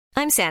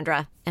I'm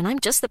Sandra, and I'm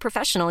just the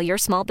professional your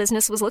small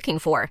business was looking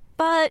for.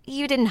 But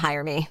you didn't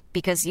hire me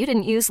because you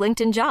didn't use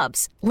LinkedIn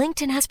Jobs.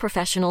 LinkedIn has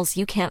professionals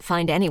you can't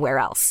find anywhere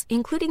else,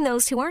 including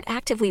those who aren't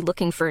actively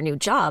looking for a new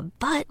job,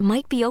 but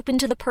might be open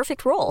to the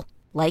perfect role,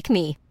 like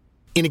me.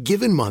 In a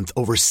given month,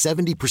 over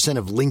 70%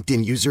 of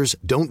LinkedIn users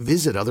don't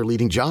visit other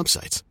leading job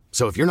sites.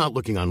 So if you're not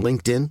looking on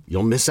LinkedIn,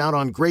 you'll miss out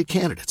on great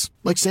candidates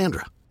like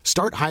Sandra.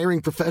 Start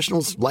hiring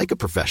professionals like a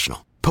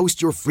professional.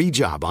 Post your free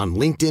job on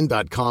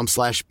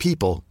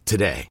linkedin.com/people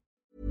today.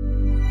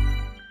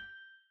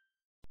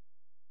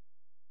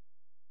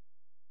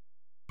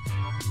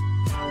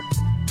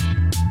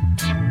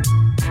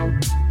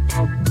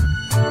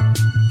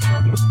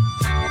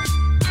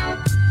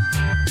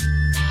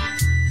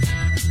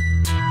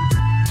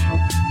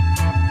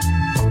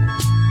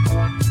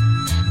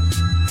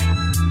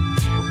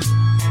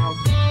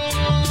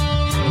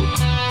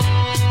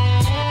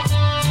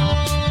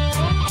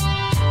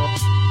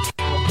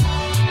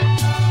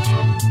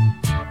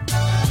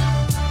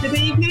 Good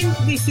evening,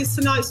 this is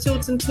tonight's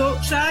Tilton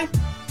Talk Show,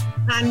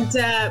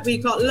 and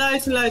we've got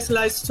loads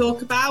to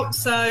talk about.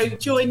 So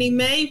joining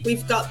me,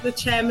 we've got the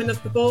chairman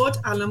of the board,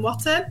 Alan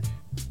Watton.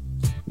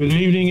 Good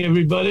evening,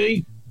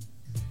 everybody.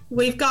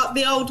 We've got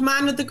the old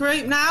man of the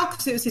group now,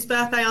 because it was his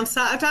birthday on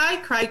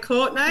Saturday, Craig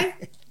Courtney.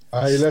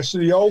 Hey,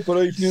 Leslie, old.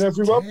 Good evening,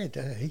 everyone.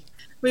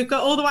 We've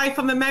got all the way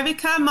from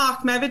America,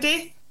 Mark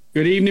Meredith.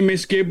 Good evening,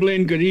 Miss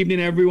Giblin. Good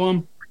evening,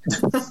 everyone.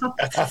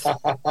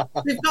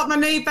 We've got my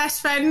new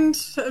best friend.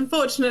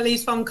 Unfortunately,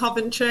 he's from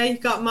Coventry.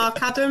 Got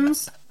Mark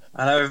Adams.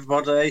 Hello,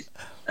 everybody.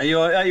 Are you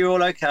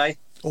all okay?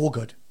 All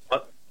good.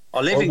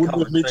 I live in Coventry. I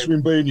wouldn't admit to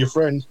him being your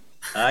friend.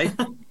 Hey?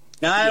 No,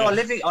 yeah.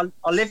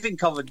 I live in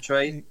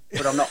Coventry,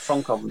 but I'm not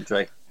from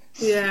Coventry.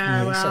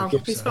 Yeah, well,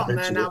 he's got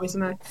there now,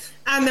 isn't he?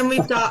 And then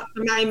we've got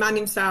the main man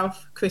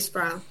himself, Chris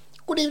Brown.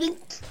 Good evening.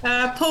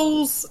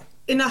 Paul's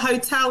in a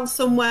hotel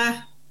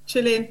somewhere,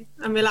 chilling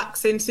and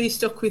relaxing, so he's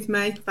stuck with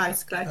me,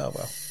 basically. Oh,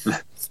 well.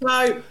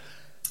 So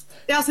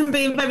it hasn't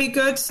been very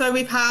good. So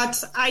we've had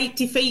 8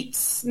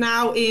 defeats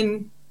now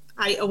in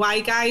 8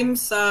 away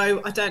games,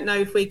 so I don't know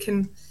if we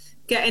can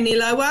get any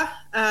lower.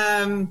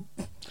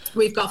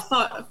 We've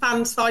got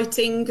fans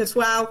fighting as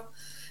well.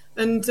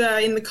 And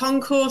in the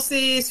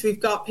concourses, we've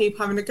got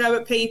people having a go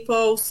at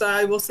people,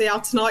 so we'll see how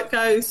tonight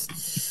goes.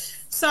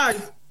 So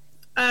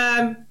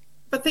I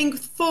think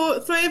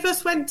 3 of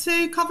us went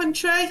to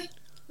Coventry.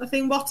 I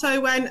think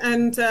Watto went,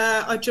 and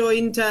I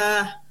joined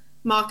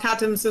Mark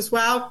Adams as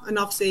well, and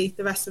obviously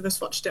the rest of us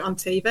watched it on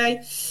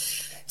TV.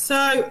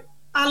 So,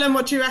 Alan,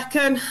 what do you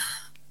reckon?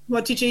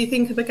 What did you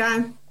think of the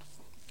game?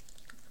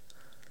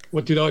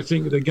 What did I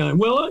think of the game?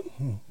 Well,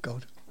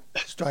 God.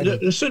 As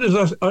soon as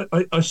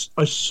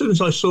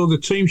I saw the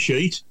team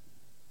sheet,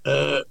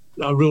 I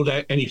ruled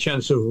out any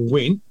chance of a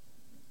win.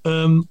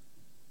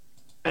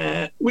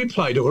 We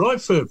played all right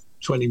for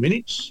 20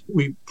 minutes.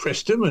 We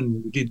pressed them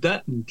and we did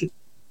that, and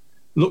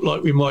looked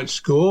like we might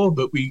score,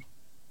 but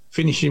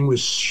finishing was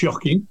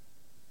shocking.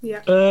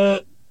 Yeah.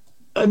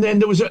 And then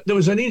there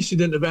was an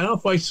incident about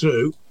halfway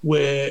through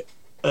where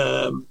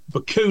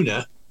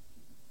Bakuna,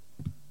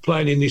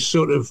 playing in this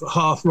sort of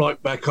half right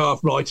back,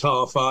 half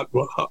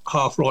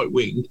right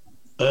wing,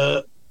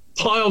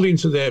 piled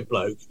into their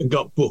bloke and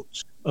got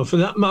booked. And from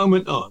that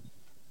moment on,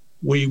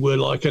 we were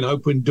like an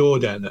open door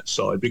down that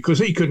side because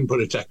he couldn't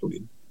put a tackle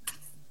in.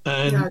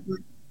 And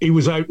he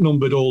was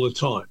outnumbered all the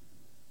time.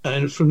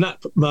 And from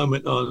that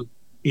moment on,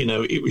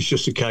 it was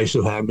just a case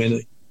of how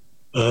many.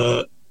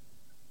 The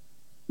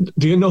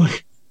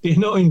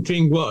annoying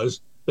thing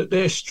was that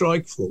their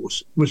strike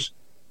force was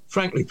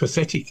frankly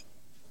pathetic.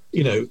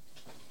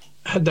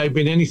 Had they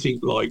been anything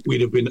like,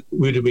 we'd have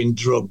been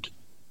drubbed.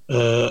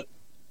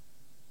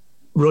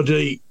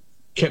 Ruddy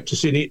kept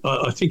us in it.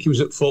 I think he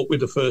was at fault with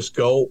the first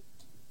goal,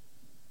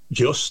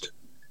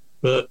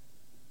 but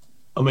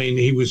I mean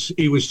he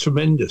was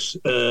tremendous.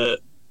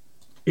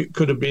 It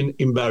could have been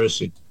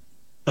embarrassing,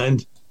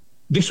 and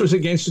this was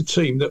against a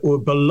team that were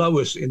below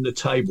us in the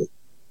table.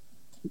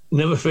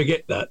 Never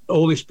forget that.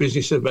 All this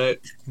business about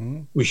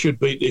we should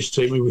beat this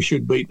team and we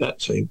should beat that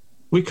team.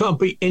 We can't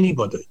beat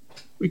anybody.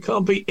 We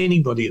can't beat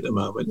anybody at the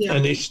moment,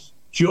 and it's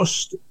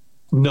just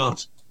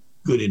not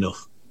good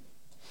enough.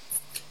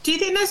 Do you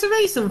think there's a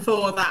reason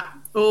for that?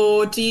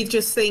 Or do you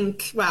just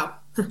think, well,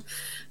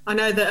 I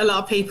know that a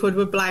lot of people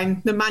would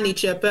blame the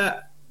manager,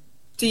 but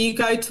do you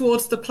go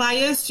towards the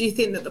players? Do you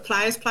think that the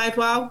players played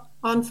well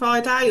on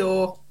Friday,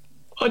 or?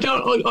 I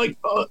don't.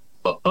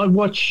 I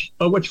watch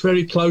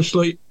very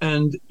closely,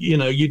 and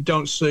you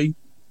don't see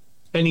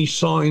any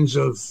signs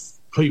of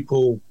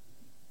people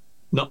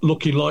not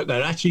looking like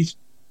they're at it.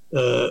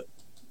 I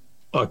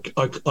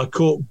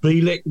caught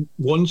Bielek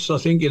once, I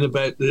think, in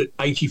about the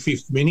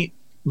 85th minute,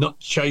 not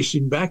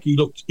chasing back. He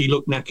looked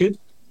knackered.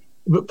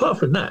 But apart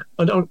from that,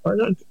 I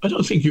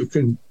don't think you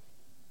can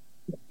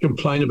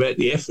complain about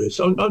the efforts.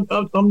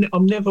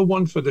 I'm never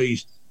one for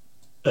these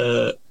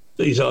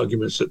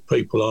arguments that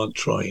people aren't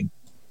trying.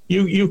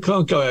 You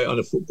can't go out on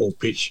a football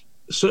pitch,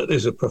 certainly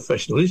as a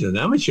professional, as an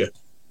amateur,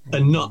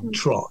 and not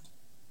try.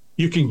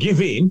 You can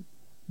give in,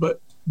 but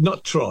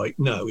not try.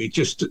 No, it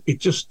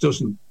just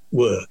doesn't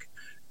work.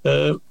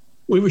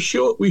 We were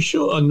short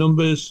on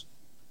numbers.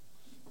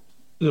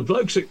 The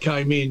blokes that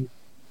came in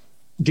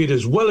did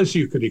as well as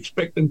you could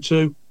expect them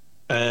to,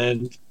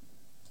 and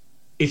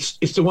it's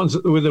the ones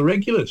that were the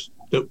regulars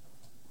that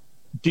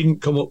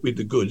didn't come up with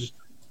the goods.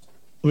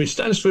 I mean,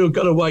 Stansfield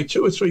got away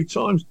 2 or 3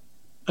 times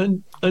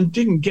and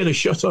didn't get a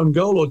shot on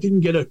goal or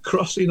didn't get a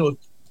crossing, or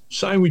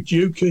same with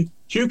Dukey.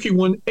 Dukey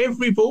won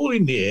every ball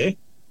in the air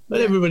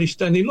and everybody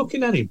standing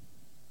looking at him.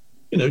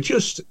 You know,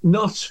 just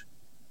not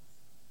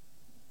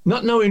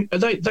knowing.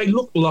 They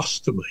look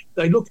lost to me.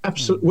 They look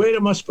absolutely, where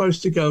am I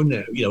supposed to go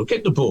now? You know,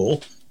 get the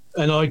ball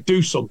and I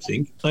do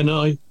something and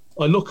I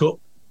look up.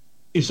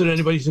 Is there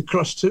anybody to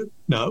cross to?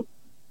 No.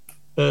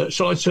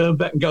 So I turn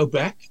back and go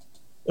back.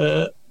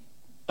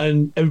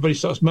 And everybody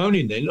starts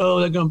moaning then, oh,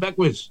 they're going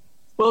backwards.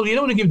 Well, you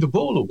don't want to give the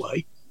ball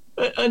away.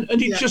 And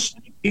it just,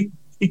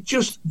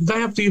 they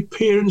have the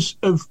appearance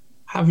of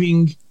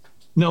having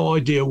no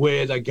idea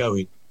where they're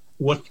going.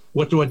 What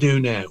do I do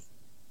now?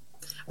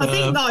 I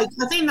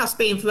think that's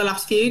been for the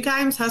last few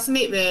games, hasn't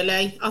it,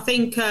 really? I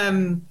think,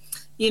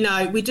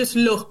 we just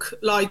look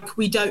like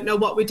we don't know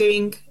what we're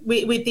doing.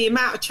 With the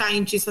amount of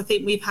changes I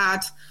think we've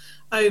had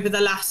over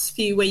the last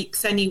few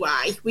weeks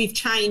anyway, we've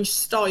changed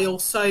style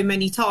so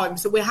many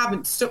times that we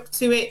haven't stuck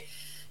to it.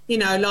 You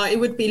know, like, it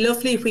would be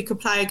lovely if we could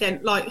play again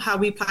like how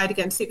we played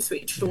against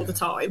Ipswich all the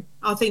time.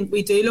 I think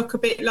we do look a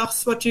bit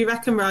lost. What do you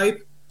reckon,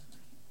 Robe?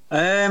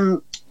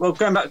 Well,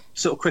 going back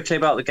sort of quickly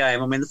about the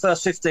game, I mean, the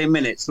first 15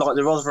 minutes, like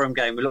the Rotherham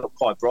game, we looked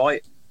quite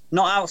bright.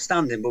 Not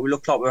outstanding, but we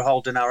looked like we were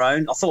holding our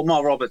own. I thought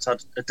Mark Roberts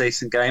had a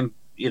decent game.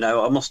 You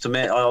know, I must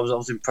admit, I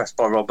was impressed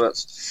by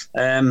Roberts.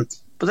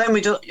 But then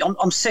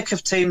I'm sick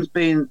of teams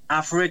being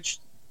average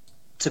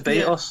to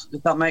beat us,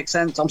 if that makes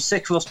sense. I'm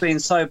sick of us being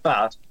so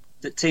bad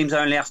that teams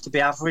only have to be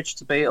average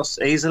to beat us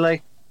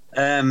easily.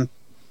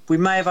 We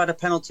may have had a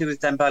penalty with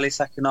Dembele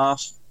second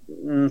half,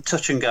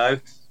 touch and go.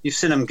 You've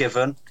seen them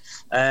given.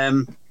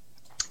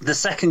 The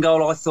second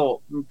goal, I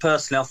thought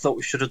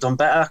we should have done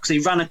better,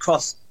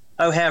 because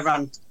O'Hare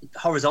ran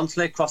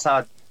horizontally across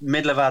our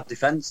middle of our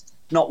defence.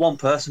 Not one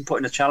person put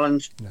in a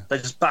challenge. No. They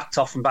just backed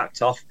off and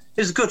backed off.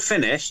 It was a good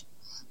finish.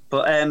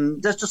 But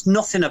there's just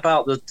nothing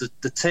about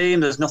the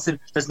team. There's nothing.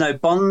 There's no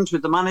bond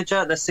with the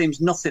manager. There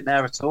seems nothing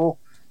there at all.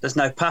 There's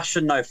no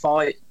passion, no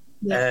fight.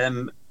 Yeah.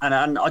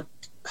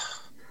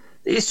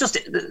 It's just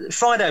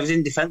Friday was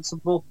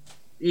indefensible.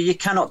 You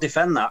cannot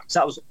defend that, because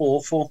that was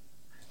awful.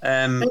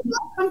 And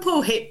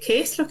Paul hip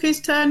kiss. Look who's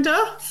turned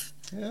up.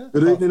 Yeah.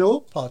 Good evening, all.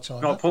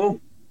 Part-time. Not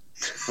Paul.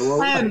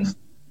 I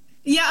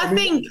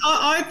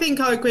think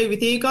I agree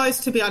with you guys,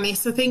 to be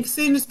honest. I think as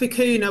soon as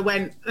Bakuna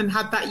went and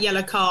had that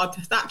yellow card,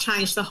 that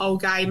changed the whole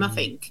game, I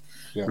think.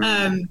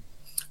 Yeah.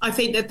 I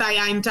think that they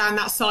aimed down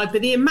that side,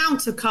 but the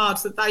amount of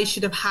cards that they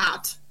should have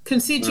had,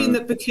 considering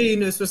that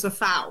Bakuna's was a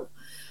foul.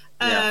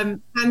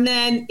 And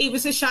then it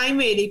was a shame,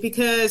 really,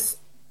 because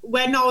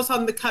when I was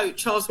on the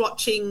coach, I was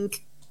watching,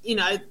 you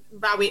know,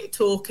 Rowett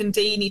talk and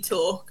Deeney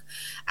talk,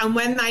 and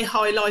when they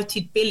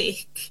highlighted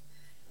Bilic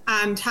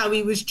and how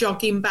he was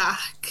jogging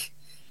back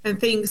and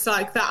things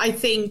like that, I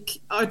think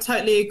I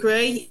totally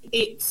agree.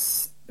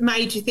 It's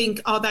made you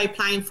think, are they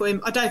playing for him?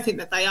 I don't think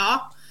that they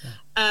are.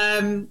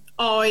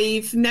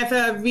 I've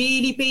never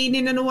really been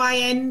in an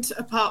away end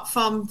apart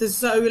from the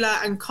Zola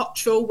and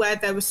Cottrell, where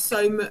there was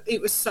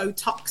it was so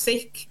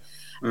toxic,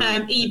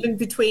 even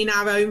between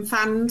our own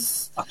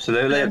fans.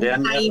 Absolutely, at the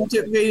end. Aimed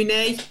at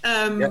Rooney.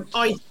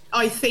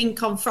 I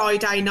think on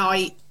Friday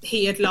night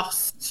he had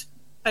lost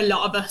a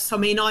lot of us. I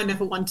mean, I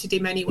never wanted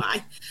him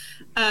anyway.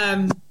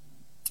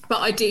 But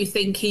I do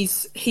think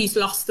he's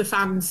lost the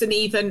fans, and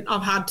even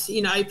I've had,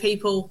 you know,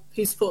 people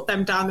who support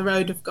them down the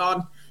road have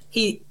gone,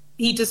 he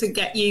doesn't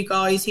get you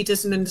guys, he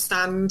doesn't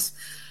understand.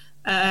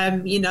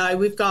 You know,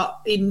 we've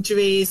got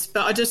injuries,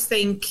 but I just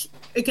think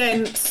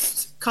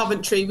against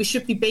Coventry we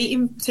should be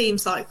beating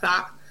teams like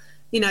that.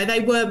 You know, they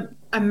were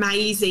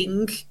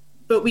amazing,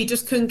 but we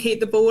just couldn't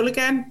keep the ball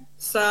again.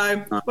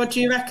 So what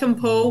do you reckon,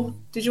 Paul?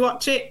 Did you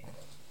watch it?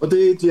 I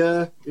did,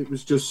 yeah. It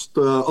was just,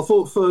 I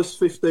thought first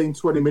 15,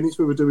 20 minutes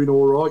we were doing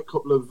all right.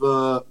 Couple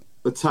of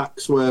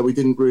attacks where we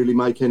didn't really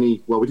make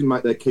we didn't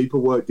make their keeper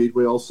work, did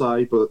we, I'll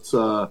say. But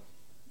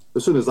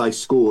as soon as they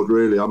scored,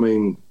 really, I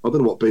mean, I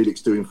don't know what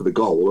Bielik's doing for the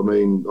goal. I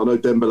mean, I know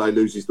Dembele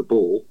loses the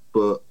ball,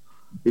 but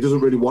he doesn't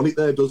really want it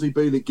there, does he?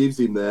 Bielik gives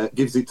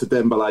it to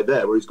Dembele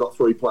there, where he's got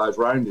 3 players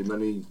round him,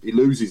 and he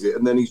loses it.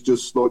 And then he's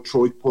just, like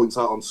Troy points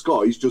out on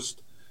Sky, he's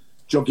just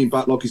jogging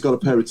back like he's got a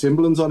pair of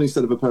Timberlands on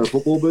instead of a pair of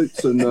football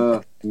boots, and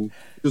it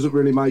doesn't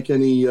really make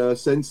any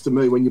sense to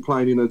me when you're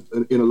playing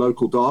in a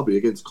local derby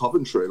against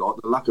Coventry. Like,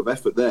 the lack of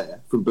effort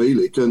there from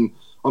Bielik, and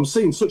I'm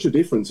seeing such a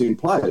difference in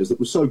players that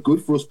were so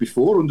good for us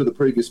before under the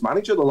previous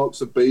manager, the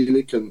likes of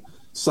Bielik and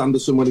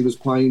Sanderson when he was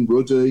playing,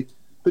 Ruddy.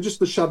 They're just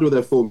the shadow of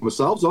their former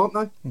selves, aren't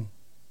they?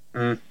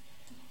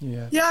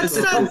 Yeah, it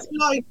sounds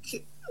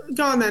like.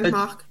 Go on then,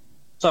 Mark.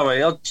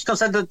 Sorry, I was just going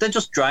to say they're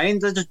just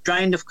drained. They're just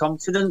drained of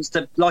confidence.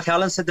 Like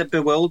Alan said, they're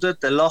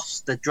bewildered, they're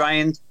lost, they're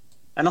drained.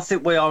 And I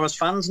think we are as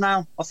fans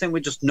now. I think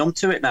we're just numb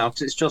to it now,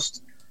 because it's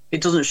just,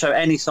 it doesn't show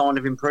any sign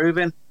of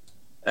improving.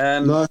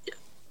 No.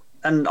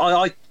 And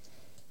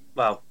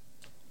well,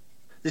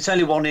 there's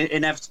only one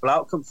inevitable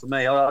outcome for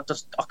me. I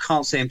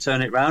can't see him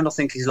turn it around. I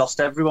think he's lost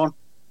everyone,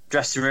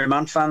 dressing room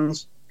and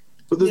fans.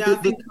 But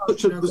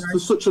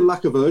there's such a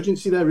lack of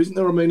urgency there, isn't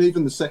there? I mean,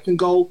 even the second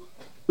goal,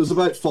 there's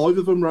about 5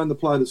 of them around the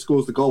player that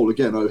scores the goal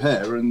again,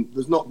 O'Hare, and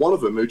there's not one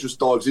of them who just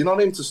dives in on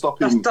him to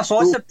stop him. That's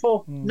what I said,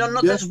 Paul. No,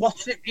 not just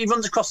watching it. He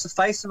runs across the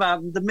face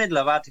of the middle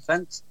of our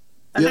defence.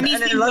 And he's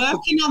been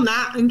working on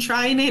that and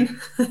training.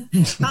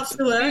 That's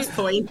the worst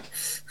point.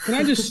 Can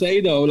I just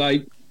say, though,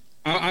 like,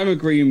 I'm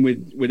agreeing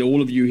with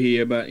all of you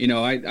here, but, you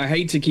know, I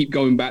hate to keep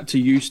going back to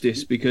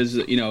Eustace because,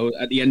 you know,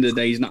 at the end of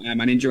the day, he's not our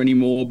manager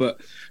anymore.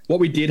 But what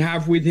we did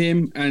have with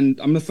him, and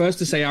I'm the first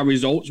to say our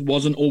results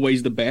wasn't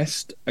always the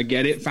best. I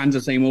get it. Fans are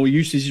saying, well,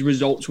 Eustace's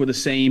results were the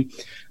same.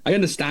 I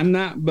understand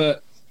that,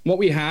 but what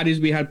we had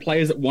is we had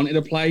players that wanted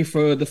to play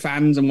for the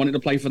fans and wanted to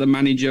play for the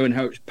manager and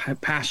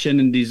have passion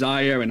and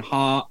desire and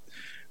heart.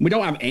 We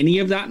don't have any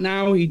of that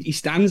now. He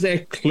stands there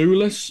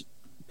clueless,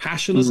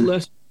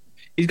 passionless.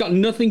 He's got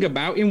nothing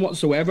about him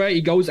whatsoever.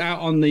 He goes out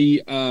on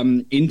the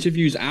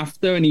interviews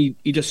after and he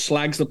just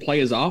slags the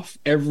players off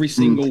every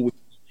single week.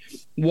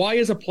 Why,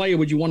 as a player,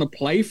 would you want to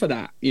play for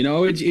that? You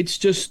know, it's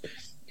just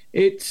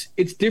it's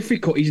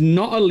difficult. He's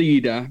not a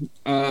leader.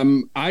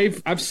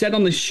 I've said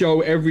on this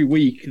show every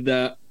week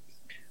that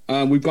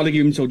we've got to give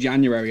him until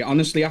January.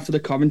 Honestly, after the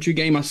Coventry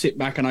game, I sit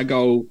back and I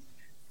go,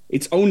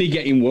 it's only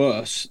getting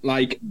worse.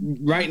 Like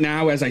right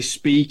now, as I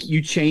speak,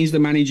 you change the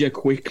manager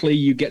quickly.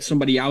 You get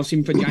somebody else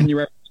in for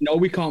January. No,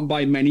 we can't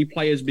buy many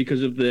players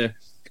because of the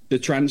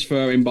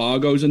transfer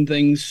embargoes and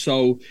things.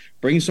 So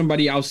bring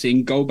somebody else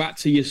in. Go back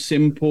to your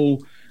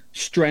simple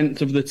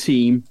strength of the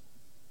team.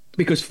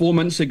 Because 4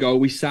 months ago,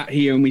 we sat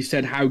here and we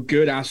said how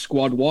good our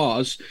squad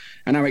was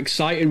and how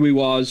excited we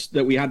was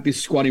that we had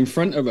this squad in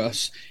front of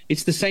us.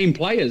 It's the same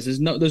players.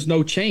 There's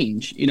no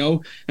change, you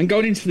know. And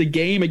going into the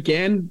game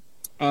again,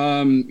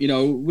 you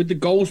know, with the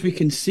goals we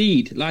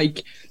concede,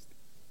 like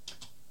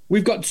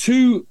we've got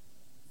 2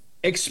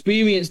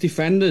 experienced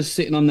defenders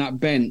sitting on that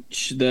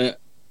bench that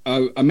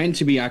are meant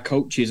to be our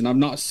coaches, and I've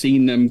not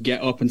seen them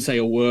get up and say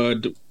a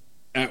word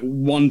at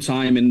one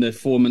time in the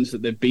 4 months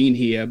that they've been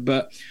here.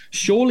 But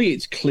surely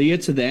it's clear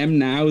to them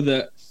now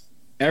that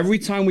every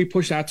time we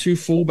push our 2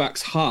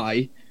 fullbacks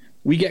high,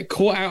 we get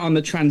caught out on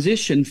the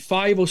transition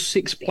 5 or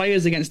 6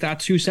 players against our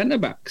 2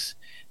 centre-backs.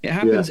 It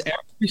happens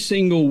every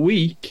single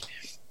week.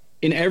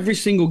 In every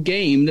single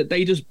game that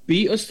they just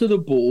beat us to the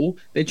ball,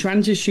 they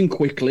transition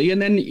quickly,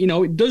 and then, you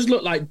know, it does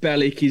look like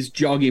Bellic is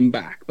jogging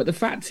back. But the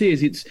fact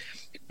is,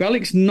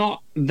 Bellic's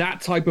not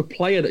that type of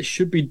player that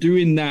should be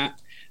doing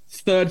that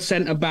third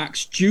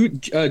centre-back's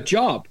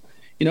job.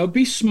 You know,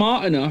 be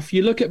smart enough.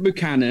 You look at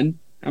Buchanan,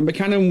 and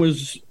Buchanan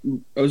was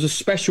a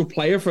special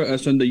player for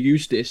us under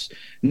Eustace.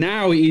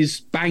 Now he's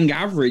bang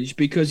average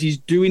because he's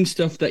doing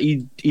stuff that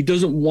he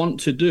doesn't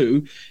want to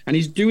do, and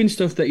he's doing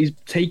stuff that he's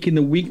taking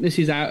the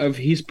weaknesses out of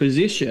his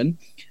position,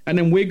 and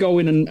then we're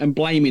going and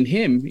blaming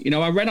him. You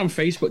know, I read on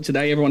Facebook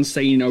today, everyone's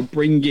saying, you know,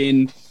 bring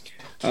in,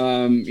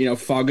 you know,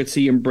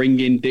 Fogarty and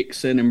bring in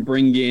Dixon and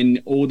bring in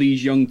all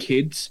these young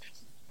kids.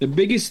 The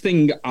biggest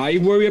thing I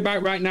worry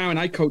about right now, and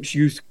I coach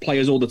youth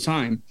players all the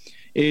time,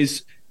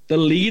 is the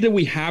leader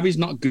we have is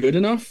not good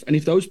enough. And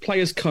if those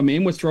players come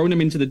in, we're throwing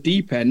them into the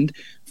deep end,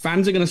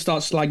 fans are going to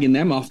start slagging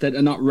them off that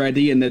they're not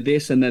ready and they're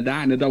this and they're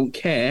that and they don't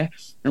care.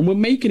 And we're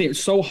making it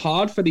so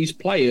hard for these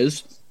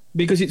players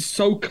because it's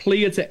so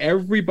clear to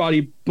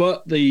everybody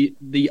but the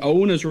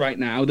owners right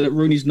now that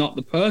Rooney's not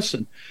the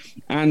person.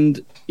 And,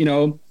 you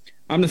know,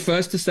 I'm the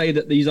first to say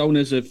that these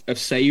owners have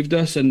saved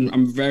us, and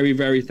I'm very,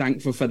 very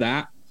thankful for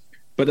that.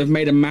 But they've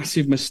made a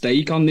massive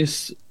mistake on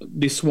this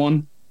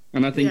one.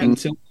 And I think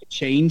until they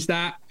change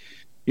that,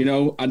 you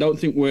know, I don't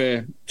think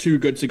we're too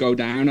good to go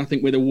down. I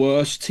think we're the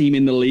worst team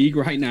in the league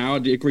right now. I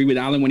agree with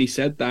Alan when he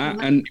said that.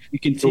 And if we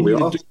continue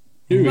to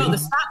do well, the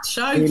stats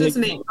show,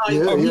 doesn't it? Like,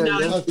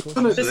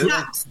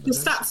 the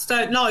stats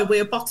don't lie.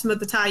 We're bottom of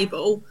the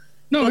table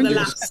for the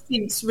last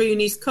since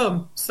Rooney's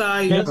come. So,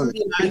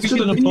 it's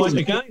going to point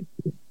the game.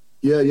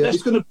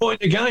 It's going to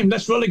point the game.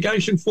 That's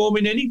relegation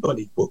forming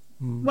anybody. Well,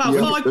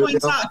 5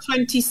 points out of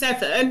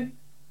 27.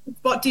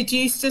 What did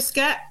Eustace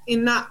get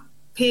in that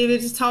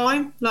period of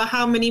time? Like,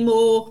 how many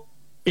more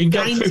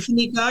games can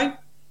he go?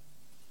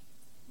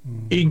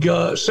 He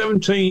got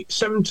 17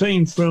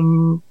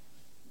 from,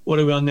 what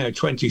are we on now,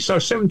 20. So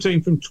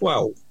 17 from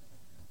 12.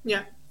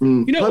 Yeah.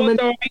 You know what,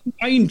 though?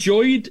 I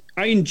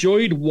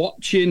enjoyed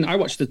watching. I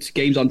watched the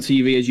games on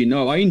TV, as you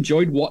know. I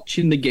enjoyed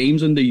watching the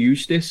games under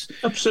Eustace.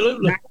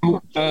 Absolutely.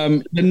 Now,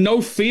 the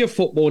no fear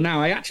football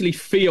now. I actually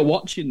fear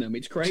watching them.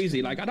 It's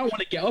crazy. Like, I don't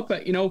want to get up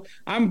at, you know,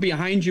 I'm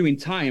behind you in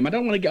time. I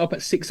don't want to get up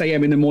at 6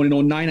 a.m. in the morning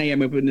or 9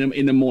 a.m.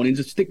 in the morning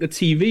to stick the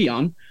TV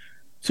on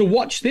to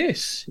watch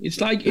this. It's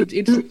like,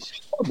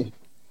 it's horrible.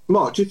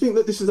 Mark, do you think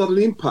that this has had an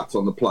impact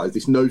on the players,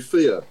 this no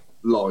fear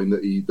line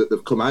that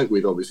they've come out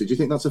with? Obviously, do you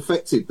think that's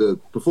affected the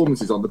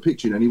performances on the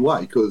pitch in any way?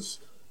 Because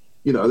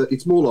you know,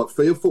 it's more like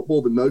fear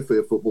football than no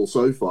fear football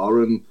so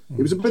far. And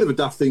it was a bit of a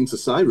daft thing to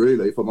say,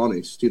 really, if I'm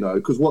honest, you know,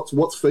 because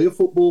what's fear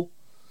football?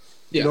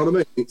 You know what I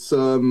mean? It's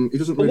he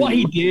doesn't. Really what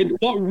he did,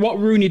 what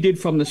Rooney did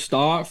from the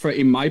start,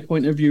 in my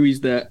point of view,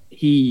 is that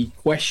he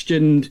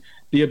questioned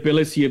the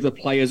ability of the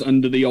players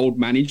under the old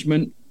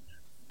management.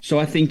 So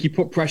I think he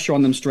put pressure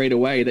on them straight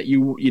away that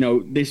you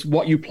know, this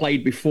what you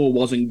played before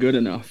wasn't good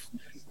enough.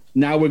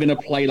 Now we're going to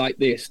play like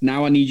this.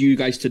 Now I need you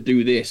guys to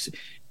do this.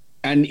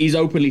 And he's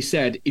openly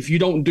said, if you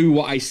don't do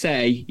what I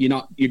say, you're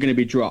going to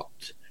be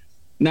dropped.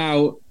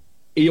 Now,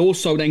 he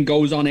also then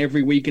goes on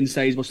every week and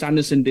says, well,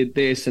 Sanderson did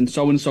this and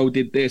so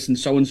did this and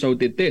so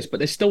did this, but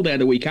they're still there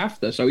the week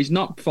after. So he's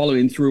not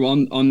following through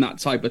on that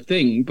type of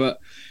thing. But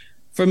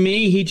for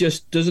me, he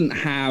just doesn't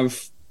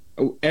have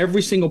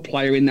every single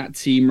player in that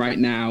team right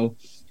now.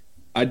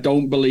 I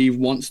don't believe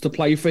wants to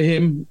play for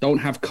him, don't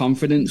have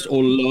confidence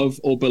or love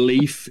or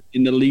belief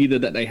in the leader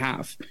that they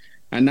have.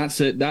 And that's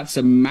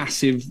a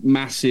massive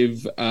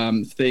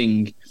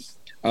thing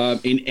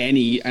in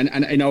any.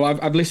 And you know,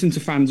 I've listened to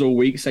fans all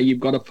week say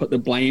you've got to put the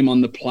blame on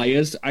the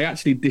players. I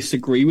actually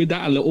disagree with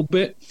that a little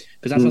bit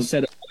because, as I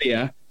said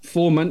earlier,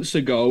 4 months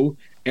ago,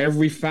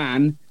 every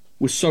fan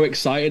was so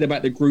excited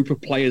about the group of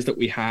players that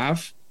we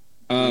have.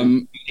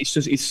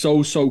 It's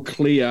so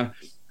clear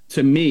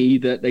to me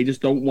that they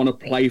just don't want to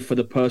play for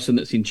the person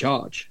that's in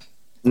charge.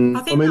 I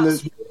think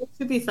that's,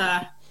 to be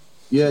fair.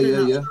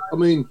 Yeah. I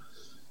mean,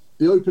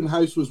 the open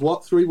house was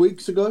what, 3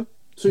 weeks ago?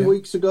 2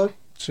 weeks ago?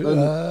 3,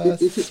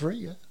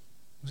 yeah.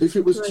 If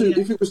it was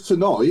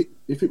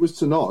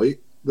tonight,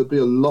 there'd be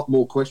a lot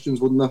more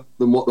questions, wouldn't there,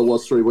 than what there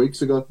was 3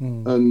 weeks ago.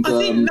 And I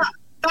think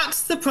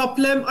that's the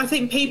problem. I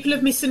think people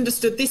have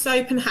misunderstood this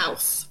open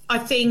house. I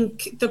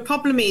think the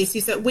problem is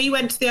that we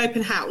went to the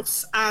open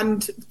house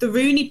and the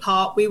Rooney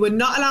part, we were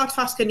not allowed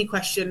to ask any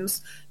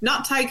questions,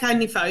 not take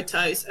any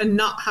photos and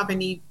not have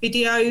any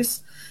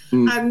videos.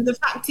 And the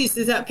fact is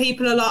that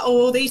people are like,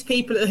 oh, all these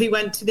people who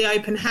went to the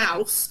open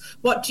house,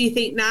 what do you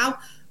think now?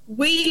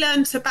 We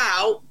learnt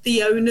about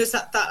the owners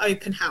at that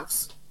open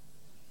house.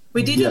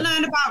 We didn't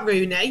learn about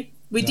Rooney.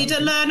 We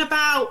didn't learn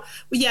about,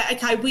 we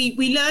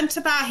learnt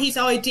about his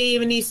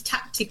idea and his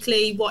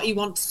tactically what he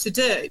wants to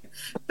do.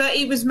 But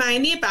it was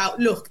mainly about,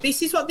 look,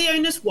 this is what the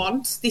owners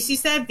want. This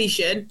is their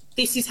vision.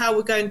 This is how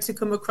we're going to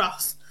come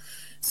across.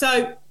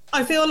 So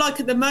I feel like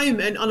at the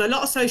moment on a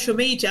lot of social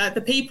media,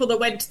 the people that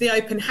went to the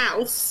open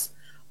house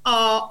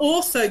are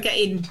also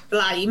getting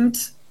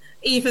blamed,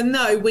 even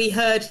though we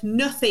heard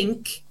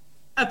nothing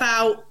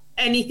about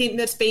anything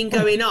that's been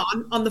going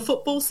on the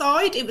football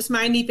side. It was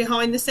mainly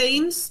behind the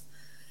scenes.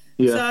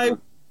 Yeah. So,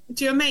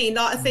 do you know what I mean?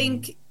 Like, I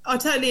think I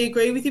totally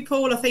agree with you,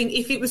 Paul. I think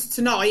if it was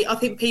tonight, I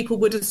think people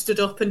would have stood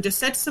up and just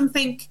said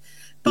something.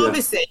 But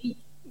obviously,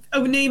 a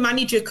new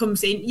manager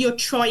comes in, you're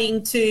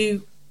trying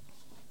to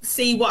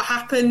see what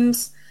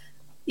happens,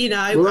 you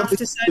know,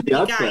 after so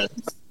many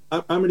games.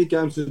 How many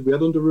games did we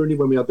had under Rooney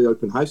when we had the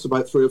open house?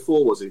 About 3 or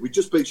 4, was it? We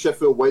just beat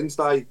Sheffield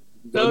Wednesday.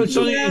 No, it's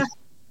only,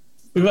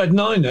 we've had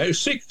 9 now.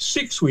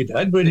 Six we'd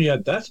had when he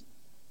had that.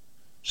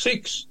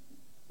 6.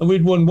 And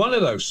we'd won one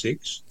of those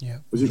 6. Yeah.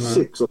 Was it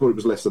 6? I thought it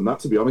was less than that,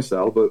 to be honest,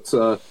 Al. But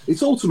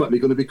it's ultimately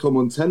going to become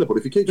untenable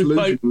if he keeps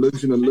losing.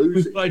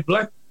 We played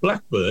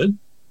Blackburn.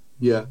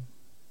 Yeah.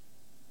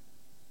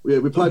 Yeah,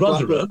 we played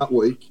Blackburn that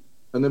week.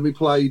 And then we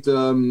played...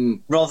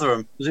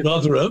 Rotherham. Was it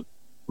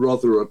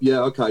Rotherham. Yeah,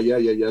 okay,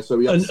 yeah. So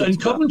we had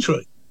and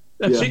Coventry.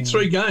 That's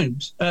 3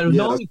 games out of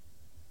 9.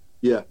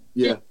 Yeah.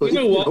 But you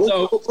know what,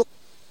 though?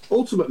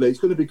 Ultimately, it's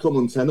going to become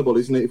untenable,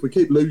 isn't it? If we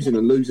keep losing,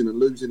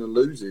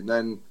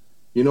 then...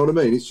 You know what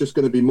I mean? It's just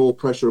going to be more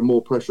pressure and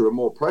more pressure and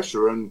more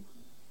pressure. And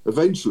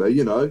eventually,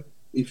 you know,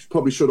 he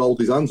probably should hold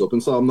his hands up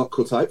and say, I'm not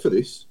cut out for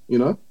this, you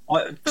know?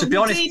 To be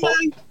honest...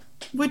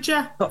 Would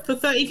you?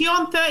 If you're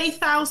on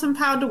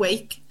 £30,000 a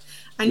week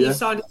and you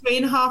sign a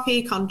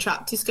 3.5-year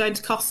contract, it's going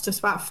to cost us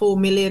about $4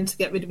 million to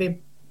get rid of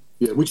him.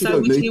 Yeah, which you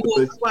don't need.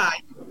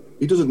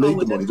 He doesn't need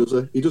the money, does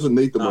he? He doesn't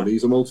need the money.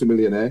 He's a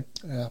multi-millionaire.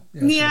 Yeah,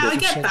 I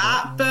get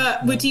that.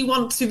 But would he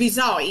want to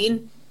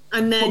resign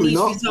and then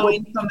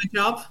resign from a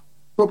job?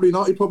 Probably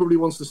not. He probably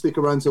wants to stick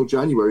around till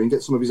January and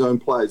get some of his own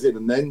players in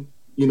and then,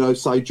 you know,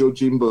 say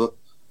judge him. But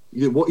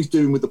you know, what he's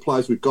doing with the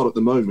players we've got at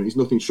the moment is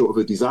nothing short of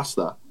a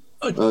disaster.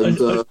 Go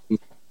on,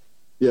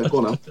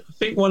 Al. I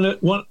think one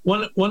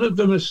of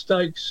the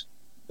mistakes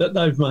that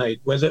they've made,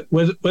 whether it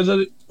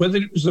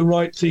was the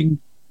right thing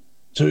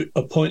to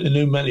appoint a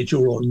new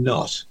manager or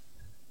not,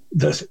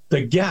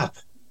 the gap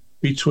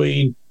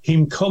between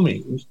him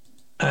coming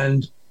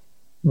and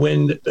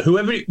when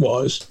whoever it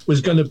was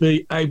going to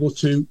be able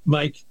to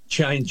make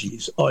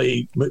changes,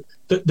 i.e.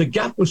 the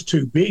gap was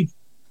too big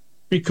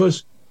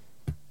because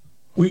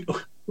we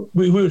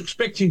were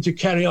expecting to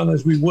carry on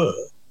as we were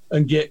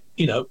and get,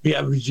 you know, be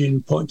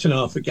averaging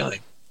 1.5 a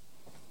game.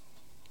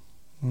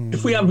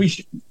 If we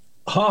averaged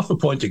half a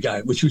point a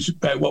game, which is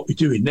about what we're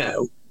doing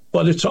now,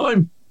 by the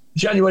time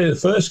January the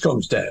 1st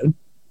comes down,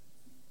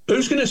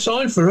 who's going to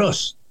sign for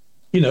us?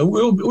 You know,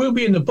 we'll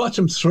be in the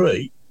bottom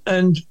 3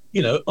 and,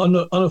 you know, on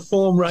a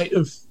form rate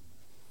of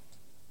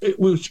it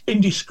was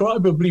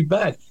indescribably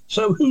bad.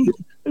 So who's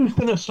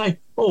going to say,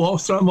 "Oh, I'll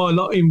throw my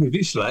lot in with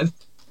this lad"?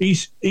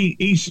 He's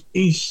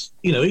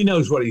you know, he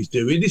knows what he's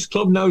doing. This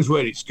club knows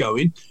where it's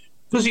going,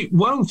 because it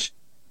won't.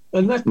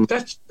 And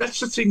that's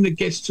the thing that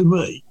gets to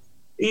me,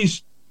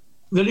 is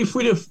that if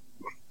we'd have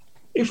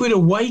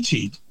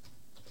waited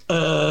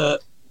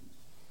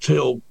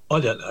till, I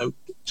don't know,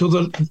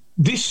 till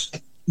this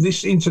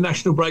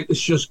international break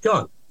that's just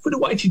gone, if we'd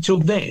have waited till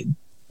then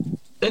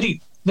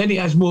it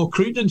has more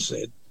credence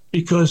then,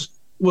 because,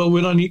 well,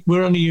 we're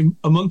only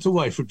a month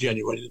away from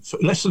January,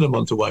 less than a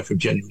month away from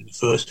January the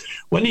 1st.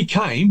 When he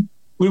came,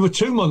 we were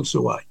 2 months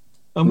away,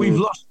 and we've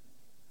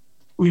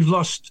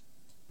lost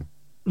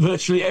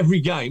virtually every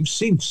game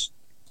since.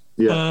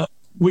 Yeah.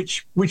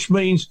 Which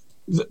means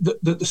that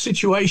the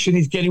situation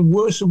is getting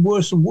worse and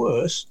worse and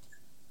worse.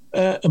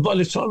 And by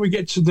the time we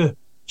get to the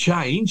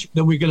change,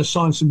 then we're going to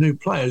sign some new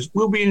players.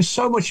 We'll be in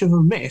so much of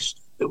a mess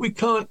that we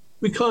can't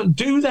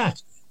do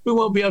that.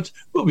 We'll be able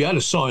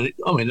to sign it.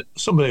 I mean,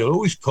 somebody will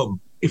always come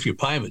if you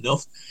pay them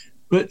enough.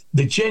 But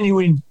the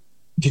genuine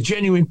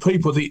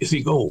people that you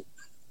think, oh,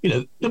 you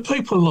know, the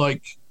people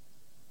like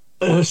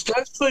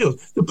Stansfield,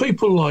 the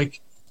people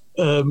like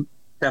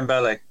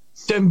Dembele,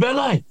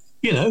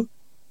 you know,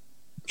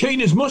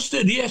 keen as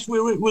mustard. Yes,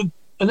 would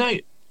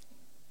Dembele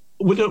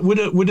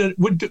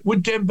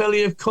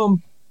have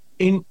come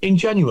in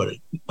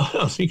January? I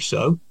don't think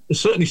so.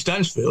 Certainly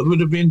Stansfield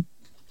would have been.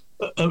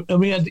 I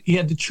mean, he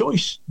had the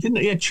choice, didn't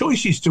he? He had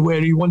choices to where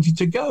he wanted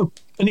to go,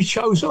 and he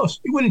chose us.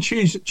 He wouldn't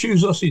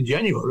choose us in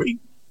January.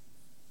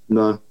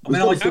 No. I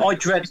mean, I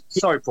dread.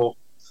 Sorry, Paul.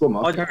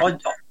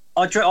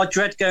 I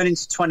dread going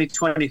into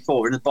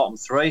 2024 in the bottom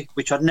three,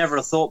 which I'd never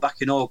have thought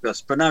back in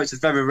August. But now it's a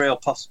very real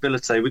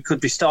possibility. We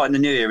could be starting the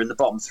new year in the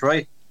bottom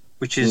three,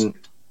 which is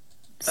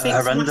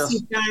horrendous.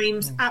 Massive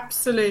games,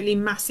 absolutely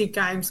massive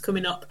games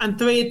coming up, and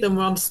 3 of them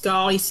are on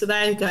Sky, so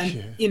they're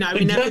going. You know,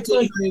 we never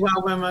do very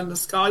well when we're on the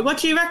Sky. What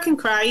do you reckon,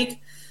 Craig?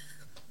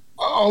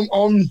 I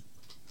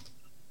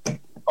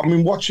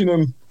mean, watching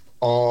them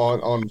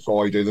on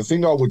Friday, the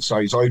thing I would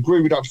say is I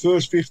agree with that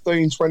first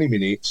 15, 20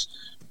 minutes.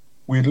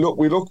 We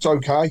looked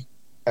okay.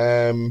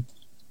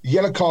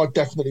 Yellow card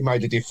definitely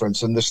made a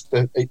difference, and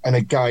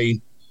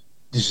again,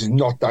 this is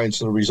not down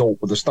to the result,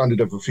 but the standard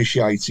of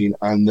officiating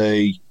and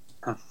the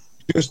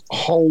just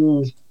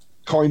whole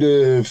kind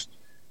of,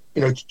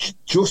 you know,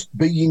 just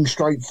being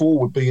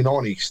straightforward, being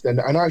honest,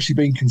 and actually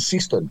being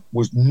consistent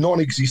was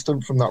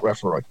non-existent from that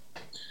referee.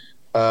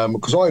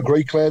 Because I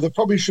agree, Claire, there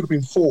probably should have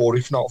been 4,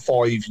 if not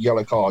 5,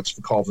 yellow cards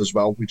for Cov as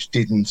well, which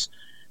didn't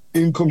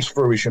come to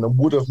fruition and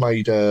would have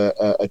made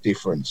a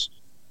difference.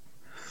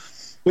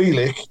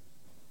 Bielik,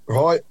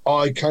 right,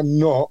 I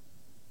cannot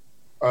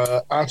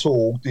at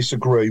all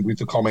disagree with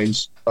the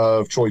comments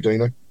of Troy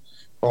Deeney.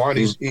 All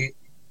right,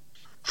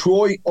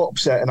 Troy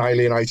upset and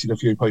alienated a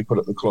few people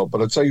at the club,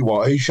 but I tell you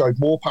what, he showed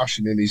more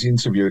passion in his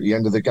interview at the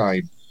end of the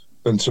game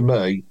than, to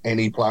me,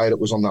 any player that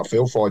was on that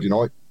field Friday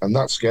night, and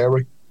that's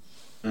scary.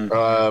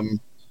 And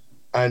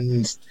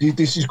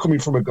this is coming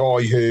from a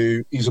guy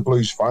who is a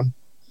Blues fan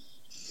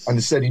and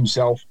has said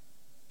himself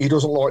he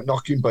doesn't like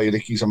knocking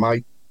Bielik, he's a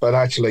mate, but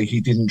actually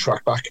he didn't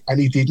track back, and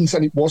he didn't,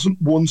 and it wasn't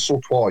once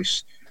or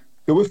twice.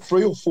 There were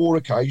 3 or 4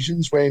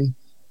 occasions when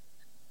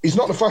he's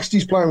not the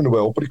fastest player in the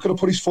world, but he could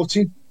have put his foot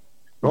in.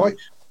 Right,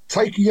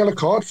 take a yellow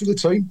card for the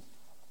team.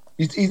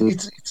 It's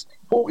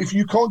if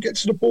you can't get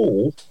to the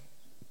ball,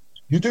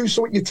 you do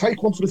something. You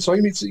take one for the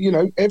team. It's, you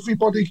know,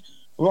 everybody.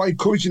 I'm not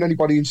encouraging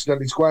anybody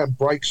incidentally to go out and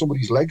break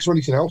somebody's legs or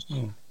anything else.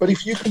 But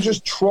if you can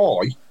just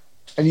try,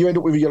 and you end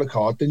up with a yellow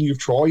card, then you've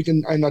tried.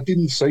 And I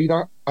didn't see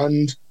that,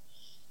 and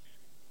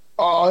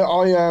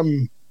I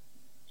am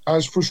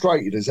as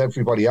frustrated as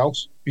everybody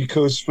else,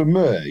 because for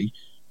me,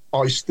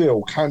 I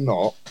still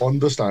cannot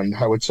understand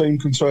how a team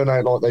can turn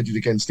out like they did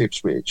against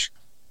Ipswich.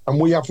 And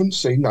we haven't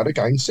seen that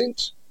again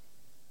since.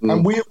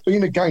 And we have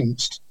been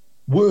against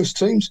worse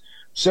teams.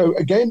 So,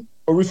 again,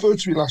 I referred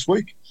to it last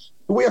week,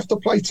 but we have to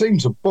play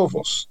teams above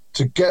us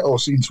to get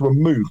us into a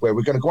mood where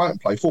we're going to go out and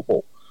play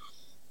football.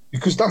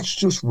 Because that's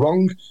just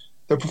wrong.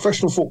 They're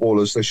professional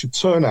footballers. They should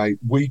turn out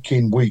week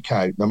in, week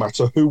out, no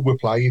matter who we're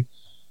playing.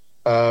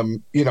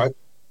 You know,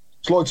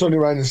 it's like turning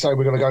around and saying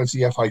we're going to go into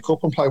the FA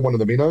Cup and play one of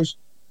the minnows.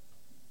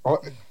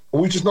 Right? Are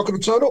we just not going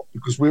to turn up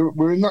because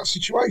we're in that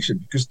situation?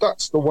 Because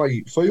that's the way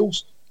it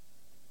feels.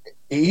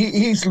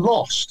 He's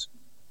lost.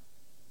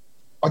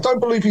 I don't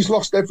believe he's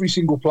lost every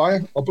single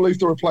player. I believe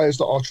there are players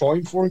that are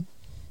trying for him.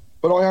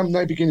 But I am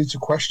now beginning to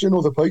question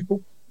other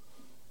people.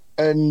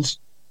 And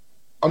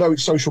I know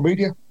it's social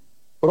media,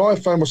 but I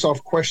have found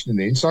myself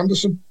questioning Ian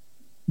Sanderson.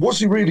 Was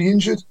he really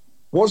injured?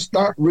 Was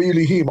that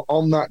really him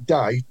on that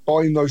day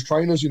buying those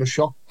trainers in a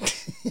shop?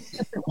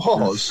 It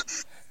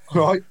was,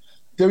 right?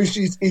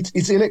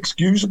 It's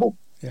inexcusable.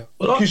 Yeah.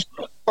 Because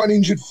you've got an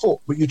injured foot,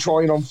 but you're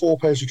trying on 4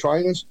 pairs of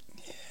trainers.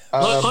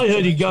 I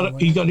heard he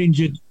got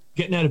injured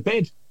getting out of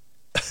bed.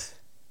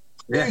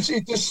 Yeah.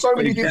 There's so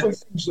many different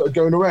things that are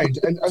going around,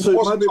 and so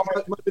wasn't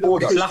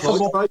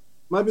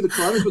Maybe the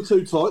trainers were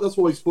too tight. That's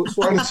why his foot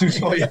swelled. Too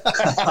tight.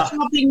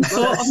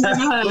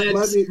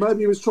 Maybe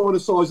he was trying a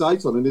size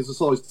 8 on and he's a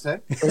size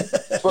 10.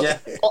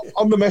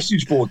 On the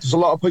message board, there's a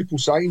lot of people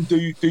saying, "Do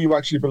you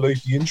actually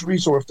believe the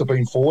injuries, or have there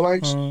been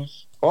fallouts?"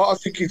 I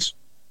think it's.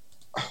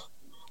 I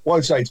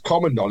won't say it's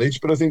common knowledge,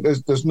 but I think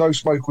there's no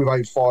smoke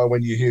without fire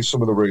when you hear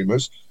some of the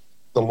rumours.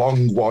 The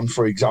long one,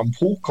 for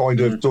example,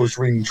 kind of does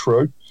ring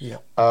true. Yeah.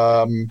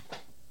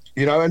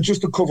 And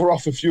just to cover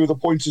off a few of the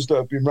pointers that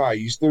have been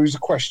raised, there is a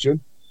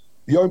question.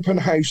 The open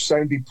house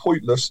sounded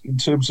pointless in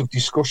terms of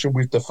discussion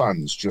with the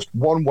fans, just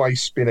one-way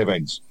spin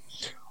events.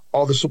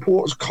 Are the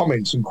supporters'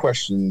 comments and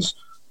questions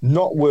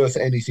not worth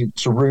anything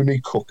to Rooney,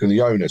 Cook and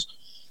the owners?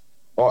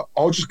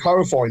 I'll just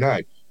clarify now,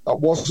 that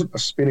wasn't a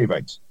spin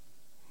event.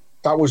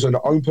 That was an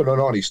open and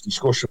honest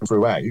discussion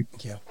throughout,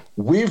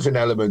 with an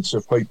element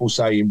of people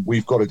saying,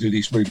 we've got to do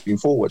this moving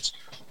forwards.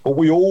 But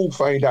we all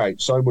found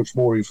out so much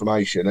more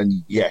information,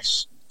 and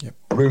yes,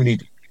 Rooney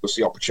gave us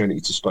the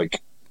opportunity to speak.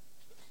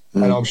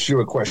 And I'm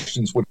sure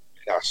questions would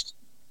have been asked.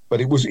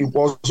 But it was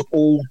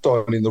all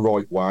done in the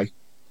right way.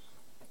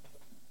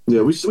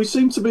 Yeah, we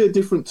seem to be a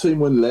different team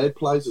when Laird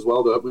plays as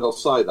well, though. I'll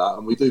say that,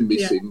 and we do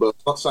miss him, but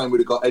I'm not saying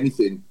we'd have got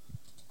anything,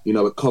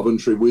 at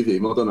Coventry with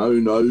him. I don't know,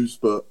 who knows,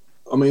 but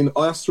I mean,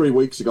 I asked 3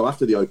 weeks ago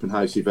after the open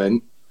house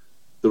event,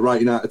 the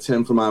rating out of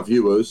 10 from our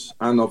viewers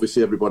and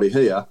obviously everybody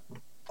here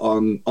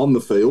on the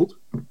field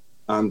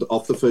and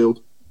off the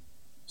field.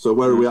 So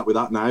where are we at with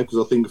that now? Because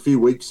I think a few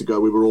weeks ago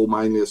we were all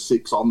mainly a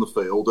 6 on the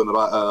field and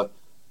about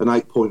an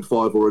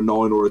 8.5 or a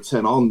 9 or a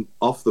 10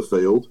 off the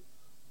field.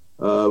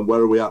 Where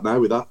are we at now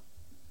with that?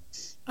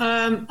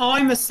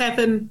 I'm a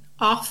 7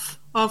 off.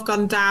 I've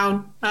gone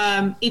down.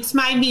 It's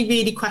made me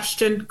really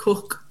question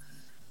Cook.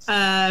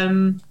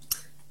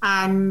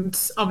 And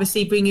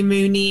obviously bringing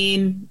Mooney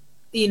in,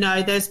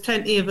 there's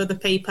plenty of other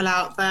people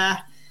out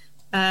there.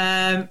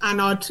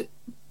 And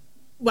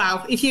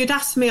if you'd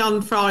asked me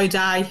on Friday,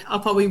 I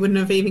probably wouldn't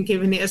have even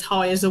given it as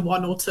high as a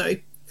 1 or 2.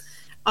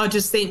 I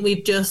just think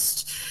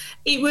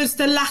it was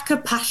the lack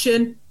of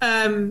passion.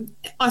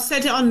 I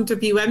said it on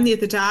WM the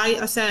other day.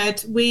 I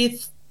said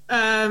with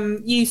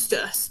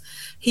Eustace,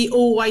 he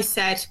always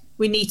said,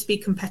 we need to be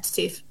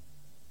competitive.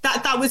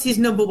 That was his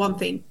number one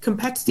thing.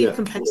 Competitive.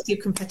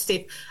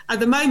 At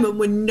the moment,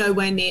 we're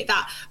nowhere near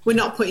that. We're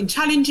not putting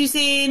challenges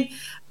in.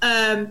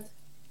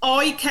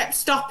 I kept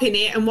stopping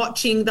it and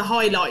watching the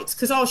highlights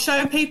because I was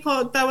showing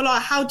people, they were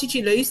like, how did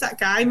you lose that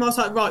game? I was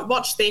like, right,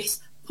 watch this.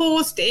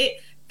 Paused it.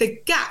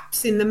 The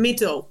gaps in the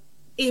middle,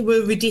 it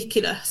were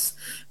ridiculous.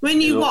 When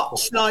you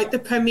watch,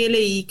 the Premier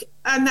League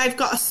and they've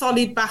got a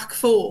solid back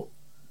four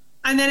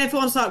and then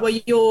everyone's like, well,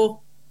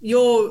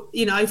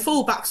 your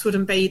full-backs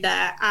wouldn't be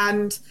there.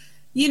 And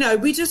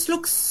we just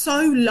look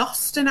so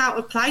lost and out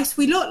of place.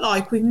 We look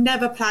like we've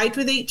never played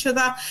with each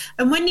other.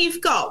 And when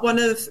you've got one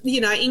of,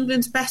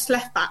 England's best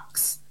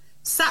left-backs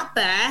sat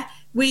there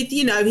with,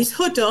 his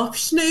hood up,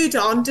 snood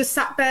on, just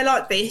sat there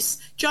like this,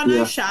 John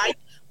O'Shea,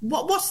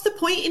 what's the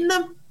point in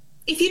them?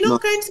 If you're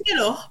not going to get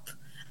up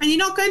and you're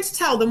not going to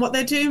tell them what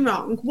they're doing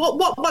wrong,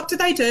 what do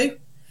they do?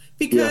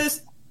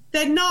 Because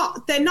they're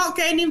not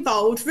getting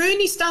involved.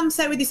 Rooney stands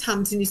there with his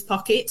hands in his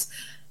pockets.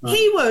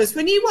 He was,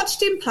 when you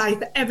watched him play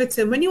for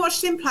Everton, when you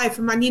watched him play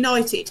for Man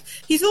United,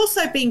 he's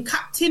also been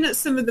captain at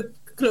some of the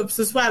clubs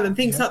as well and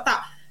things like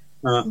that.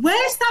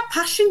 Where's that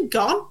passion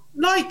gone?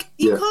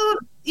 You can't,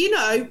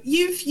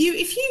 if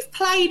you've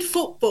played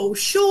football,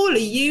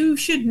 surely you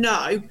should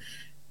know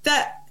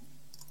that,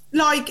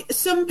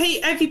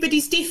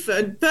 everybody's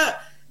different, but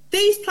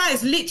these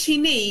players literally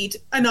need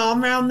an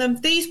arm around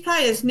them. These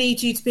players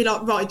need you to be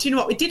like, right, do you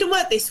know what? We didn't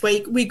work this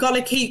week. We've got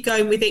to keep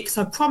going with it because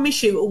I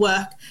promise you it'll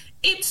work.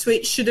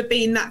 Ipswich should have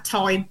been that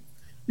time.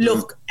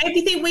 Look,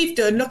 everything we've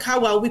done, look how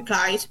well we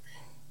played.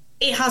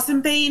 It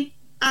hasn't been.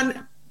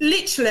 And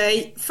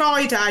literally,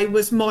 Friday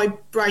was my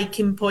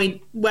breaking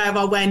point where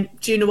I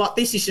went, do you know what?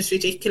 This is just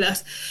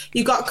ridiculous.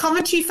 You've got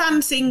Coventry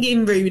fans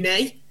singing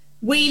Rooney.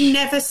 We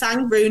never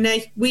sang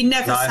Rooney. We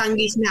never sang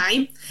his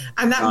name.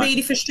 And that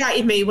really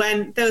frustrated me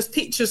when there was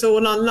pictures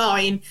all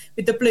online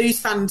with the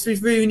Blues fans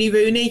with Rooney.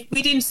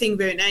 We didn't sing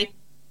Rooney.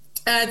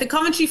 The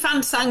Coventry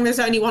fans sang There's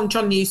Only One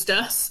John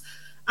Eustace.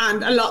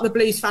 And a lot of the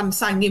Blues fans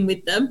sang in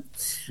with them.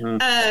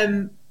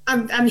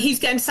 And he's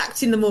getting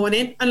sacked in the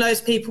morning. And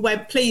loads of people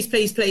went, please,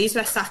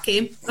 let's sack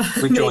him.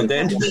 We joined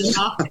in. We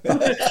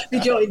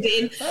joined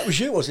in. That was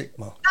you, was it,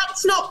 Mark?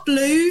 That's not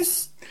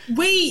Blues.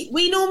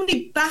 We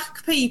normally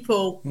back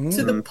people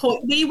to the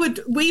point. We would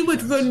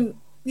run,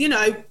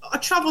 I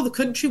travel the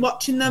country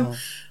watching them.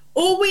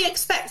 All we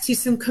expect is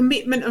some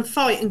commitment and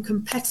fight and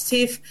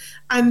competitive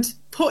and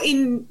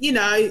putting,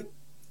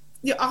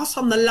 your ass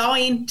on the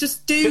line.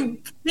 Just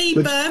be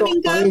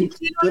Birmingham. Do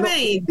you know what I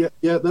mean?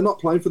 Yeah, they're not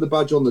playing for the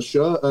badge on the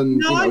shirt,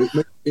 and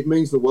it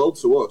means the world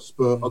to us.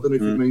 But I don't know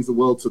if it means the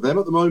world to them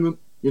at the moment.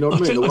 You know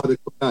what I mean? The way they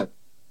come out.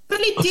 But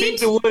it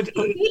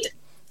did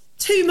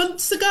 2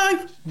 months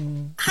ago.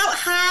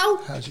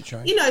 How's it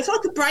changed? It's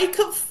like a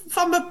breakup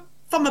from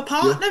from a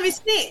partner,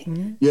 isn't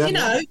it? Yeah. You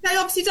know, they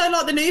obviously don't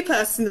like the new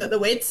person that they're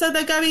with, so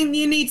they're going,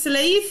 you need to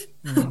leave.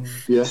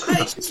 Yeah.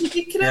 It's just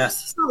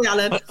ridiculous. Sorry,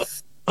 Alan.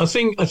 I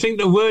think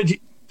the word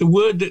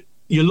that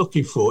you're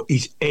looking for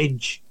is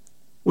edge.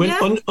 When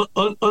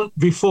on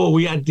before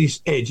we had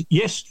this edge,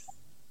 yes,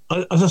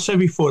 as I said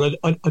before,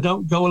 I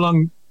don't go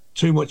along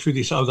too much with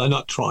this. Oh, they're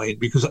not trying,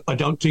 because I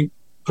don't think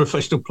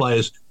professional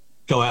players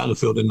go out on the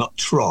field and not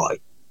try.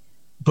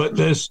 But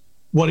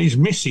what is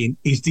missing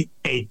is the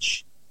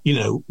edge. You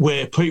know,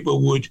 where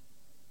people would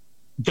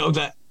go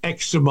that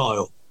extra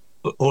mile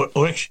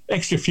or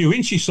extra few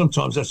inches.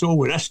 Sometimes that's all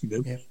we're asking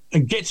them,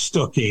 and get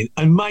stuck in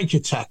and make a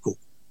tackle,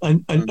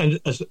 and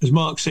as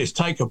Mark says,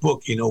 take a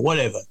booking or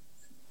whatever,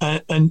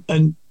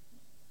 and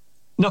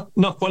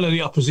knock one of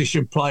the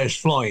opposition players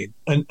flying.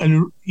 And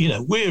you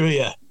know, we're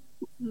here.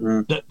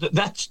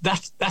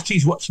 That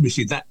is what's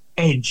missing. That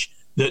edge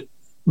that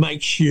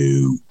makes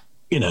you,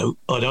 you know,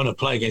 I don't want to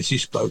play against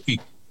this bloke.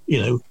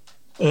 You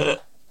know.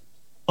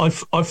 I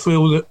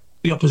feel that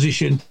the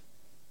opposition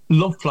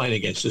love playing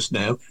against us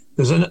now,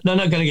 because they're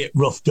not going to get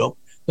roughed up.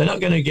 They're not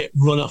going to get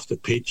run off the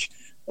pitch.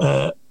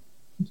 They'll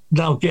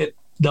get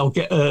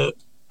an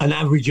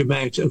average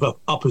amount of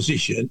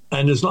opposition,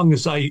 and as long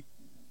as they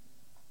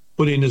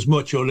put in as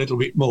much or a little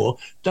bit more,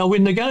 they'll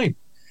win the game.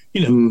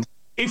 You know,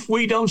 if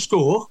we don't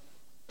score,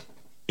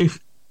 if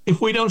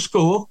we don't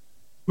score,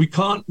 we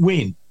can't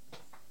win.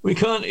 We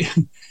can't,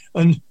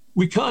 and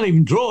we can't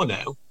even draw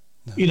now.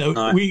 No. You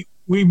know,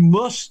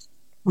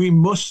 we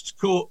must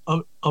score.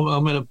 I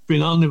mean, I've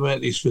been on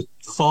about this for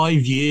 5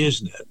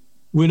 years now.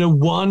 We're a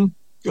 1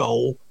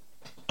 goal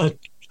a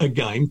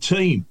game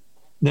team.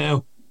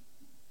 Now,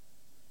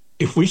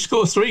 if we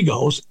score 3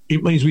 goals,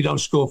 it means we don't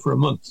score for a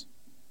month.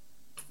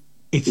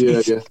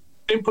 It's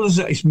simple as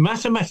that. It's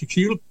mathematics.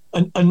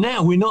 And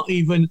now we're not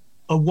even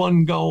a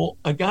 1 goal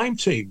a game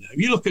team now.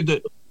 You look at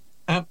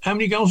how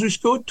many goals we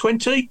scored?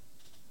 20?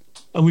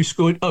 And we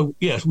scored,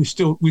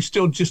 we're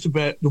still just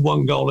about the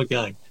 1 goal a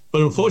game.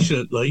 But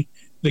unfortunately,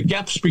 the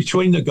gaps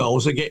between the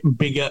goals are getting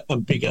bigger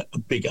and bigger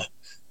and bigger.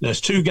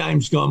 There's 2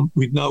 games gone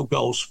with no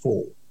goals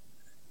for.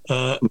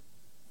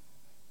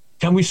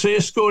 Can we see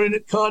us scoring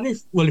at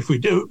Cardiff? Well, if we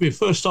do, it'll be the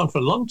first time for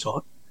a long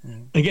time.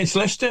 Against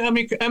Leicester, how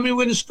many we're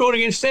going to score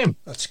against them?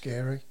 That's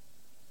scary.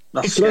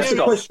 That's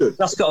got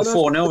a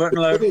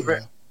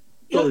 4-0.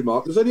 Sorry,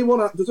 Mark. Does anyone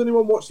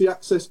watch the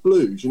Access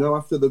Blues? You know,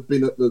 after they've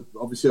been at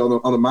obviously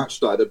on a match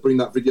day, they bring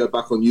that video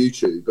back on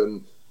YouTube,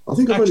 and I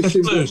think I've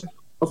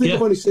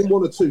only seen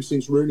 1 or 2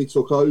 since Rooney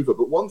took over.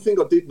 But one thing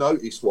I did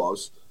notice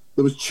was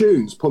there was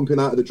tunes pumping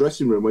out of the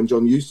dressing room when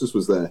John Eustace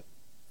was there.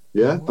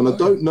 Yeah, and I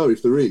don't know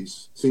if there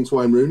is since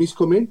Wayne Rooney's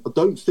come in. I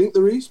don't think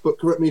there is, but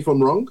correct me if I'm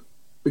wrong,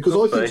 because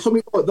I think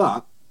something like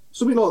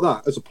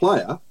that as a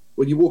player,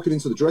 when you're walking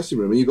into the dressing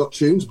room and you've got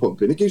tunes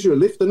pumping, it gives you a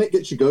lift and it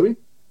gets you going.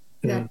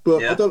 Yeah.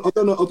 But I don't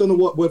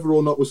know whether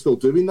or not we're still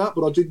doing that.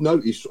 But I did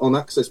notice on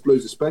Access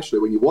Blues, especially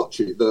when you watch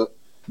it, that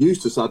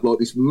Eustace had like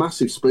this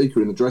massive speaker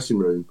in the dressing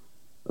room,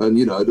 and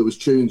you know there was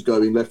tunes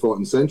going left, right,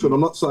 and centre. And I'm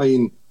not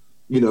saying,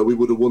 you know, we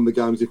would have won the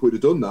games if we'd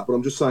have done that, but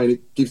I'm just saying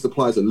it gives the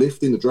players a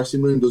lift in the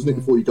dressing room, doesn't it,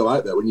 before you go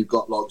out there when you've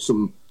got like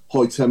some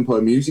high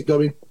tempo music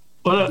going.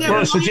 What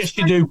I suggest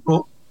you do,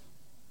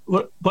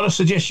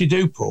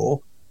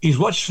 Paul, is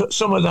watch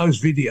some of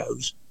those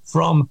videos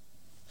from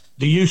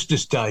the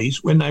Eustace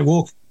days when they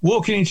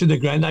walking into the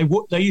ground. They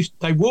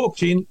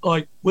walked in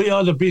like, we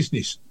are the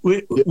business.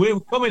 We're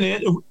coming here.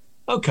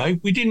 Okay,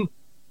 we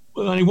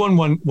only won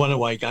one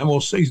away game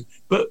all season,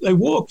 but they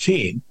walked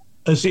in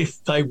as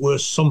if they were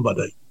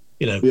somebody.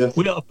 You know,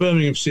 we are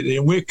Birmingham City,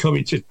 and we're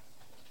coming to.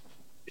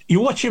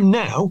 You watch him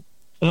now,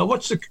 and I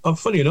watched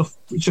funny enough,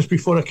 just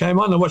before I came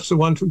on, I watched the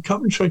one from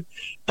Coventry,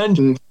 and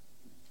you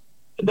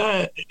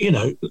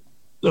know,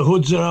 the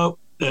hoods are out.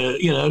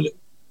 You know,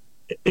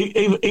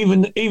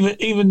 even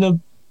the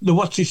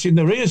what's this in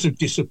their ears have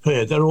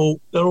disappeared. They're all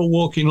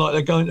walking like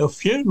they're going to a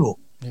funeral.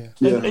 Yeah.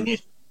 And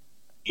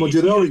well,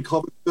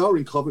 they're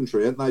in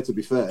Coventry, aren't they? To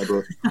be fair,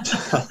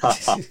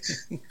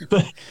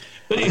 but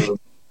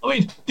I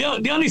mean,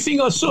 the only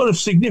thing I saw of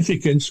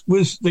significance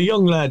was the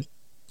young lad,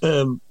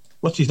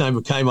 what's his name,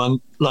 who came on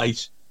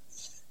late.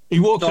 He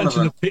walked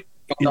onto the pitch.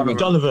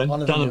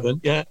 Donovan,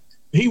 yeah.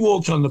 He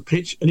walked on the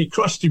pitch and he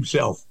crossed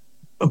himself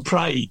and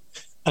prayed.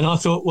 And I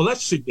thought, well,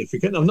 that's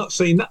significant. I've not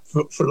seen that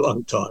for a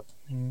long time.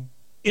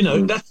 You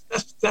know,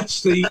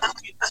 that's the,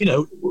 you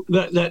know,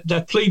 that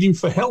they're pleading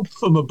for help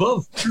from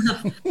above.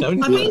 I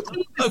think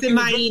he was the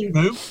main.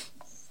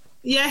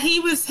 Yeah,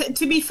 he was.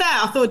 To be fair,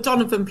 I thought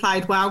Donovan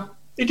played well.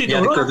 He did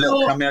all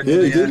right.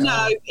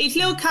 No, his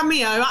little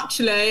cameo,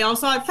 actually, I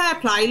was like, fair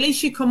play. At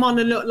least you come on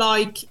and look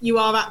like you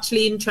are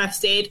actually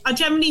interested. I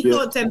generally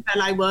thought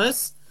Dembele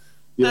was.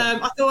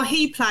 I thought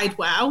he played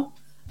well.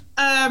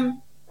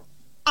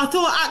 I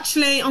thought,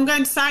 actually, I'm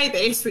going to say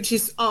this, which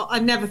is, I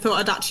never thought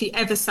I'd actually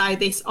ever say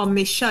this on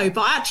this show,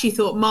 but I actually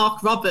thought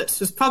Mark Roberts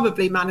was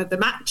probably man of the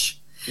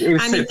match.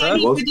 And if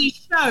anybody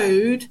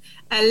showed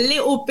a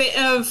little bit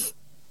of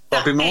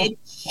that edge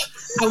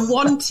and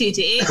wanted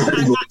it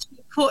and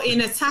actually put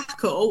in a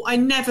tackle, I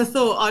never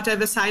thought I'd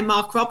ever say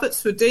Mark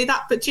Roberts would do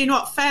that. But do you know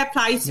what? Fair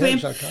play to him.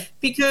 Okay.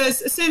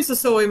 Because as soon as I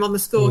saw him on the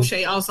score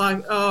sheet, I was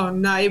like, oh,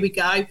 no, here we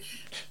go.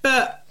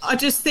 But I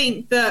just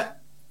think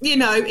that,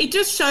 it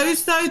just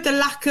shows, though, the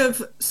lack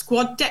of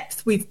squad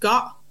depth we've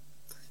got.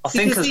 I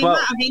think because as the well,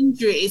 amount of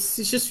injuries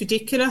is just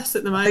ridiculous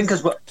at the moment. I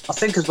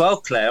think as well,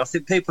 Claire. I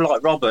think people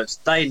like Roberts,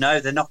 they know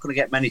they're not going to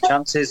get many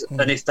chances,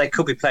 and if they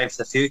could be playing for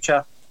the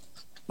future,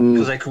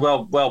 because they could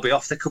well be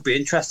off. They could be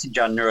interested in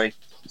January,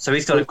 so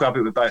he's got to grab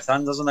it with both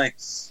hands, hasn't he?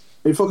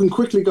 If I can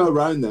quickly go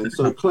around then,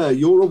 so Claire,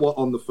 you're a what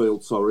on the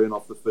field? Sorry, and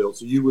off the field.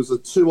 So you was a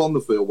 2 on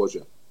the field, was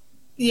you?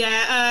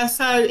 Yeah.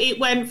 So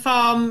it went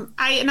from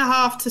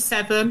 8.5 to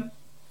 7.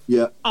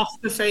 Yeah. Off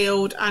the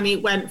field, and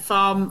it went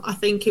from, I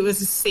think it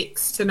was a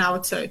 6 to now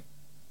a 2.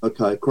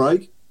 Okay,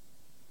 Craig?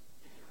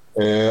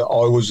 I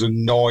was a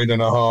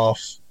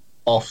 9.5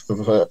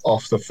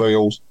 off the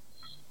field.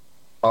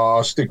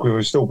 I stick with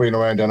it, still being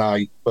around an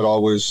 8, but I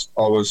was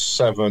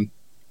 7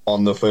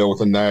 on the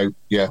field, and now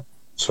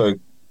 2.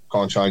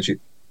 Can't change it.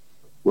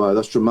 Wow,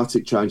 that's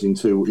dramatic change in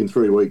 3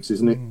 weeks,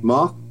 isn't it?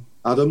 Mark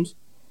Adams?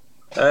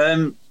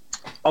 I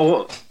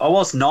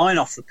was 9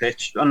 off the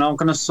pitch, and I'm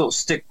going to sort of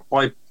stick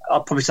by.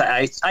 I'll probably say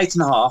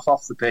 8.5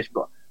 off the pitch,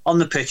 but on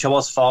the pitch I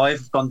was 5.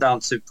 I've gone down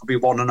to probably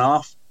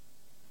 1.5.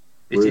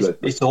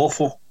 It's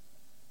awful.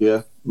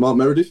 Yeah, Mark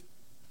Meredith.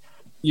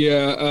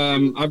 Yeah,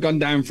 I've gone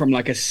down from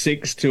like a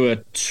 6 to a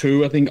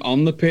 2, I think,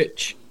 on the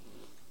pitch,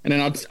 and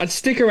then I'd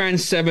stick around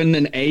 7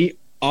 and 8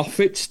 off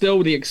it.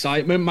 Still, the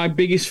excitement. My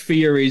biggest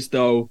fear is,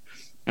 though,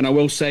 and I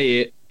will say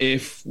it,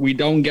 if we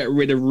don't get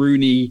rid of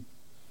Rooney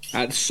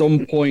at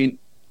some point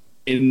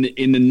in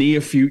the near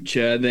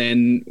future,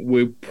 then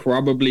we're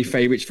probably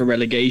favourites for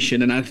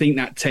relegation, and I think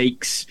that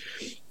takes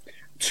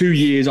 2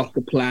 years off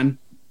the plan.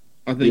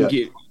 I think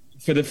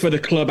for the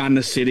club and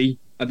the city,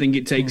 I think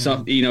it takes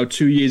up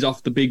 2 years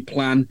off the big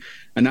plan,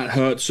 and that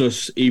hurts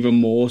us even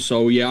more.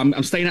 So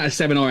I'm staying at a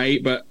 7 or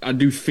 8, but I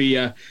do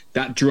fear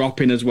that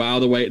dropping as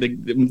well. The way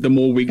the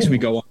more weeks we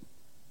go on.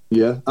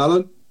 Yeah,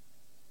 Alan.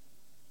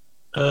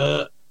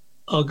 I'll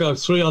go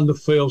 3 on the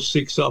field,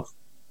 6 off.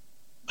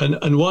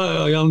 And why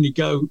I only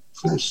go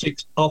for the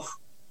 6 off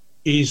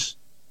is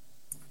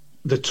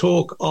the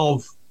talk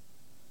of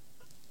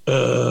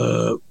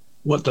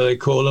what do they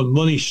call them,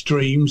 money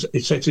streams,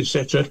 etc.,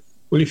 etc.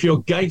 Well, if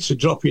your gates are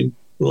dropping,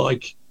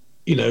 like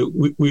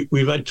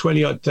we've had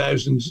 20-odd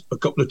thousand a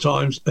couple of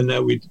times, and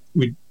now we're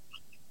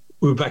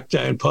back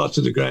down. Parts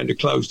of the ground are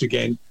closed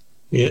again.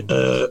 Yeah,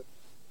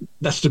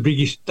 that's the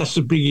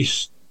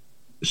biggest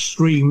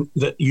stream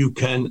that you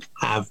can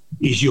have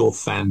is your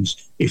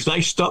fans. If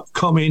they stop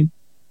coming,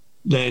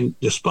 then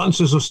the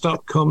sponsors will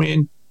stop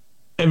coming,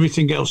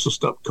 everything else will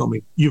stop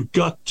coming. You've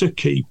got to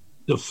keep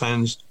the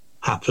fans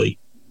happy.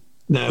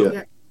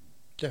 Now,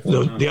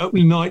 the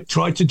opening night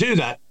tried to do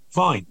that,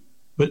 fine,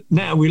 but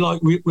now we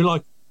got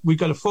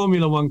a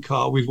Formula One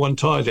car with one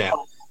tyre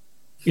down.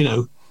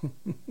 Get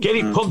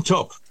it pumped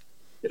up,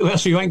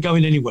 else you ain't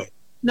going anywhere.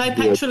 No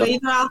petrol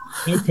either, Al.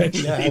 No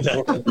petrol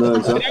either. No,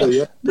 exactly.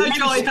 Yeah. No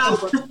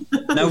driver.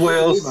 No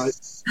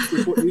wheels.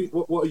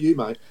 What are you,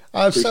 mate?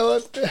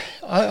 So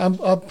I'm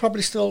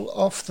probably still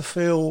off the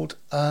field.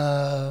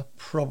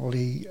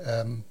 Probably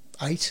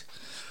 8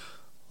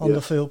 on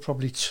the field.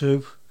 Probably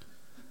 2.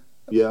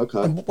 Yeah.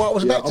 Okay. And what I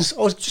was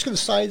I was just going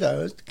to say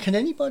though, can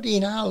anybody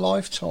in our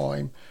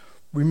lifetime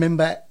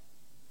remember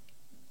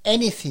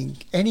anything,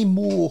 any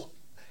worse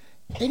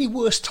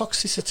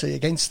toxicity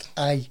against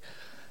a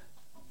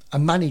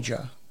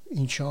manager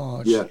in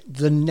charge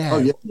than now? Oh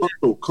yeah,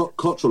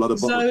 Cottrell had a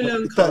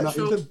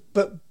Cottrell.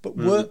 But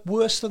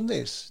worse than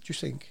this, do you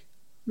think?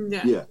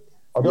 Yeah.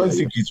 I don't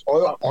think it's.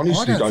 I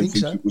honestly don't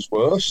think it was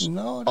worse.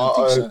 No, I don't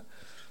think so.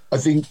 I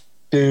think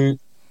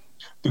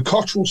the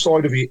Cottrell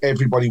side of it,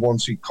 everybody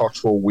wanted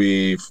Cottrell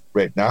with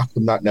Redknapp,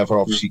 and that never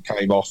obviously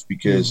came off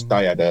because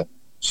they had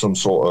some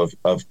sort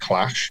of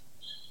clash.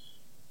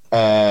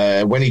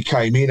 When he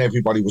came in,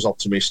 everybody was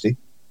optimistic.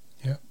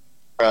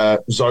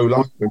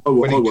 Zola.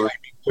 When he came in,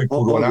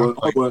 people were out.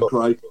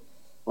 Craig.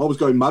 I was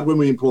going mad when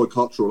we employed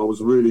Cottrell. I was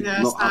really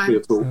not happy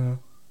at all.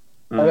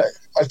 I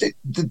think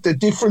the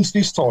difference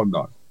this time,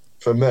 though,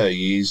 for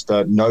me, is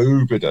that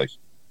nobody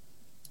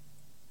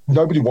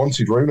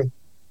wanted Rooney.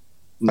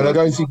 And I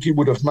don't think it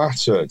would have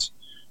mattered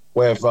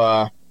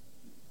whether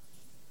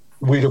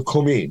we'd have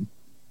come in,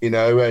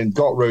 and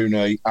got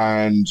Rooney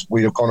and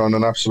we'd have gone on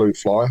an absolute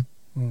flyer.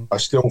 I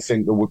still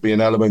think there would be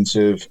an element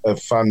of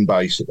fan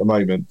base at the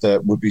moment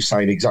that would be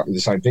saying exactly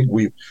the same thing.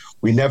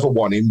 We never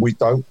want him. We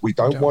don't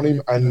want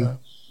him, and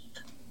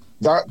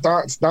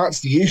that's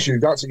the issue.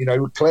 That's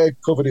Claire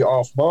covered it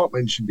off. Mark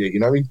mentioned it.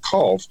 In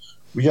Cov,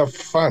 we have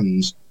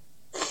fans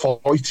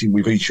fighting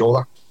with each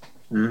other.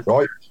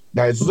 Right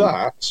now,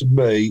 that to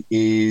me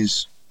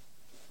is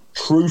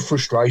true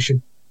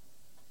frustration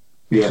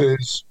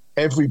because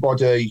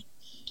everybody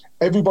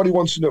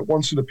wants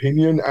an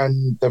opinion,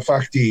 and the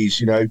fact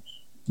is,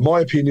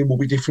 my opinion will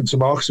be different to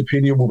Mark's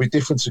opinion, will be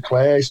different to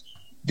Claire's,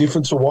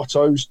 different to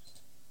Watto's,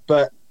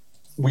 but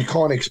we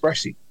can't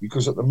express it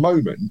because at the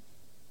moment,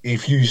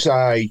 if you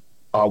say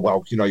oh,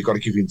 well, you've got to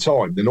give him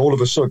time. Then all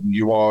of a sudden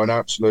you're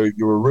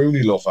a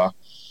Rooney lover,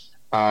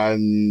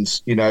 and,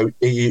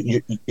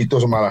 it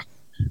doesn't matter.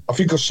 I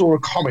think I saw a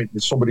comment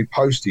that somebody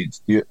posted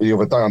the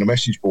other day on a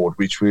message board,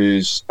 which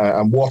was,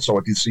 and I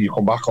did see you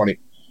come back on it.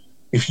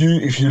 If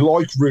you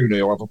like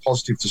Rooney or have a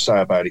positive to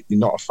say about it, you're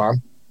not a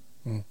fan.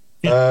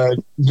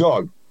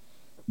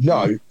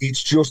 No,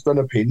 it's just an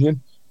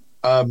opinion.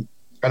 And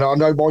I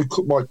know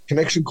my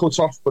connection cuts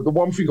off, but the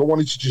one thing I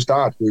wanted to just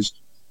add was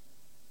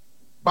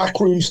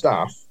backroom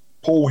staff.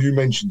 Paul, you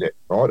mentioned it,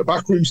 right? The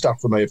backroom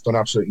staff for me have done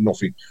absolutely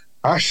nothing.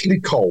 Ashley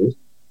Cole,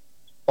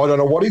 I don't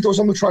know what he does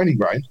on the training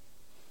ground,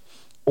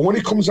 but when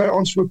he comes out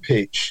onto a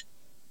pitch,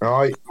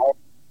 right,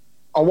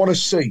 I want to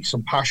see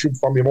some passion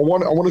from him. I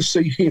want to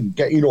see him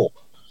getting up,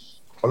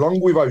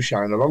 along with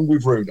O'Shane, along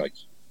with Rooney,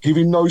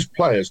 giving those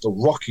players the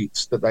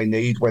rockets that they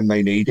need when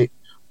they need it,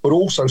 but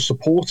also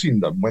supporting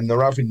them when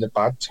they're having the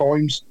bad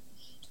times.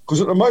 Because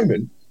at the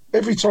moment,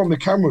 every time the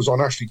camera's on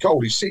Ashley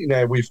Cole, he's sitting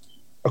there with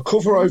a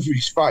cover over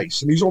his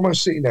face, and he's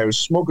almost sitting there as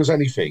smug as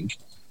anything,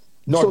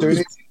 not doing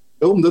it.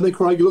 Film, doesn't he,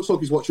 Craig? He looks like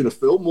he's watching a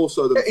film more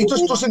so than he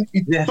just doesn't.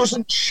 He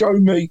doesn't show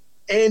me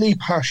any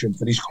passion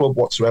for this club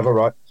whatsoever.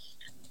 Right?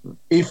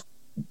 If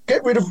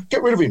get rid of him,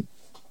 get rid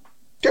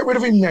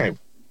of him now.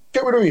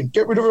 Get rid of him.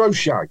 Get rid of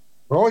O'Shea.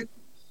 Right?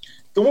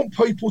 They want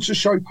people to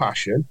show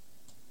passion.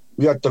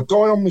 We had the guy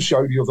on the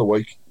show the other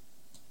week.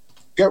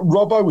 Get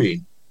Robbo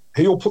in.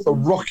 He'll put the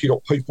rocket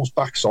up people's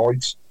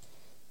backsides.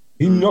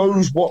 He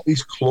knows what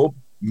this club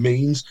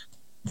means.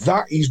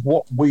 That is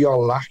what we are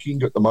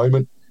lacking at the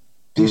moment.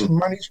 This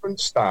management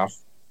staff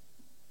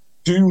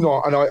do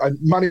not, and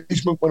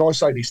management, when I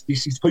say this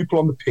is people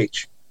on the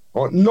pitch,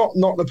 right? Not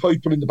the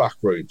people in the back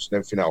rooms and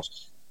everything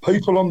else.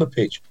 People on the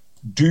pitch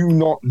do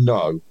not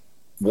know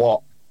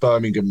what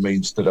Birmingham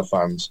means to the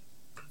fans.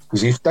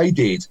 Because if they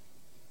did,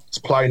 it's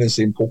plain and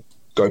simple.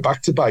 Go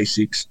back to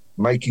basics,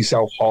 make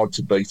yourself hard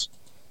to beat.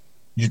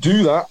 You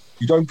do that,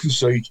 you don't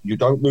concede, you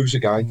don't lose a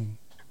game.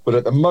 But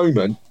at the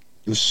moment,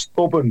 the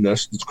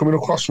stubbornness that's coming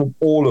across from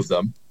all of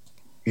them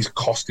is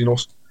costing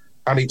us.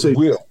 And it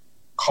will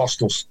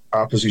cost us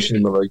our position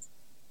in the league.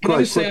 Can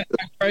I say,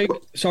 Craig?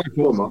 Sorry,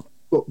 Paul.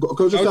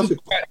 I'll shut up.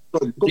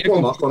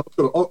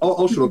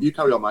 You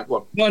carry on, mate. Go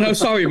on. No,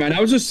 sorry, man. I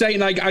was just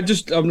saying, like, I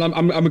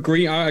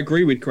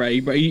agree with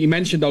Craig, but he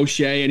mentioned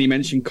O'Shea and he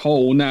mentioned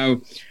Cole.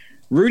 Now,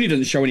 Rooney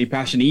doesn't show any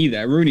passion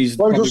either. Rooney's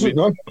probably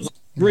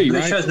three,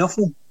 right? He shows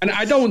nothing. And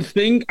I don't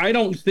think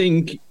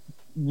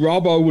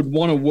Robbo would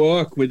want to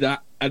work with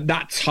that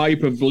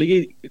type of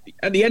lead.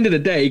 At the end of the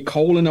day,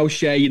 Cole and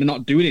O'Shea are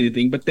not doing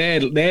anything, but their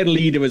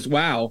leader as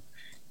well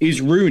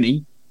is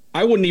Rooney.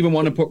 I wouldn't even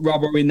want to put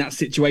Robbo in that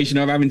situation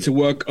of having to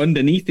work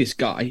underneath this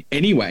guy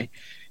anyway.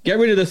 Get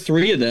rid of the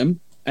three of them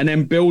and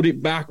then build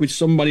it back with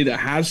somebody that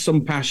has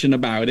some passion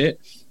about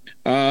it.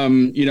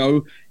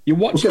 You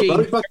watch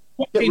games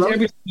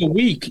every single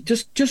week.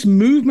 Just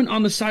movement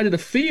on the side of the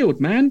field,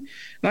 man.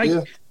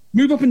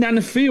 Move up and down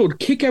the field,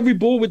 kick every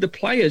ball with the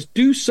players,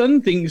 do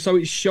something so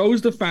it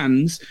shows the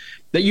fans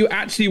that you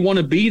actually want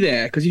to be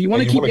there. Because if you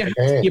want to keep your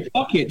hands in your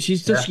pockets,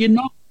 you're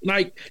not,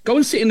 go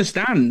and sit in the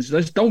stands.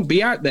 Just don't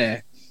be out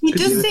there. He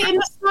does sit in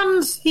the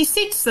stands. He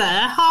sits there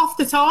half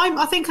the time.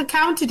 I think I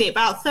counted it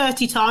about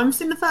 30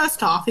 times in the first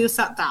half. He was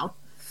sat down.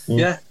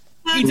 Yeah.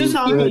 He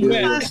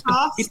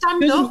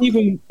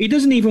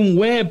doesn't even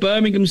wear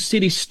Birmingham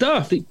City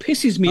stuff. It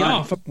pisses me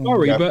off. I'm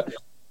sorry, but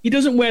he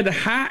doesn't wear the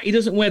hat. He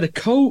doesn't wear the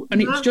coat,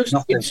 and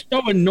it's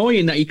so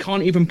annoying that he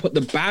can't even put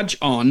the badge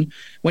on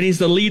when he's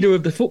the leader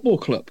of the football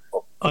club.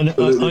 I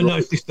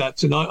noticed that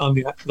tonight on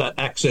that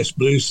Access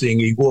Blues thing.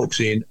 He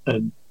walks in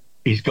and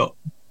he's got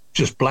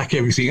just black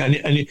everything,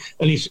 and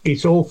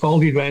it's all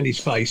folded around his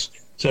face,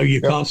 so you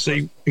can't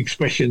see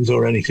expressions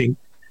or anything.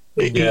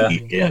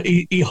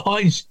 He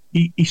hides.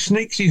 He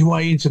sneaks his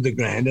way into the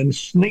ground and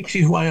sneaks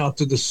his way out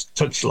to the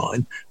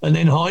touchline, and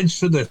then hides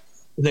for the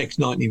next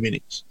 90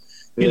 minutes.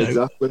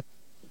 Exactly.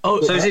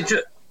 So is it?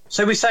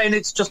 So we're saying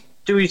it's just?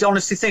 Do we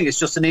honestly think it's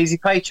just an easy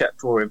paycheck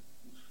for him?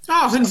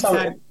 Oh,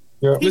 100%.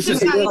 Yeah.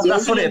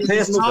 That's what it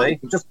appears to be.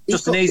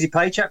 Just an easy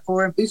paycheck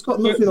for him. He's got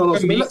nothing on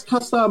us. I mean, let's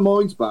cast our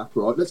minds back,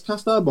 right? Let's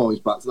cast our minds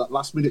back to that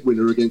last-minute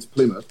winner against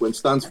Plymouth when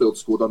Stansfield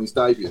scored on his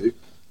debut. Do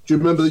you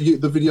remember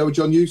the video of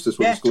John Eustace?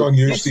 When he scored? John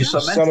Eustace,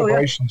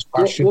 celebrations,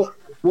 passion.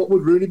 What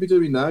would Rooney be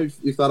doing now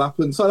if that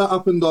happened? So that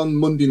happened on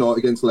Monday night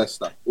against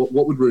Leicester.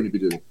 What would Rooney be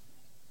doing?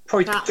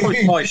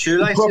 Probably my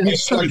shoelaces. Probably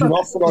slagging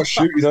off when I was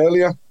shooting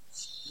earlier.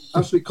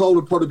 Ashley Cole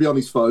would probably be on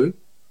his phone.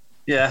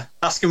 Yeah,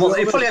 he'd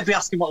probably be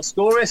asking what the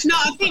score is. No,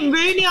 I think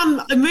Rooney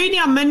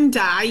on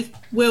Monday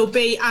will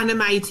be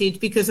animated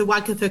because of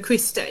Wagatha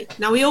Christie.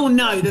 Now, we all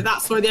know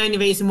that's the only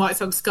reason why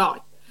it's on Sky.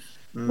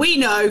 We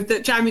know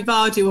that Jamie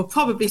Vardy will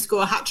probably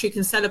score a hat-trick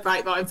and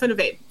celebrate right in front of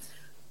him.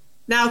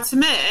 Now, to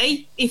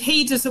me, if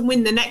he doesn't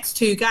win the next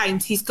two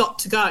games, he's got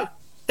to go.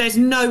 There's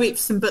no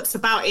ifs and buts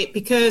about it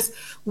because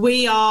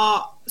we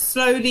are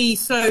slowly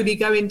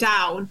going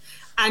down.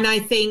 And I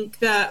think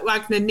that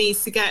Wagner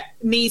needs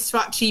to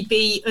actually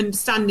be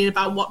understanding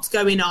about what's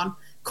going on.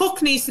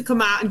 Cook needs to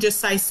come out and just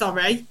say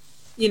sorry.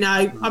 You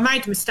know, I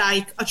made a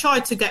mistake. I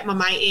tried to get my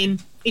mate in.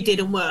 It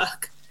didn't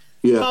work.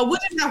 Yeah. But I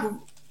wouldn't have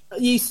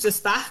Eustace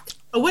back.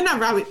 I wouldn't have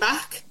Rowett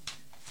back.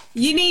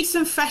 You need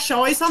some fresh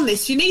eyes on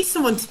this. You need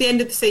someone to the end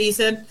of the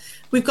season.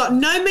 We've got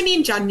no money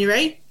in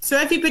January, so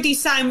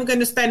everybody's saying we're going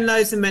to spend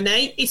loads of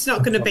money. It's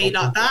not going to be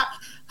like that.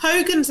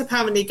 Hogan's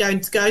apparently going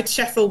to go to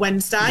Sheffield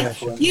Wednesday.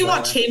 Yeah, you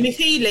watch him. If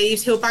he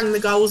leaves, he'll bang the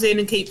goals in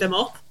and keep them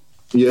up.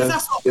 Yeah,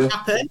 that's what will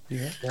happen.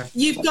 Yeah.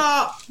 You've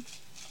got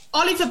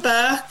Oliver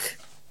Burke.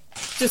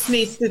 Just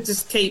needs to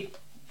just keep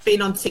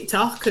being on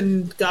TikTok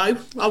and go.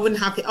 I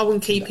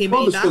wouldn't keep him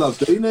either.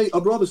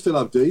 I'd rather still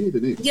have Deeney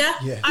than him. Yeah.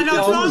 And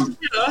I'd rather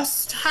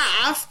just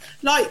have,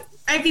 like,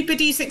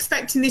 everybody's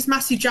expecting this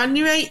massive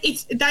January.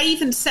 They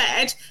even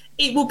said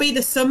it will be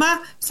the summer,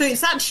 so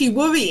it's actually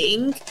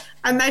worrying.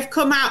 And they've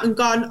come out and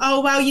gone,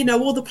 oh, well, you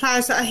know, all the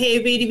players that are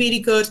here really, really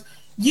good.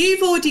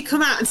 You've already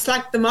come out and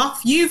slagged them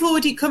off. You've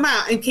already come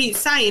out and keep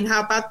saying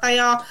how bad they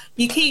are.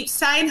 You keep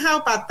saying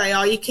how bad they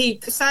are. You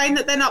keep saying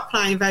that they're not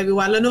playing very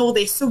well and all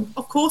this. So,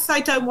 of course,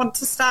 they don't want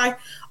to stay.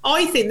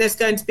 I think there's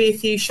going to be a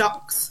few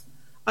shocks.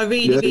 I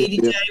really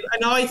do.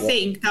 And I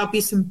think there'll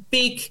be some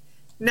big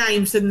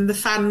names and the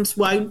fans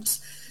won't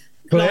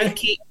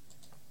like it.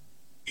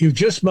 You've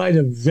just made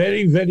a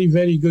very, very,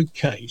 very good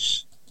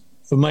case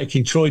for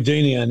making Troy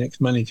Deeney our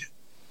next manager.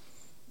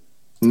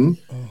 Hmm?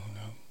 Oh, no.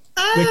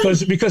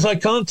 Because I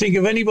can't think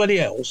of anybody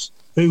else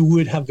who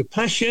would have the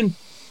passion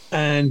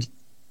and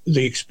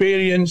the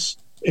experience,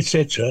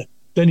 etc.,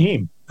 than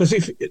him. Because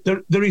if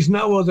there is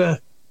no other,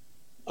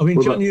 I mean,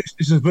 John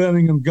Eustace is a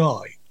Birmingham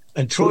guy,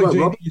 and Troy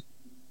Deeney.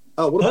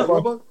 What about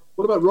Robbo?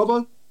 What about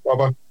Robbo?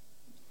 Robbo.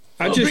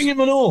 I'll bring him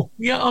on all.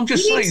 Yeah, I'm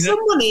just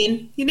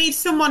saying. You need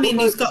someone in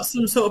who's got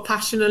some sort of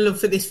passion and love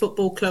for this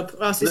football club.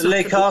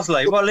 Lee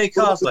Carsley. What, Lee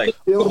Carsley?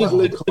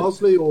 Lee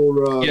Carsley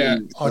or...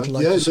 I'd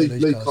like to see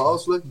Lee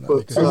Carsley.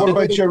 But what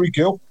about Jerry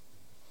Gill?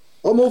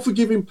 I'm all for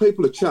giving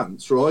people a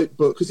chance, right?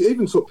 But because it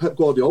even took Pep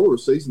Guardiola a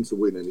season to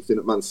win anything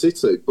at Man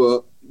City.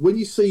 But when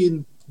you're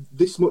seeing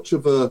this much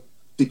of a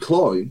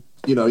decline,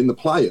 you know, in the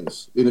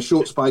players in a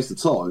short space of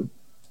time,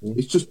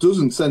 it just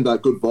doesn't send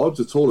out good vibes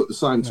at all at the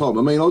same time.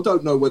 I mean, I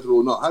don't know whether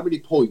or not, how many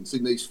points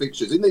in these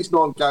fixtures, in these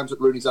 9 games that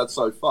Rooney's had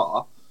so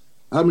far,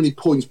 how many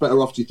points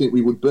better off do you think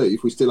we would be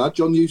if we still had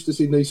John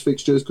Eustace in these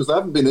fixtures? Because they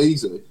haven't been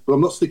easy, but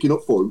I'm not sticking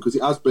up for him because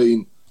it has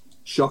been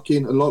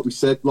shocking. And like we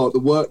said, like the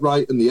work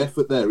rate and the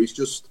effort there is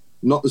just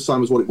not the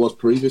same as what it was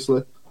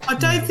previously. I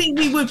don't think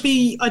we would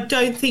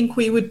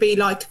be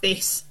like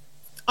this.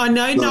 I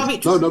know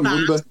Norwich was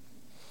bad.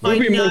 I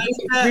know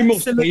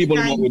that some of the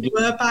games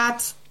were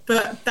bad.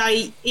 But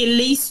at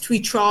least we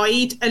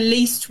tried. At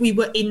least we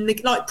were in the...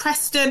 Like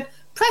Preston,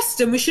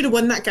 we should have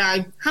won that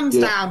game. Hands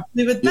down.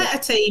 We were the better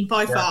team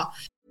by far.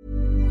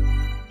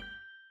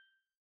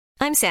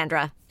 I'm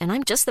Sandra, and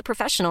I'm just the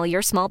professional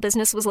your small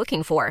business was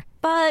looking for.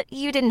 But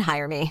you didn't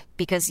hire me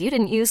because you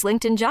didn't use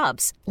LinkedIn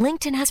Jobs.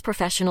 LinkedIn has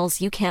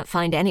professionals you can't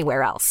find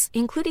anywhere else,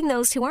 including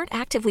those who aren't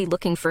actively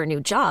looking for a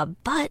new job,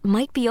 but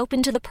might be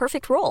open to the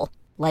perfect role,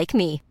 like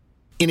me.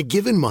 In a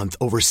given month,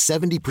 over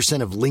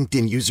 70% of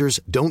LinkedIn users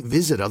don't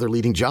visit other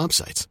leading job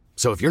sites.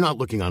 So if you're not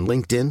looking on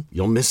LinkedIn,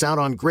 you'll miss out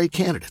on great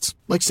candidates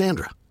like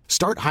Sandra.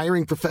 Start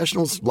hiring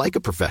professionals like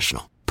a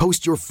professional.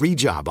 Post your free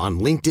job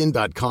on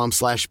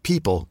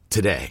linkedin.com/people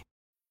today.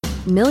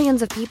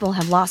 Millions of people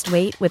have lost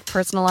weight with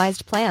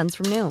personalized plans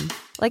from Noom.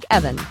 Like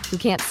Evan, who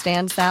can't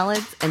stand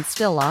salads and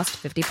still lost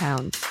 50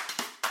 pounds.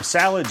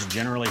 Salads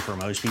generally for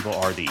most people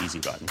are the easy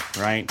button,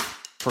 right?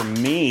 For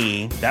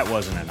me, that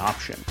wasn't an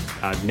option.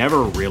 I never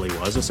really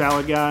was a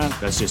salad guy.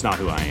 That's just not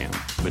who I am.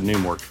 But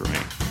Noom worked for me.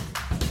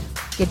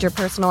 Get your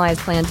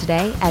personalized plan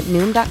today at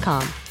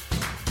Noom.com.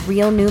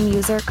 Real Noom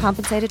user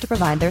compensated to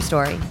provide their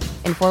story.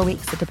 In 4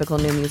 weeks, the typical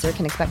Noom user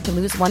can expect to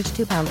lose 1 to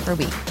 2 pounds per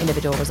week.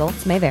 Individual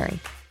results may vary.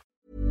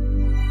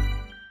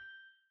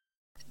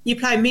 You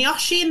play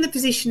Miyoshi in the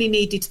position he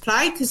needed to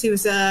play because he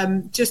was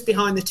just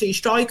behind the 2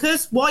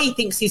 strikers. Why he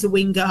thinks he's a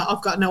winger,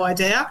 I've got no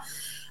idea.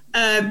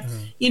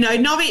 You know,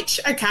 Norwich,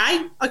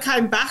 okay, I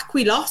came back,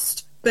 we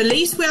lost, but at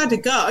least we had a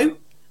go.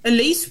 At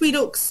least we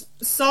look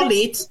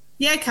solid.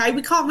 Yeah, okay,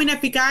 we can't win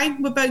every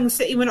game. We're Birmingham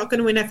City, we're not going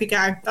to win every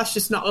game. That's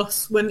just not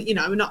us. We're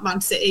not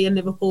Man City and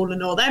Liverpool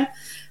and all them.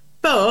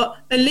 But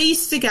at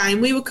least again,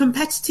 we were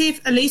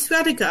competitive. At least we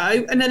had a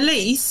go. And at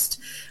least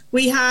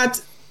we had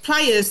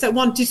players that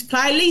wanted to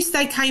play. At least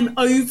they came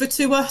over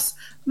to us.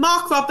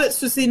 Mark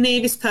Roberts was the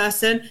nearest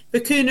person.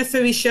 Bakuna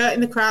threw his shirt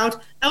in the crowd.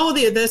 All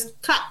the others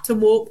clapped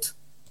and walked.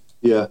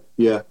 Yeah.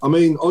 I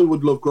mean, I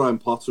would love Graham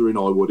Potter in.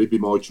 I would. He'd be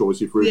my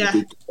choice if really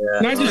did.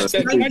 Can I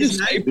just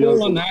say,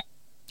 Paul, on that?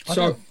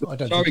 Sorry,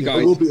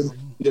 guys. I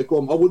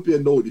would be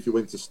annoyed if you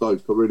went to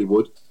Stoke. I really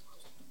would.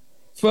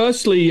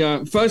 Firstly, I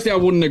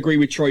wouldn't agree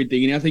with Troy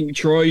Deeney. I think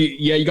Troy,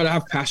 you got to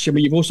have passion,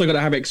 but you've also got to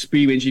have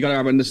experience. You got to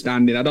have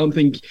understanding. I don't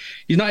think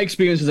he's not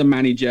experienced as a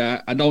manager.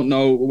 I don't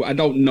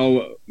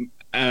know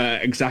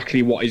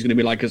exactly what he's going to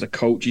be like as a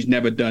coach. He's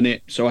never done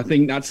it, so I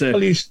think that's a.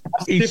 Well, he's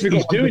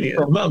doing it at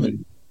the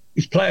moment.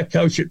 He's player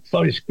coach at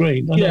Forest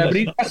Green.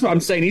 That's what I'm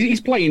saying.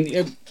 He's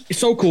playing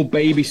so-called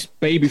baby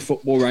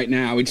football right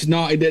now. It's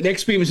not the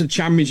experience of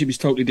Championship is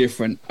totally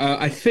different.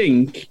 I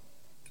think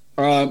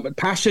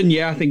passion.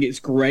 Yeah, I think it's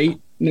great.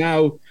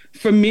 Now,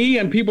 for me,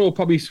 and people will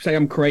probably say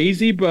I'm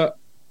crazy, but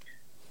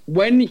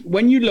when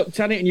you looked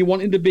at it and you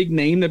wanted the big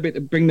name, the bit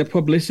to bring the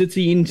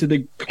publicity into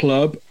the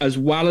club, as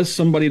well as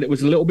somebody that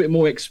was a little bit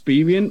more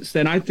experienced,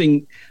 then I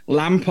think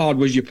Lampard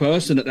was your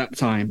person at that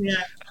time. Yeah,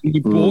 he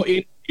bought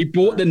it. He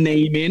brought the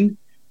name in.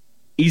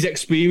 He's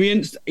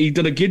experienced. He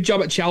did a good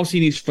job at Chelsea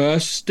in his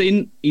first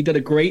stint. He did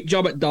a great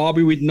job at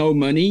Derby with no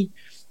money.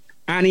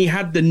 And he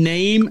had the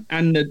name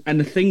and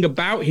the thing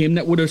about him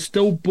that would have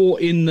still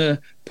brought in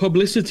the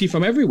publicity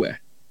from everywhere.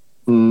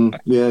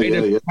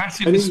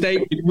 Massive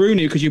mistake with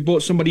Rooney because you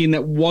brought somebody in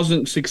that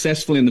wasn't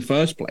successful in the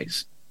first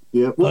place.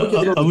 Yeah, well, we're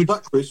getting on the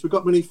chat, Chris. We've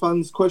got many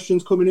fans'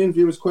 questions coming in,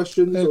 viewers'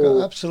 questions. We've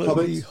got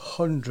absolutely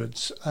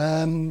hundreds.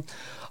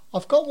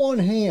 I've got one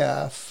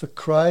here for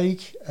Craig.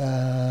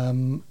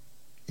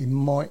 He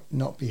might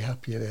not be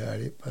happy about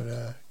it,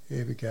 but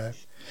here we go.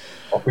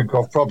 I think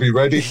I've probably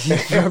read it.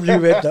 You've probably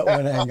read that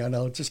one. Hang on,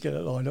 I'll just get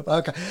it lined up.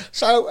 Okay,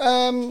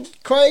 so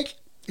Craig,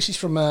 this is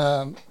from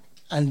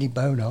Andy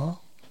Bonar.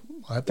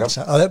 I hope that's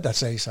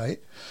how you say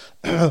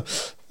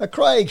it.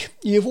 Craig,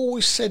 you've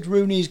always said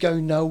Rooney's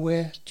going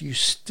nowhere. Do you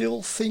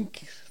still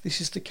think this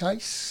is the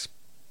case?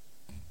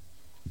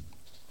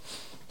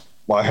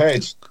 My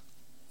head,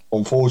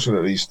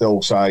 unfortunately,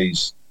 still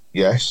says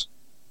yes,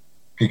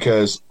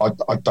 because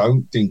I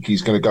don't think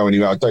he's going to go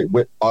anywhere.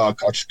 I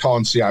just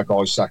can't see our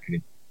guys sacking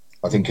him.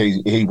 I think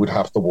he would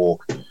have to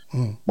walk.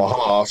 My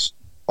heart,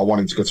 I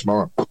want him to go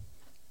tomorrow.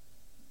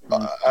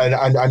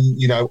 And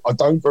you know, I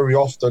don't very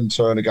often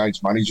turn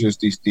against managers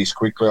this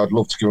quickly. I'd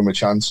love to give him a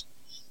chance,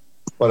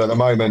 but at the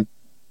moment,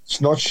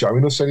 it's not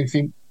showing us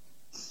anything.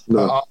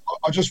 No.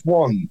 I just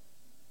want,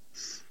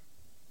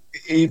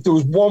 if there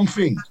was one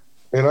thing,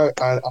 you know,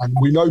 and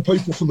we know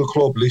people from the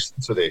club listen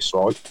to this,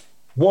 right?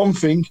 One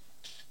thing,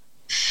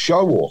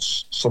 show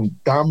us some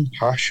damn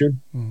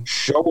passion.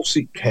 Show us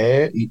you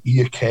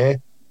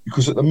care.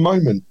 Because at the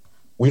moment,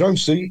 we don't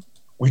see it.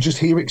 We just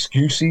hear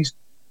excuses.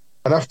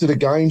 And after the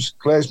games,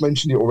 Claire's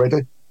mentioned it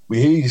already,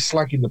 we hear you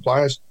slagging the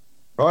players,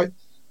 right?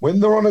 When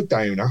they're on a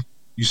downer,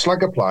 you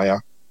slag a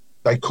player,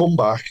 they come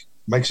back,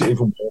 makes it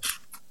even worse.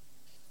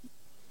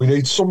 We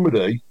need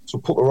somebody to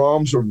put their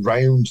arms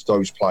around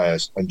those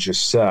players and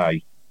just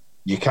say,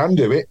 you can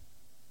do it,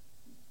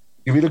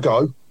 give it a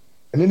go.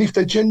 And then if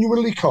they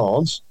genuinely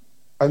can't,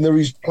 and there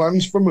is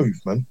plans for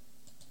movement,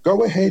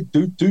 go ahead,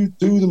 do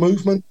the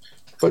movement,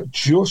 but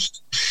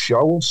just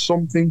show us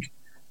something.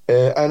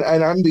 And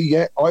Andy,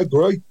 yeah, I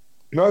agree.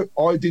 You know,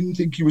 I didn't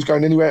think he was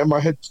going anywhere, and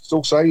my head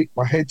still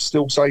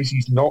says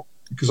he's not,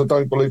 because I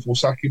don't believe we'll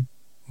sack him.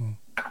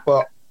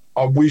 But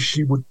I wish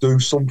he would do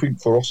something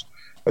for us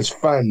as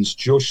fans.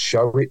 Just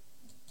show it.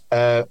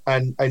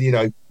 And you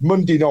know,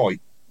 Monday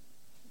night.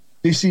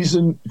 This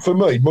isn't, for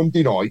me,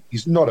 Monday night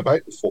is not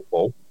about the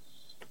football.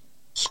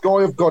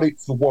 Sky have got it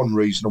for one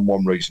reason and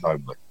one reason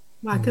only.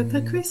 Wagger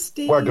for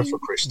Christie. Wagger for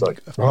Christie,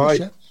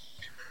 right?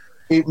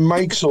 It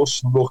makes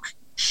us look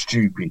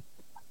stupid.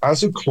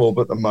 As a club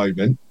at the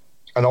moment,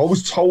 and I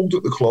was told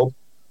at the club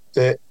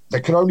that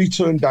they can only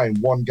turn down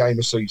one game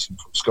a season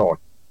from Sky.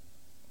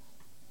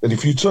 And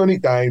if you turn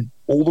it down,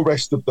 all the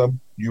rest of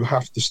them, you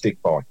have to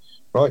stick by,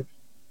 right?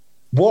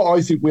 What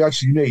I think we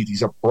actually need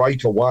is a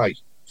breakaway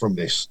from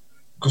this,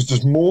 because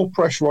there's more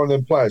pressure on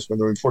them players when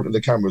they're in front of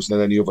the cameras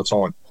than any other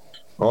time.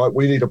 All right,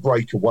 we need a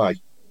breakaway.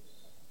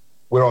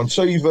 We're on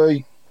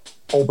TV,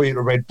 albeit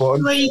a red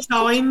button. 3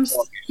 times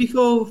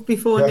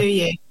before New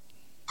Year.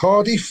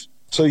 Cardiff,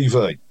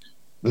 TV.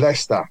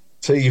 Leicester,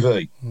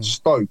 TV.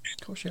 Stoke,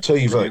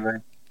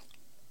 TV.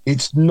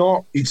 It's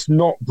not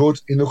good.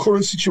 In the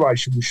current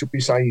situation, we should be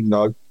saying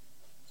no.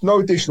 No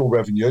additional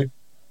revenue.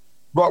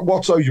 Right,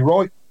 Watto, you're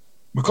right.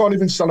 We can't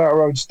even sell out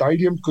our own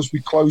stadium because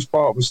we closed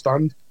part of the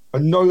stand. I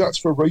know that's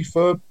for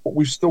refurb, but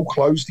we've still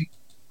closed it.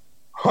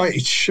 Right,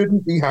 it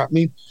shouldn't be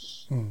happening.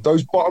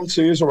 Those bottom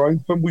tiers are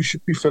open. We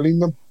should be filling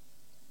them.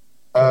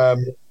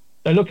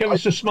 They look ever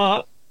so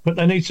smart, but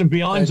they need some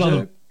behinds on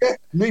them. Yeah,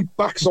 need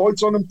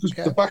backsides on them, because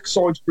the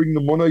backsides bring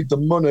the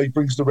money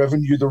brings the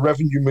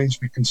revenue means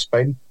we can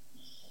spend.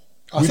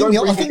 I think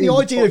the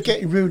idea of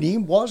getting Rooney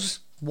in was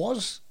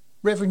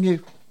revenue.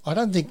 I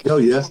don't think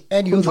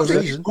any other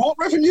reason. Bought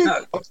revenue?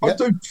 I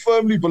do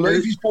firmly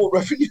believe he's bought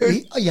revenue.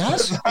 He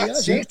has.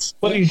 That's it.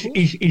 Well,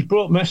 he's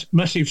brought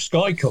massive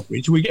Sky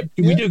coverage. We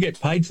do get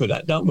paid for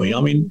that, don't we?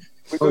 I mean,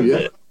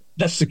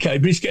 that's the case,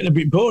 but it's getting a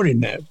bit boring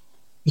now.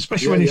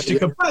 Especially when you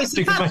stick a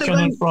match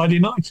on Friday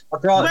night.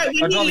 When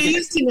you're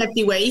losing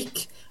every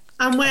week,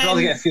 and when... I'd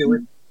rather get a few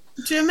wins.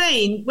 Do you know what I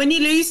mean? When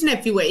you're losing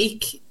every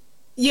week,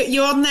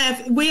 you're on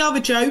there. We are a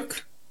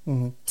joke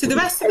to the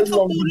rest of the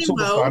footballing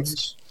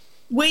world.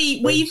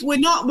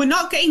 We're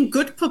not getting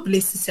good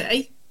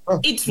publicity.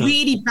 It's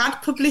really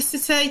bad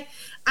publicity,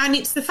 and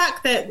it's the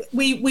fact that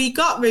we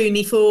got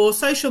Rooney for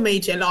social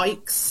media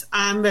likes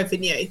and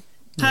revenue.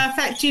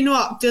 Perfect. You know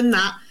what? Done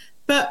that,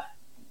 but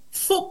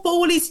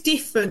football is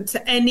different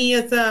to any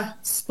other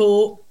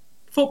sport.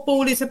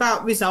 Football is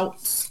about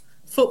results.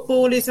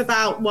 Football is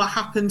about what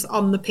happens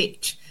on the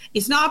pitch.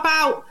 It's not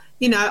about,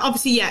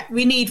 obviously,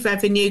 we need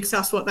revenue because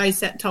that's what they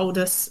told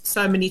us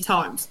so many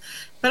times.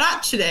 But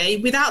actually,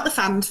 without the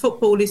fans,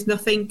 football is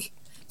nothing.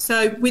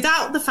 So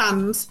without the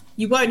fans,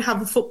 you won't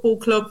have a football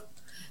club.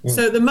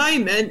 So at the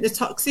moment, the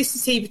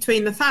toxicity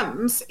between the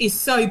fans is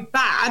so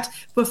bad.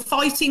 We're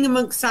fighting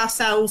amongst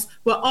ourselves.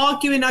 We're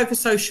arguing over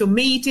social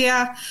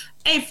media,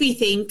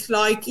 everything.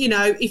 Like,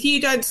 if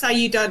you don't say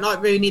you don't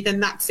like Rooney, then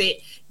that's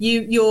it.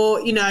 You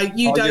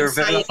don't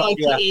say it like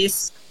it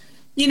is.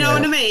 You know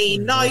what I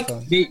mean? Like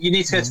you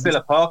need to go to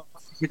Villa Park.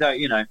 If you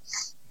don't,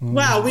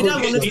 Well, we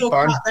don't want to talk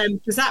about them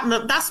because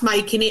that's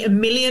making it a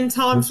million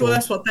times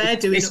worse what they're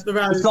doing up the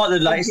road. It's like the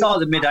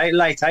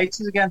late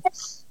 80s again.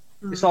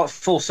 It's like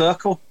full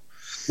circle.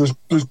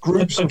 There's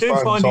groups of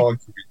fans arguing,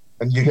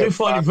 and you do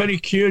find it very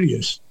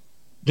curious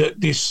that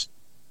this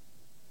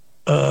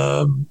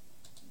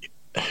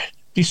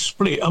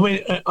split. I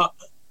mean,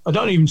 I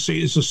don't even see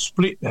it as a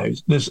split now.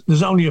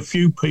 There's only a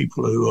few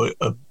people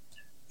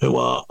who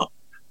are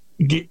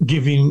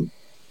giving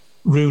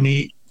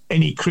Rooney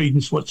any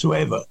credence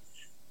whatsoever.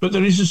 But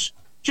there is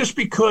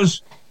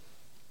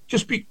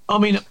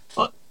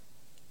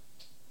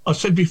I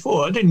said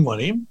before I didn't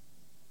want him,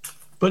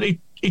 but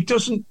it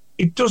doesn't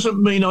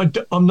mean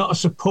I'm not a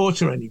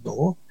supporter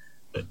anymore.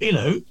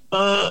 It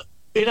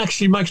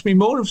actually makes me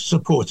more of a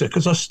supporter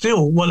because I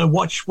still want to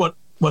watch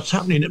what's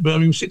happening at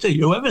Birmingham City,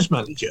 whoever's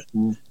manager.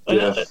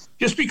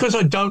 Just because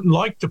I don't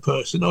like the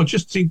person, I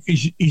just think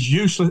he's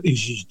useless,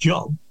 is his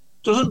job,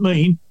 doesn't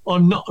mean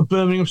I'm not a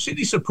Birmingham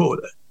City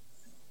supporter.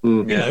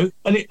 And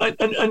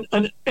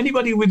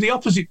anybody with the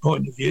opposite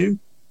point of view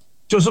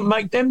doesn't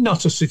make them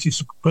not a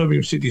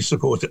Birmingham City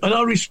supporter. And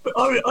I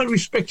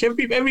respect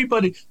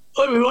everybody,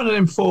 every one of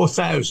them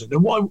 4,000.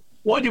 And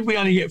why did we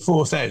only get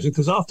 4,000?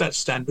 Because half that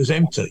stand was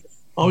empty.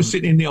 I was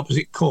sitting in the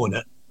opposite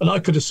corner, and I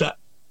could have sat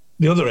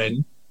the other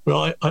end,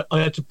 but I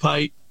had to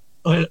pay.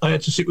 I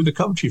had to sit with the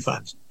Coventry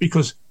fans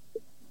because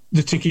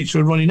the tickets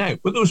were running out.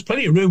 But there was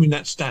plenty of room in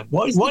that stand.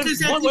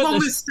 Because everyone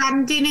was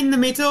standing in the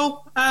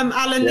middle.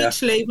 Alan,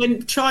 literally,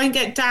 when try and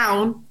get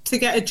down to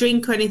get a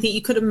drink or anything,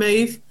 you couldn't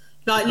move.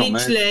 Like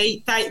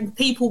literally,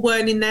 people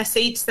weren't in their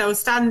seats. They were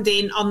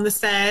standing on the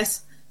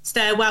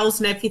stairwells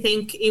and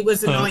everything. It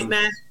was a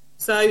nightmare.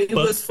 So it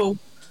was full.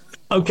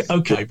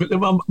 Okay. But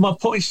my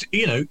point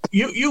is,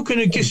 you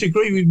can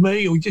disagree with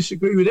me or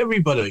disagree with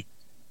everybody,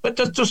 but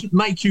that doesn't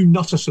make you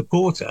not a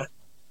supporter.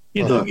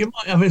 You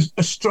might have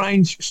a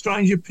strange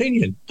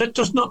opinion. That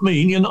does not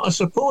mean you're not a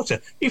supporter.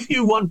 If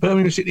you want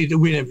Birmingham City to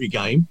win every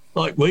game,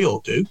 like we all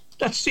do,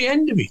 that's the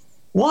end of it.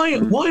 Why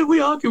are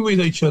we arguing with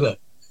each other?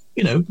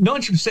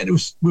 90% of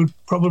us would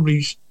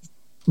probably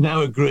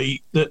now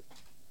agree that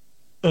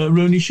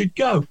Rooney should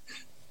go.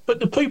 But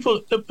the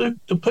people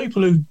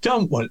who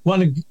don't want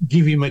to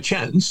give him a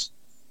chance,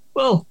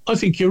 well, I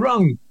think you're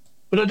wrong.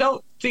 But I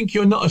don't think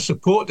you're not a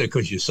supporter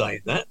because you're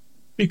saying that.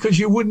 Because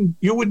you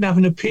wouldn't have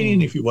an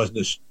opinion if you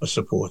wasn't a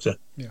supporter.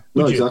 Yeah.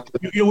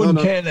 Exactly. You wouldn't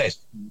care less.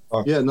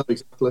 Yeah, no,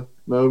 exactly.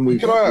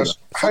 Can I ask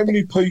how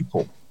many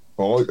people?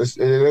 Right,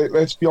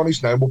 let's be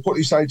honest now. We'll put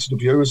this out to the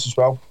viewers as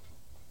well.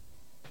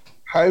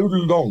 How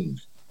long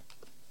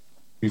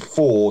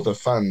before the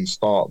fans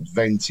start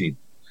venting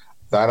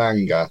that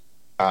anger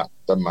at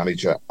the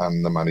manager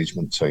and the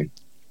management team?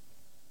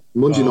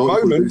 Monday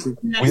night,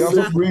 we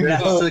haven't really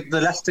heard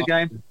the Leicester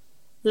game.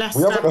 We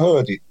haven't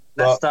heard it.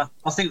 Leicester.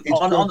 I think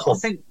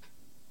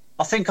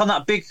on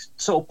that big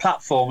sort of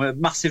platform, a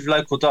massive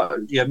local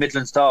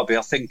Midlands derby,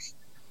 I think,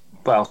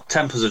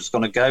 tempers are just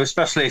going to go,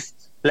 especially if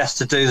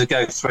Leicester do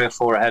go 3 or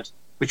 4 ahead,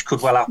 which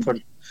could well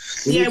happen.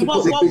 Yeah,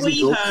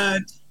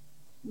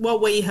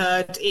 what we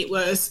heard, it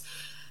was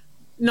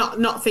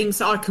not things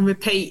that I can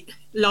repeat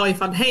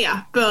live on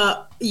here,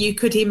 but you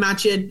could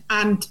imagine,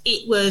 and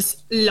it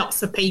was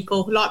lots of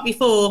people. Like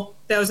before,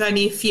 there was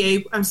only a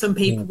few, and some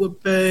people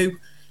would boo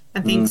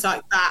and things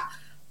like that.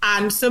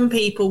 And some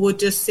people would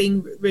just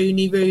sing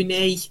Rooney,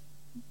 Rooney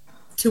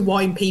to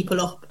wind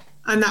people up.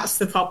 And that's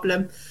the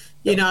problem.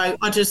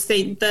 I just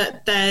think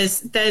that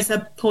there's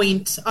a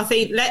point. I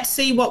think let's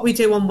see what we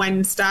do on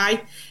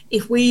Wednesday.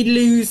 If we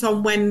lose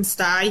on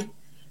Wednesday,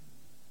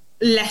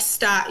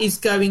 Leicester is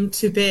going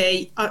to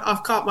be... I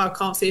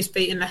can't see us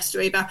beating Leicester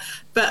either.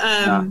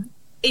 But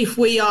if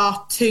we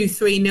are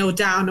 2-3-0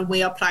 down and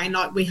we are playing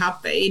like we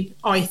have been,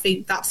 I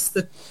think that's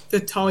the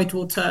tide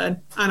will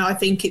turn, and I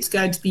think it's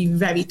going to be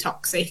very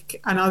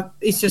toxic. And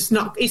it's just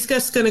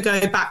going to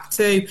go back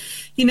to,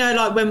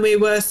 like when we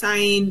were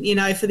saying,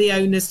 for the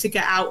owners to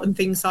get out and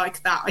things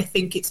like that. I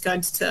think it's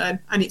going to turn,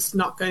 and it's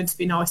not going to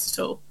be nice at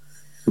all.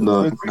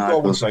 No, the thing I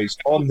would say is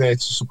I'm there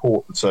to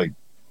support the team.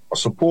 I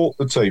support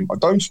the team. I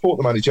don't support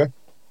the manager,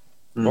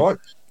 right?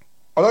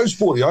 I don't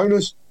support the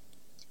owners.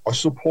 I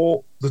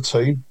support the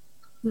team.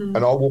 And I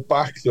will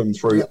back them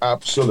through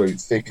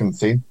absolute thick and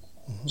thin.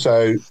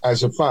 So,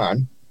 as a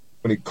fan,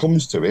 when it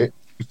comes to it,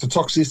 if the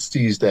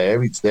toxicity is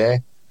there, it's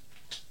there.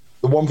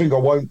 the one thing I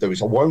won't do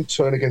is I won't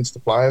turn against the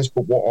players,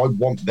 but what I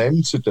want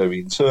them to do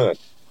in turn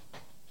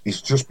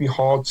is just be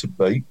hard to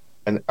beat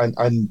and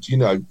you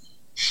know,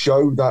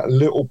 show that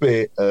little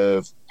bit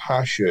of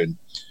passion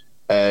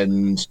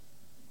and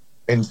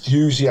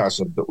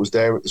enthusiasm that was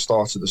there at the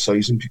start of the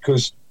season.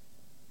 Because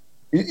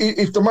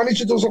if the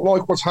manager doesn't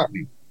like what's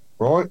happening,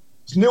 right,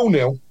 it's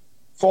 0-0,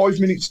 5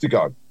 minutes to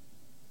go.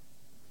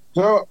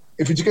 So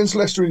if it's against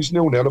Leicester and it's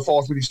 0-0 and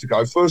 5 minutes to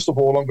go, first of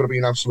all, I'm going to be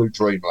in absolute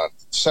dreamland.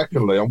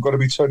 Secondly, I'm going to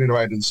be turning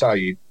around and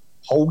saying,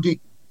 hold it,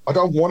 I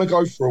don't want to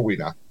go for a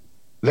winner.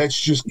 Let's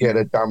just get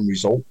a damn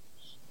result,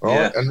 right?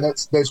 Yeah. And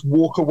let's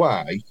walk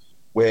away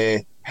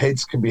where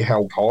heads can be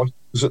held high.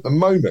 Because at the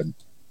moment,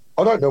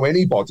 I don't know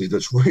anybody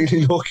that's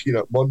really looking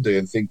at Monday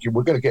and thinking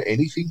we're going to get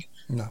anything.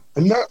 No.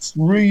 And that's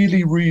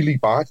really, really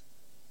bad.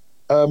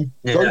 Go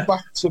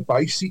back to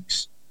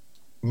basics.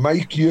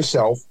 Make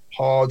yourself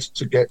hard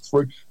to get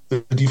through.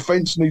 The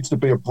defence needs to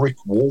be a brick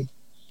wall,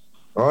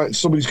 right? And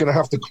somebody's going to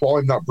have to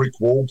climb that brick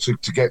wall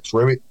to get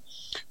through it.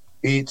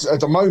 It's at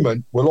the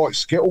moment we're like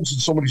Skittles,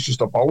 and somebody's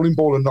just a bowling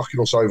ball and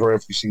knocking us over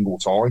every single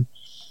time.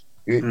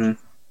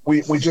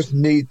 We just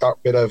need that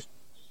bit of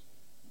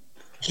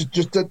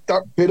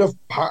that bit of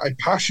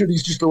passion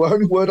is just the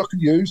only word I can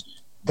use.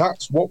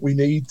 That's what we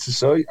need to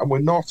see, and we're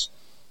not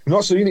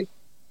seeing it.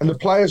 And the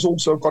players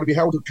also have got to be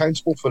held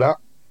accountable for that,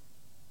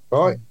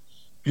 right?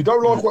 If you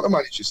don't like what the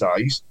manager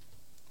says,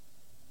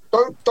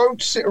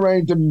 don't sit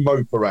around and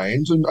mope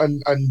around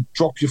and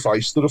drop your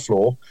face to the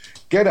floor.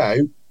 Get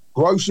out,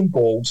 grow some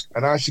balls,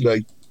 and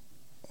actually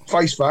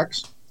face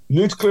facts.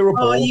 You need to clear a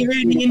ball. Oh, you're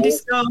really in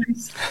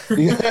disguise.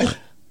 Yeah,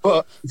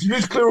 but if you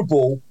need to clear a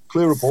ball,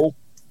 clear a ball.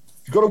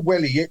 If you've got to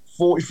welly it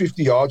 40,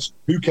 50 yards,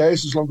 who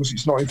cares as long as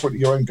it's not in front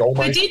of your own goal,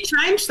 mate? They did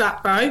change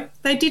that, bro.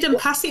 They didn't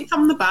pass it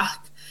from the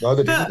back. No,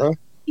 they didn't, no.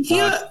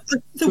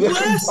 The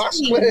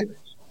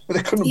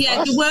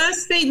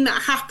worst thing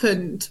that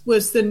happened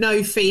was the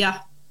no fear.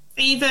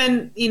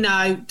 Even,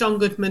 Don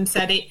Goodman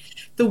said it.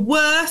 The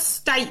worst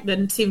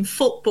statement in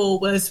football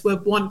was we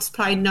want to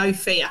play no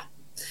fear.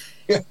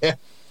 Yeah.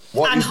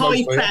 And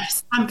high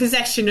press and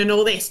possession and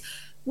all this.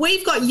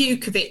 We've got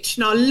Jukovic,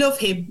 and I love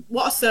him.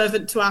 What a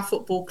servant to our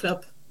football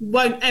club.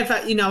 Won't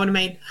ever, you know what I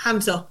mean?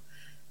 Hands up.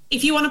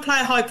 If you want to play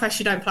a high press,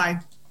 you don't play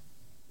him.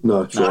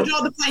 No, sure. I'd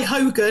rather play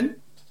Hogan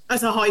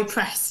as a high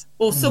press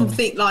or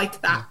something like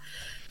that.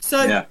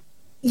 So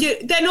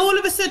then all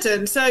of a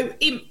sudden,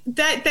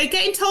 they're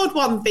getting told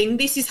one thing,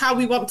 this is how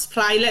we want to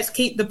play, let's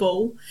keep the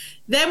ball.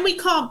 Then we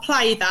can't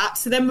play that,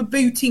 so then we're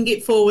booting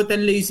it forward,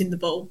 then losing the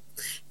ball.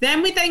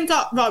 Then we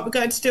got, right, we're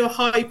going to do a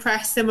high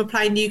press, then we're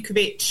playing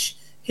Jukovic,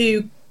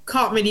 who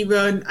can't really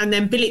run, and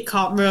then Bilic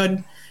can't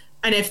run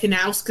and everything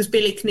else because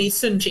Bilic needs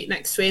Sunjic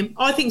next to him.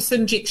 I think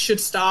Sunjic should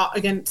start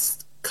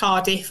against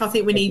Cardiff. I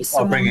think we need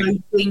someone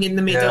moving in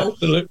the middle. Yeah,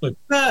 absolutely.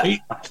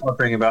 But I'll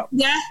bring him up.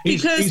 Yeah,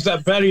 because he's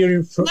that barrier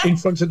in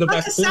front of the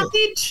back.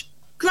 Savage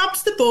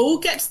grabs the ball,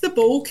 gets the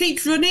ball,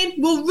 keeps running.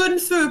 We'll run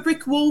through a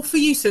brick wall for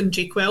you,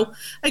 Sunjic will.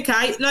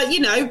 Okay,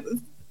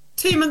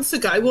 2 months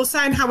ago we were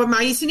saying how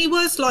amazing he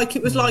was, like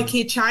it was like he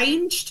had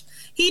changed.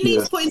 He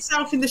needs to put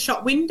himself in the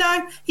shop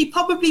window. He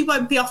probably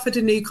won't be offered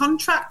a new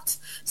contract,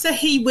 so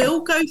he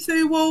will go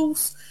through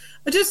walls.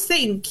 I just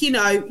think,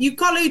 you've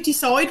got to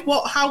decide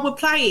how we're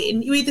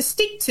playing. You either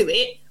stick to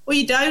it or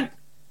you don't.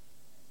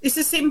 It's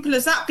as simple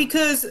as that,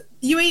 because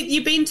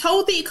you're being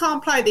told that you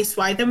can't play this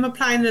way, then we're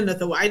playing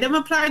another way, then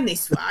we're playing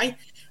this way.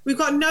 We've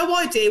got no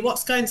idea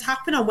what's going to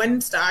happen on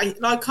Wednesday.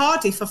 Like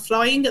Cardiff are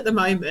flying at the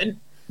moment.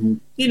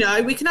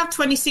 We can have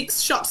 26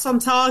 shots on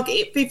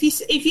target, but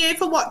if you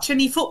ever watch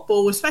any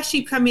football,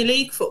 especially Premier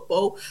League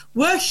football,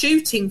 we're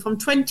shooting from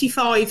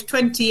 25,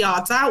 20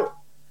 yards out.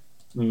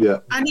 Yeah.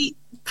 And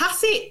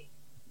pass it.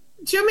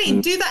 Do you know what I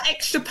mean? Do that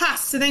extra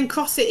pass to then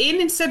cross it in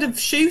instead of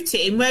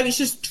shooting where it's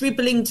just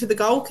dribbling to the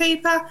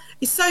goalkeeper.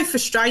 It's so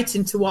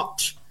frustrating to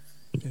watch.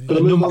 Can I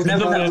move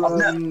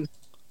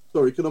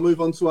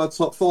on to our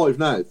top 5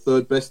 now?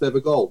 Third best ever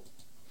goal.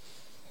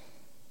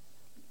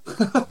 On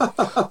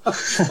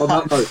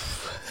that note.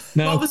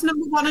 No. What was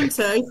number 1 and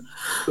 2?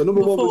 So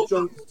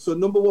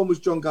number one was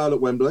John Gale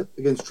at Wembley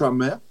against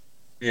Tranmere.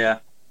 Yeah.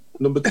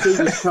 Number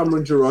 2 was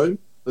Cameron Jerome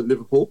at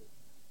Liverpool.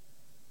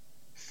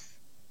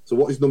 So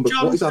what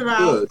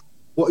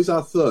is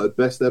our third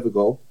best ever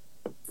goal?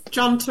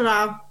 John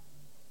Terrell.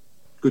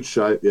 Good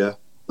shape, yeah.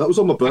 That was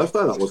on my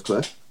birthday, that was,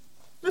 Claire.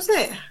 Was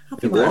it?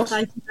 Happy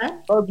birthday today.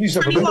 Oh, you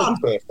said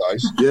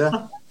birthdays.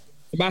 Yeah.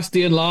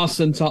 Sebastian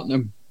Larsson,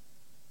 Tottenham.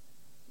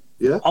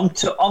 Yeah. I'm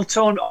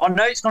torn. I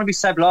know it's going to be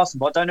Seb Larsson,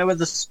 but I don't know whether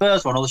the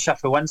Spurs one or the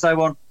Sheffield Wednesday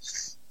one.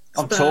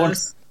 I'm torn.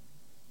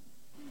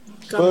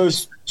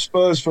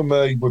 Spurs for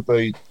me would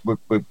be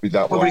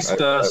that probably one.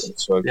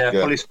 Spurs.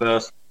 Probably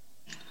Spurs.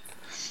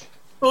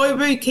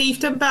 Roy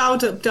Keith and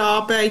bowed up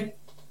Derby.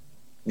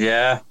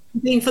 Yeah. I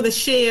think for the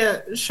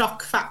sheer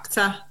shock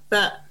factor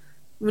that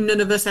none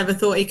of us ever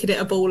thought he could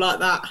hit a ball like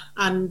that,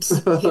 and he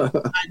was a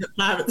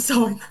player at the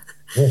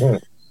time.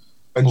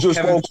 And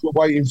just whilst we're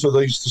waiting for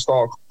these to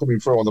start coming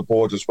through on the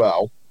board as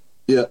well,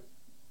 yeah,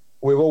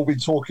 we've all been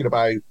talking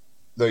about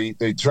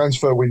the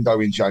transfer window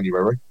in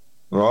January,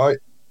 right?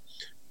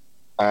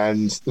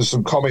 And there's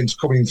some comments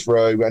coming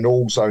through, and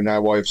also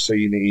now I've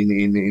seen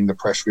in the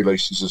press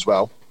releases as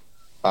well,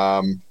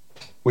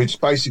 which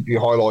basically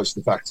highlights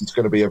the fact it's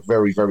going to be a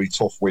very, very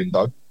tough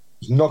window.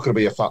 There's not going to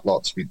be a fat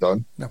lot to be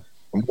done. No.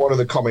 And one of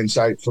the comments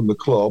out from the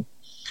club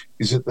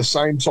is at the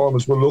same time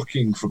as we're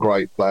looking for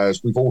great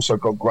players, we've also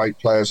got great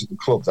players at the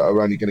club that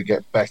are only going to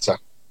get better.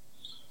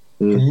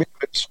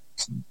 Commitment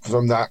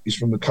from that is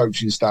from the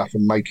coaching staff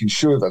and making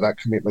sure that that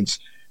commitment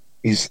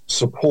is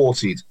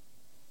supported.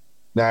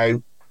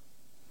 Now,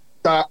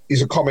 that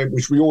is a comment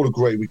which we all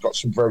agree. We've got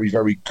some very,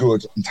 very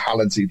good and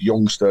talented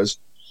youngsters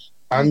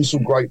and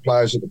some great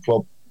players at the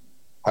club.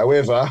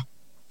 However,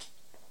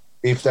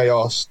 if they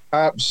are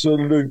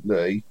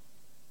absolutely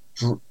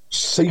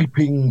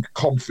seeping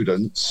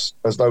confidence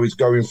as though it's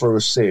going through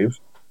a sieve,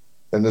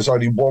 then there's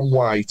only one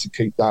way to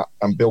keep that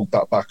and build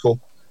that back up,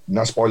 and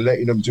that's by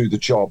letting them do the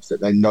job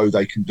that they know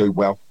they can do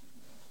well.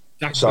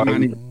 That's so, the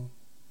money.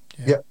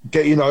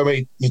 you know what I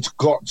mean? It's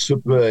got to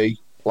be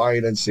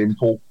plain and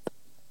simple.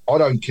 I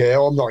don't care.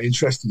 I'm not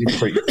interested in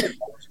pretty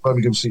football. As a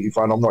Birmingham City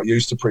fan, I'm not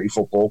used to pretty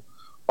football.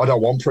 I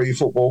don't want pretty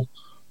football.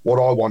 What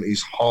I want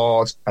is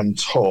hard and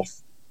tough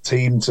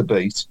team to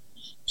beat,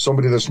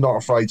 somebody that's not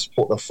afraid to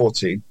put their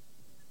foot in,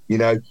 you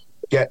know,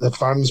 get the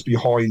fans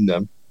behind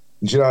them.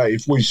 And, you know,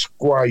 if we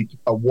scrape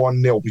a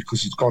 1-0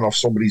 because it's gone off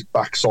somebody's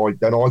backside,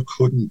 then I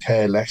couldn't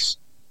care less,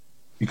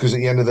 because at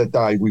the end of the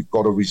day, we've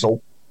got a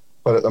result.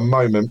 But at the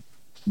moment,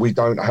 we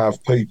don't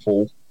have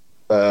people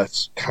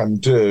that can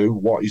do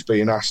what is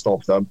being asked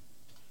of them,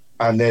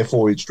 and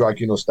therefore it's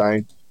dragging us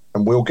down.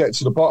 And we'll get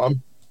to the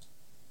bottom,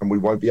 and we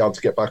won't be able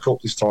to get back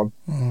up this time.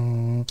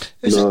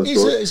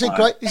 Here's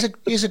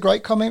a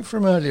great comment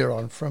from earlier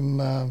on from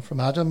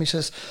Adam. He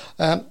says,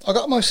 I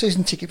got my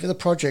season ticket for the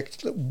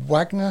project that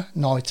Wagner,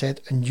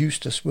 Knighthead and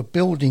Eustace were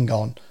building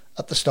on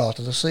at the start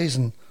of the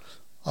season.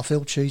 I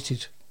feel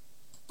cheated.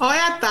 I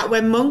had that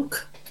when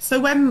Monk. So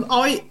when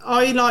I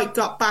like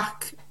got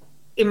back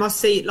in my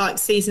seat, like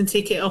season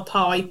ticket up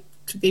high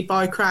to be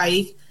by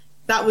Craig,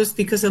 that was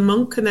because of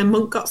Monk, and then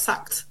Monk got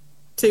sacked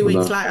 2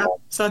 weeks later.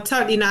 So I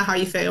totally know how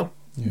you feel.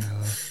 Yeah.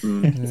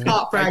 It's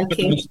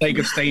heartbreaking. The mistake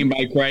of staying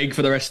by Craig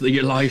for the rest of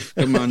your life.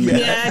 Come on,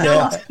 man.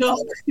 You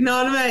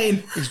know what I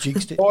mean? He's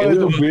jinxed it. Tired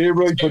and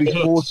weary, but he's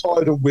more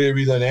tired and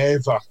weary than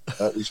ever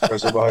at this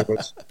present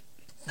moment.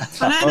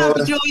 I know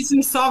the joys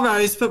and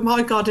sorrows, but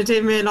my God, I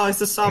didn't realise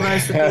the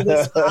sorrows would be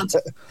this bad.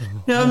 You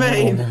know what I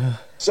mean?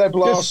 Seb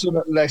Larson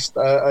at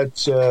Leicester, at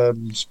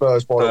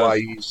Spurs, by the way,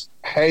 is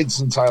heads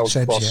and tails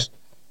across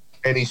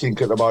anything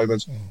at the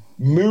moment.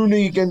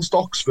 Mooney against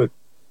Oxford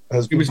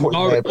has been put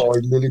there by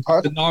Lily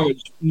Pad.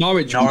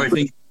 Norwich. I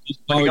think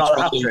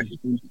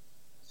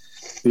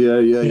Yeah.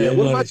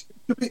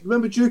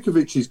 Remember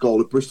Djukovic's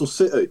goal at Bristol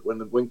City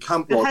when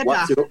Camp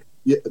whacked it up?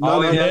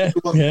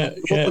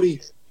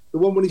 The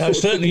one when he that's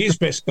certainly his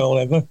best goal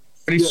ever.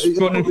 But he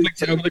spun and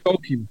flicked it over the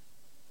goalkeeper.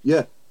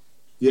 Yeah.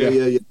 He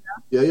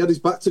had his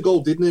back to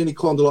goal, didn't he? And he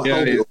kind of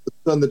held it up,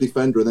 turned the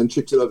defender, and then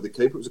chipped it over the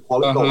keeper. It was a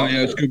quality goal.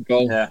 Yeah, it's a good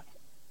goal. Yeah.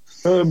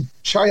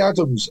 Che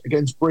Adams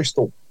against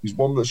Bristol is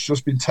one that's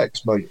just been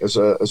texted me as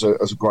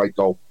a great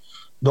goal.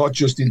 Not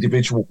just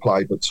individual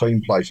play, but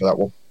team play for that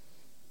one.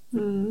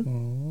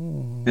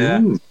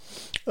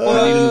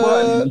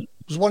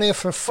 There's one here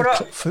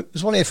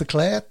for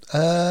Claire.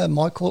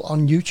 Michael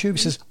on YouTube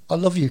says, "I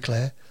love you,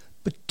 Claire,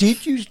 but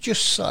did you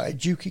just say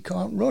Dukey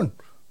can't run?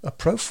 A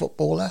pro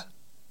footballer?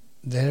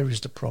 There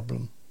is the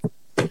problem."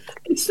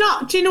 It's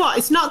not. Do you know what?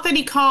 It's not that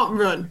he can't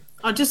run.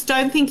 I just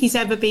don't think he's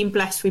ever been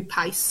blessed with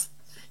pace.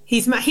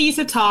 He's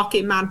a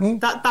target man.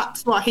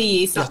 That's what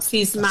he is. That's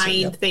his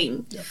main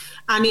thing. Yeah.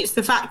 And it's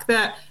the fact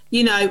that,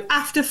 you know,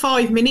 after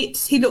 5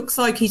 minutes, he looks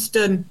like he's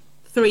done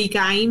 3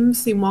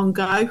 games in one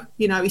go.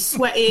 You know, he's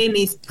sweating,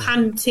 he's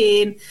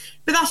panting.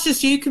 But that's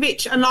just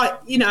Jukovic. And, like,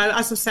 you know,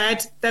 as I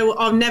said,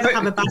 I'll never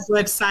have a bad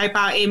word to say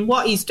about him,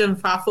 what he's done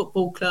for our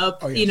football club.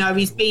 Oh, yes. You know,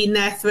 he's been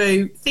there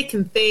through thick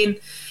and thin.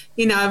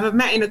 You know, I've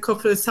met him a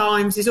couple of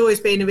times. He's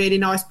always been a really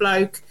nice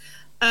bloke.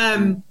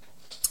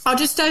 I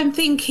just don't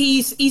think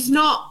he's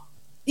not,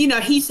 you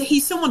know,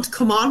 he's someone to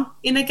come on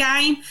in a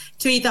game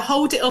to either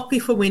hold it up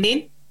if we're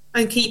winning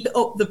and keep it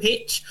up the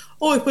pitch,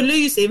 or if we're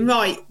losing,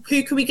 right,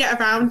 who can we get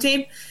around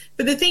him?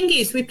 But the thing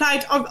is,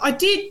 I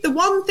did the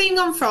one thing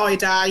on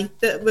Friday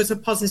that was a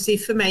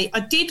positive for me.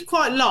 I did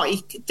quite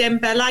like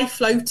Dembele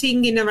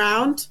floating in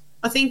around.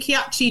 I think he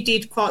actually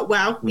did quite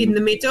well in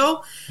the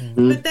middle.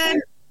 But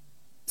then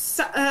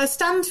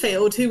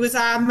Stanfield, who was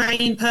our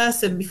main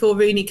person before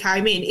Rooney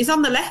came in, is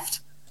on the left.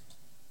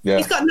 Yeah,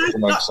 he's got that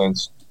makes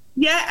sense.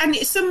 Yeah, and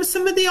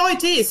some of the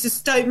ideas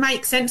just don't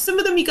make sense. Some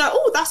of them you go,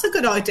 oh, that's a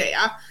good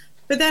idea.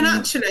 But then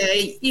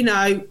actually, you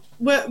know,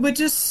 we're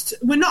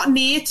not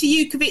near to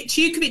Jukovic.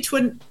 Jukovic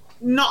were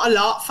not a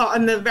lot,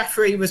 and the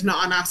referee was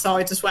not on our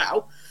side as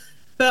well.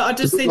 But I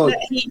just think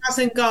that he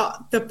hasn't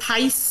got the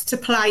pace to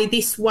play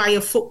this way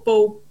of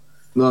football.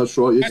 No, that's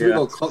right. It's a bit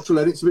like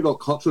Cottrell. It's a bit like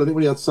Cottrell. I think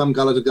when he had Sam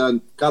Gallagher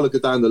down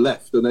the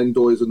left and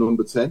Endoy as a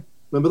number 10.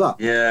 Remember that?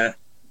 Yeah.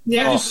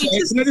 Yeah,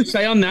 Can I just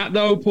say on that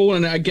though, Paul,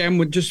 and again,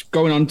 we're just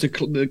going on to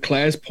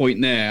Claire's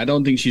point there. I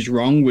don't think she's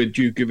wrong with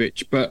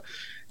Djukovic, but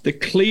the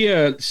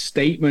clear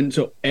statement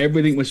of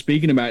everything we're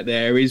speaking about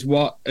there is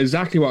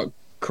exactly what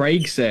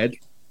Craig said.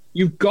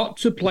 You've got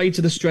to play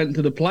to the strength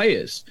of the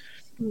players.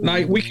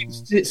 Like, we can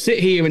sit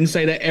here and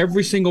say that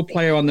every single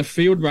player on the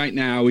field right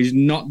now is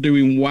not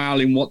doing well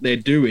in what they're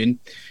doing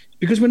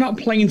because we're not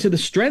playing to the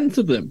strength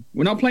of them.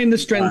 We're not playing the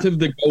strength of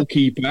the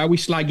goalkeeper. We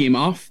slag him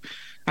off.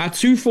 Our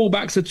two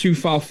fullbacks are too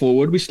far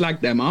forward. We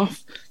slag them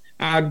off.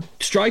 Our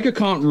striker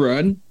can't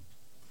run.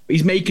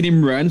 He's making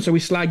him run, so we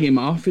slag him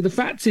off. The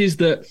fact is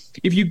that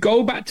if you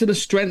go back to the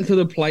strength of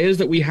the players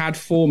that we had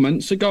 4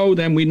 months ago,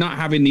 then we're not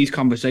having these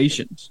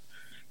conversations.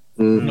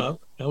 No,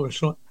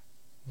 it's not.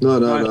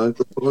 No.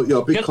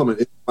 Yeah, big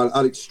comment.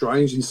 Alex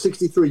Strange, in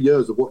 63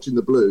 years of watching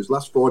the Blues,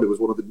 last Friday was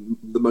one of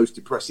the most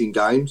depressing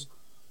games.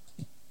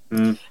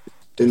 You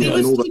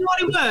know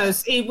what it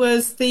was? It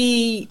was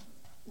the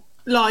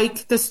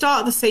start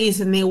of the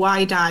season, the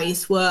away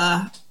days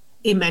were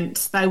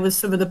immense. They were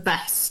some of the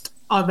best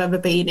I've ever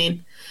been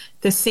in.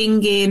 The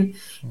singing,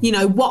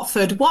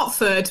 Watford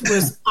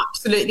was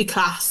absolutely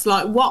class.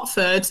 Like,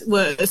 Watford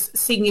was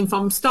singing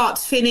from start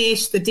to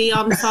finish. The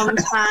Dion song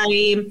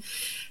came,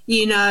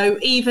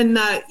 even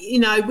though,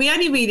 we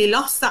only really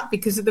lost that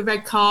because of the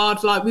red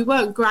card. Like, we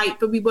weren't great,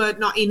 but we weren't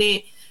not in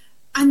it.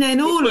 And then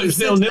all of a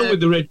sudden... It was 0-0 with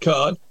the red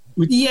card.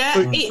 With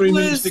three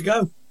minutes to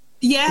go.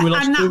 Yeah,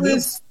 and that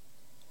was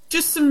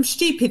just some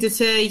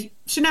stupidity.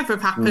 Should never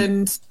have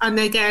happened. And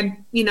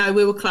again, we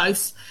were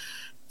close.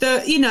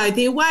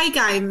 The away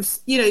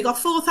games, you got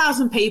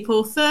 4,000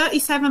 people,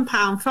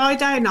 £37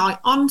 Friday night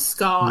on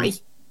Sky.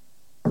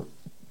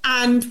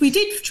 And we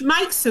did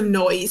make some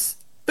noise,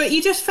 but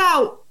you just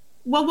felt,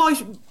 well,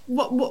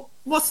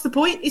 what's the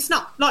point? It's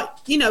not like,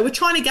 we're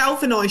trying to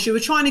galvanise you. We're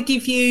trying to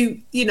give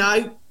you,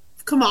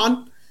 come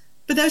on.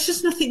 But there's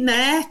just nothing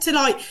there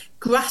to,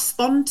 grasp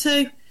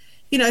onto.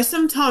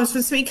 Sometimes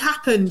when something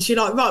happens, you're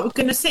like, right, we're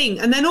going to sing.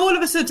 And then all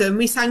of a sudden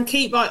we sang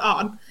Keep Right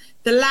On,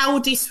 the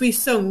loudest we've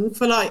sung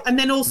for and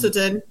then all of a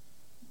sudden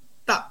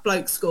that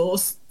bloke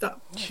scores, that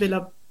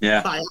Villa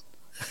player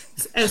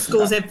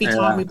scores every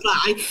time we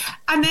play.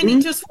 And then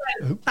it just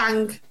went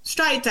bang,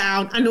 straight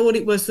down, and all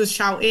it was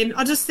shouting.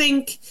 I just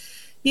think,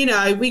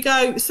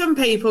 some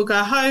people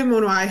go home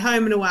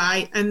and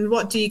away, and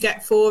what do you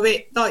get for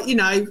it?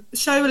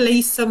 Show at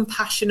least some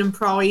passion and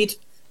pride.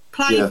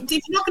 Play. Yeah. If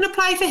you're not going to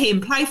play for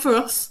him, play for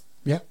us.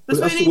 Yeah, but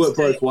it has to work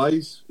both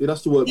ways. It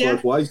has to work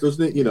both ways,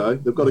 doesn't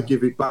it? They've got to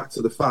give it back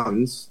to the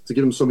fans to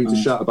give them something to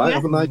shout about,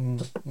 haven't they?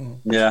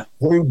 Yeah.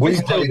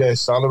 We pay their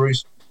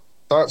salaries.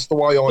 That's the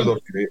way I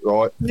look at it,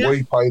 right? Yeah.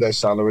 We pay their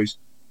salaries.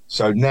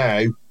 So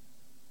now,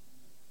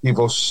 give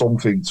us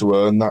something to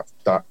earn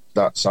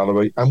that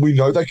salary. And we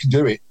know they can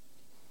do it.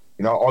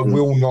 I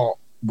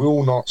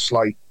will not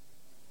slate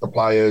the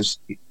players,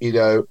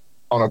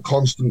 on a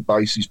constant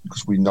basis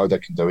because we know they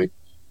can do it.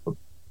 But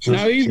just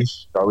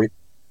show it.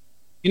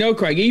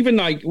 Craig,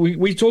 even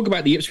we talk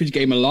about the Ipswich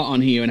game a lot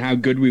on here and how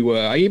good we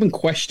were. I even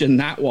question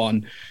that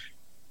one.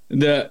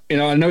 I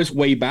know it's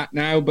way back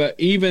now, but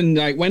even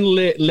when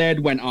Laird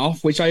went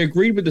off, which I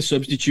agreed with the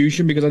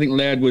substitution because I think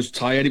Laird was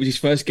tired. It was his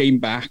first game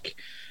back.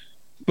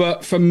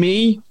 But for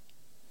me,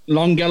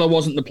 Longella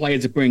wasn't the player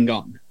to bring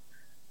on.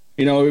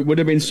 It would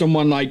have been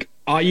someone like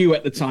Ayew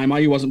at the time.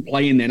 Ayew wasn't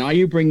playing then.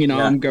 Ayew bringing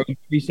on, going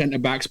 3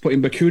 centre-backs,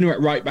 putting Bakuna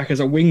at right back as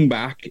a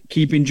wing-back,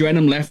 keeping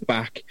Drenham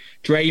left-back,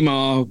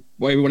 Draymar,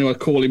 whatever you want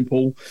to call him,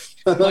 Paul.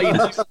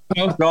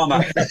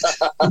 Drama.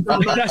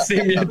 That's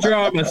him,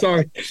 drama,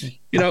 sorry.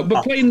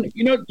 But playing,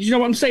 you know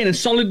what I'm saying? And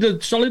solid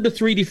the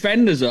three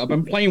defenders up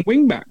and playing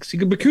wing-backs.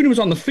 Bakuna was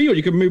on the field.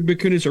 You could move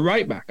Bakuna to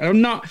right-back. And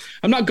I'm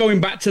not going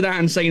back to that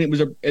and saying it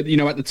was, at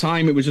the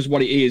time it was just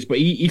what it is. But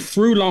he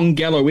threw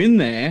Longella in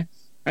there.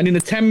 And in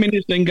the 10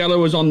 minutes Longella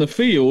was on the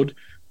field,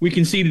 we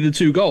conceded the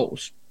 2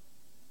 goals.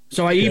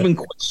 So I even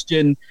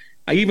question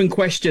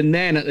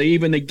then at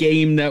even the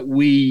game that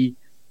we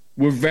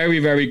were very,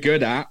 very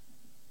good at,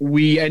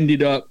 we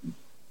ended up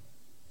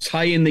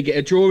drawing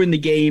the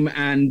game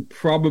and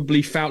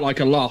probably felt like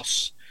a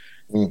loss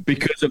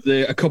because of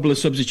a couple of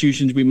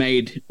substitutions we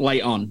made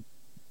late on.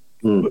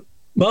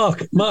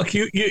 Mark,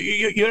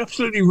 you're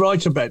absolutely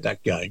right about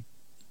that game.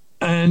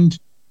 And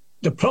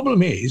the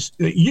problem is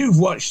that you've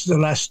watched the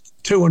last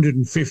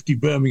 250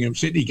 Birmingham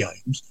City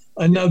games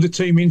and know the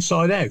team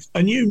inside out.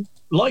 And you,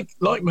 like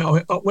me,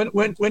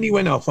 when he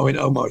went off, I went,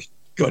 oh my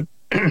God,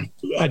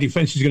 our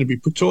defence is going to be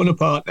torn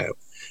apart now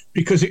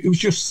because it was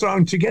just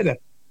thrown together.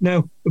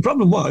 Now, the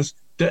problem was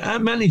that our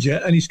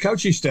manager and his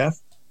coaching staff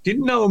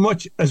didn't know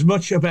as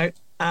much about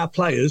our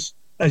players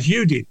as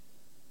you did,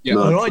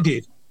 or I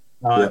did.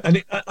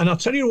 And I'll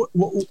tell you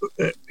what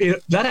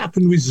that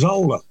happened with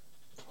Zola.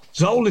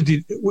 Zola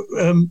did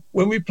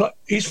when we played.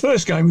 His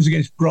first game was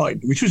against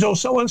Brighton, which was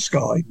also on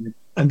Sky,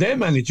 and their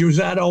manager was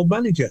our old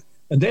manager,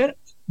 and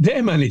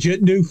their manager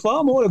knew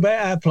far more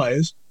about our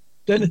players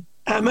than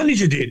our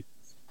manager did.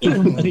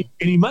 And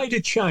he made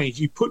a change.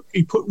 He put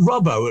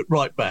Robbo at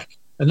right back,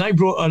 and they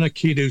brought on a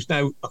kid who's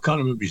now I can't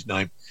remember his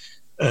name,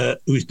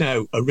 who's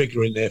now a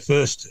regular in their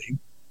first team,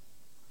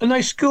 and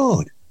they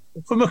scored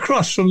from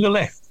across from the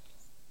left,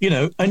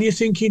 and you're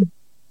thinking,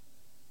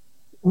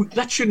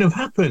 that shouldn't have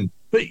happened.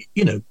 But,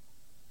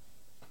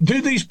 do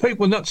these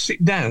people not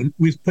sit down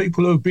with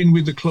people who have been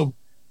with the club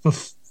for,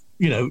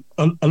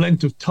 a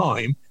length of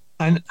time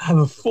and have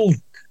a full,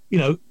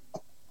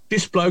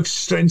 this bloke's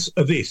strengths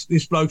are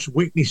this bloke's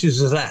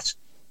weaknesses are that.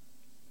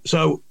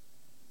 So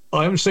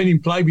I haven't seen him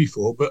play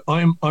before, but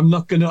I'm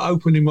not going to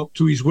open him up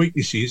to his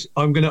weaknesses.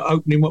 I'm going to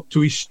open him up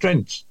to his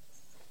strengths.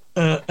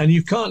 And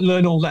you can't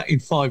learn all that in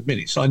 5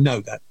 minutes. I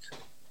know that.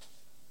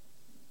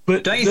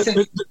 But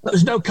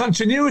there's no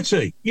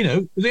continuity.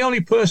 The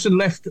only person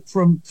left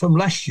from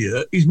last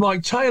year is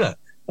Mike Taylor.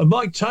 And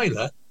Mike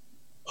Taylor,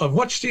 I've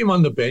watched him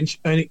on the bench,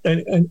 and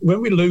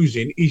when we're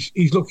losing,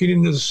 he's looking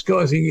into the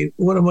sky thinking,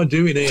 what am I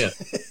doing here?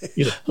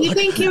 You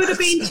think he would have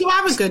been too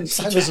arrogant?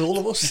 Same as all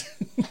of us.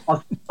 I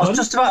was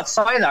just about to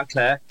say that,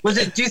 Claire.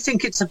 Do you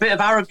think it's a bit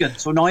of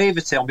arrogance or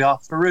naivety on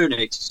behalf of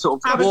Rooney to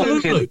sort of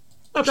walk in?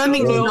 I don't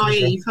think he's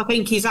naive. I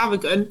think he's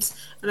arrogant,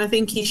 and I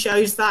think he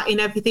shows that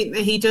in everything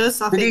that he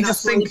does. I think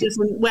that's why he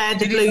doesn't wear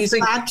the Blues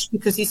badge,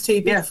 because he's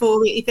too big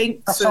for it, he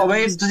thinks. That's what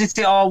I mean. Does he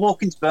think, I'll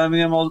walk into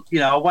Birmingham, I'll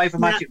wave a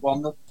magic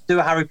wand, do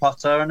a Harry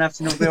Potter, and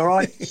everything will be all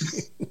right?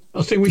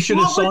 I think we should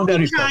have signed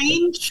Harry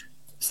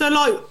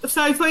Potter.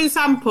 So for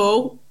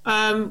example,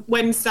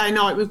 Wednesday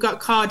night we've got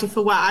Cardiff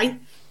away.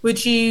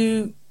 Would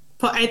you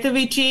put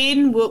Etheridge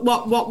in?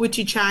 What would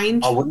you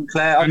change? I wouldn't,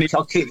 Claire.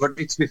 I'll keep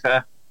Ruddy, to be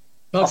fair.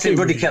 I think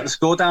Ruddy kept the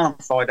score down on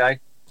Friday.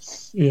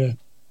 Yeah.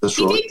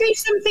 He did do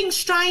something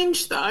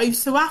strange, though.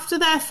 So after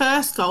their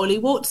first goal, he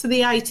walked to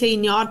the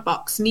 18-yard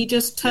box and he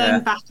just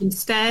turned back and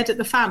stared at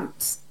the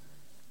fans.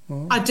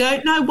 Oh. I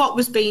don't know what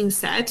was being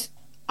said.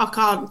 I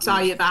can't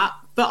tell you that.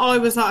 But I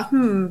was like,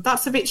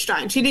 that's a bit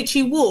strange. He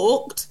literally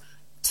walked,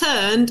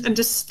 turned and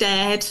just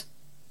stared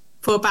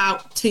for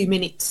about 2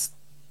 minutes.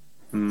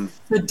 I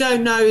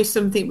don't know if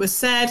something was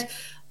said.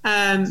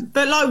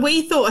 But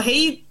we thought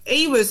he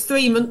was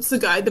 3 months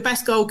ago the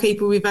best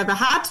goalkeeper we've ever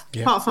had,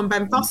 apart from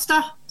Ben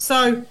Foster.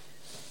 So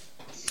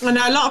I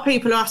know a lot of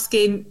people are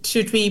asking,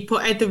 should we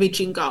put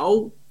Etheridge in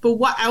goal? But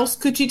what else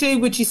could you do?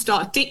 Would you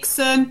start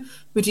Dixon?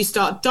 Would you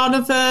start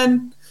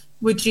Donovan?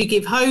 Would you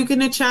give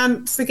Hogan a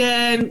chance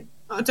again?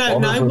 I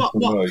don't know.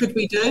 What could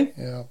we do?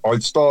 Yeah.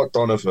 I'd start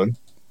Donovan.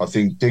 I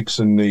think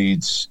Dixon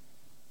needs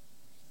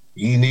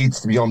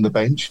to be on the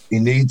bench. He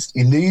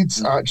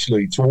needs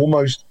actually to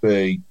almost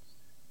be,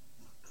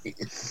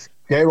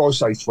 dare I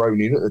say, thrown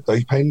in at the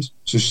deep end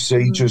to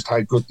see just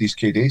how good this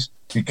kid is,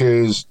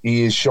 because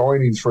he is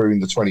shining through in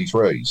the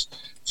 23s.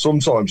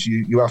 Sometimes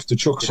you have to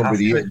chuck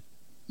somebody in,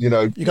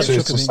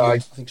 to say,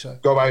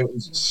 go out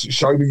and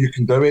show me you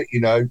can do it,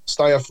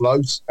 stay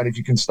afloat. And if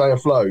you can stay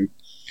afloat,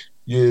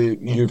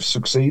 you've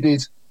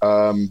succeeded.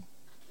 I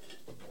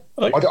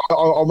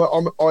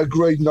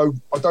agree. No,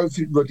 I don't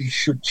think Ruddy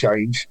should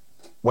change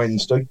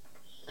Wednesday.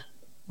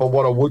 But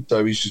what I would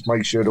do is just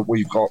make sure that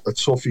we've got the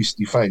toughest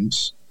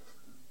defence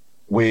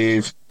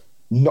with,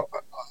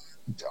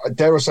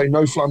 dare I say,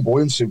 no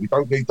flamboyancy. We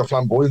don't need the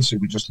flamboyancy.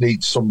 We just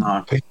need some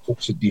people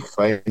to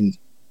defend.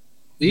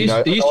 The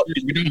issue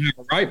is we don't have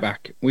a right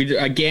back.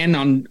 Again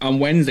on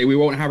Wednesday we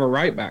won't have a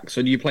right back.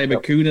 So do you play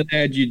Bakuna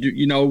there? Do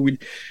you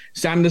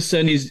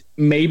Sanderson is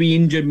maybe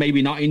injured,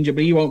 maybe not injured,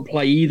 but he won't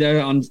play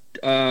either on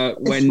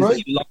Wednesday.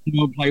 Right. London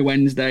won't play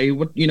Wednesday.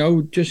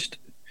 Just.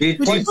 I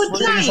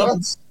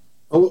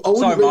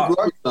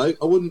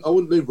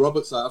wouldn't leave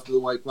Roberts out after the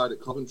way he played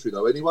at Coventry,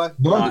 though. Anyway,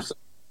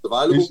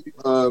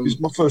 available. He's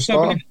my first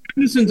start. If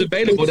Anderson's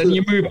available, then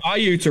you move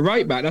Ayew to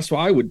right back. That's what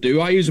I would do.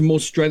 Ayew's a more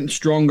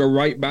stronger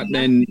right back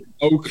than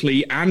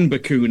Oakley and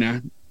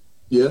Bakuna.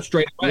 Yeah,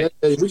 straight away.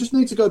 Yeah, we just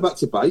need to go back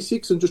to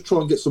basics and just try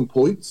and get some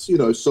points,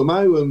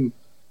 somehow. And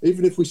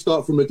even if we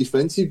start from a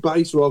defensive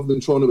base rather than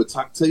trying to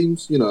attack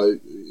teams, go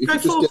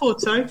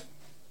 4-4-2.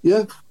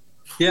 Yeah,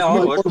 I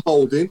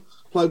would.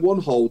 Play one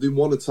holding,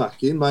 one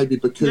attacking, maybe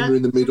Bakuna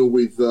in the middle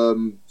with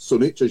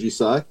Sunic, as you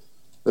say.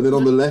 And then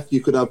on the left,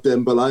 you could have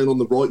Dembele, and on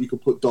the right, you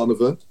could put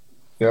Donovan.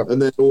 Yeah.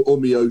 And then, or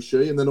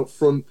Miyoshi, and then up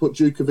front, put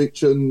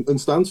Djukovic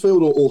and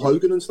Stansfield, or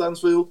Hogan and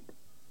Stansfield.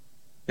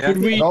 Yeah.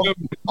 Could we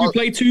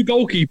play two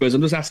goalkeepers?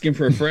 I'm just asking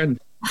for a friend.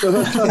 Can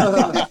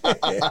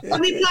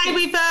we play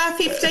with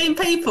 15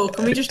 people?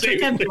 Can we just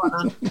check everyone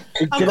on?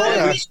 Can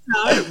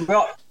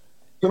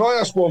I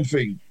ask one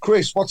thing?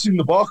 Chris, what's in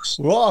the box?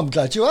 Well, I'm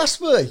glad you asked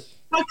me.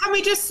 Well, can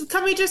we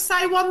just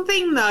say one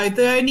thing though?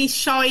 The only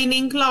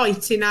shining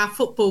light in our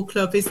football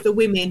club is the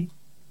women.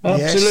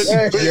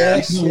 Absolutely.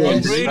 Yes. I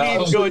really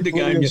enjoyed the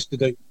game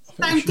yesterday.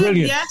 Thank good.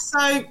 Yes.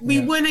 So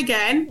we won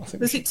again.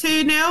 Was it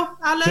 2-0,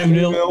 Alan?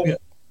 2-0.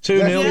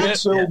 2-0.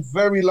 Until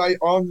very late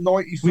on,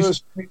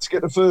 91st minute to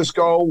get the first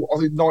goal. I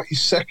think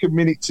 92nd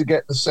minute to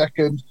get the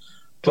second.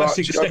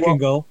 Classic second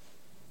goal.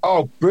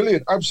 Oh,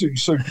 brilliant! Absolutely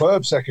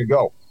superb second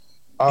goal.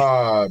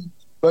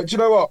 But you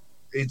know what?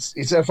 It's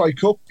FA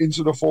Cup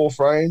into the fourth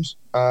round,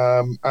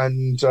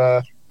 and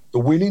the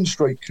winning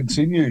streak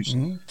continues.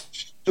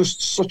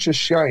 Just such a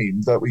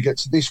shame that we get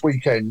to this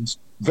weekend's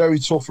very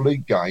tough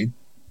league game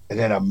and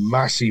then a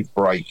massive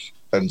break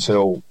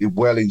until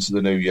well into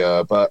the new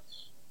year. But,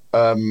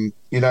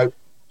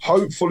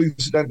 hopefully,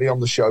 incidentally, on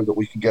the show that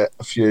we can get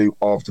a few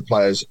of the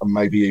players and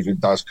maybe even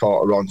Daz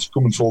Carter on to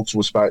come and talk to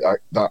us about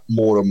that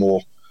more and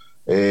more,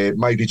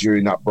 maybe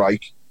during that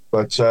break.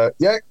 But,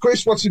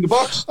 Chris, what's in the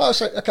box?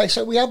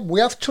 So we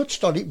have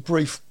touched on it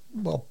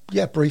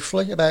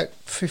briefly, about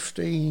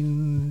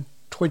 15,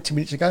 20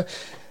 minutes ago.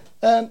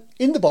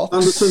 In the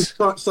box,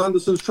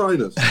 Sanderson's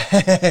trainers.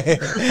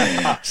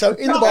 So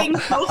in the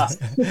box,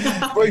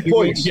 3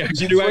 points. Yeah,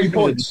 3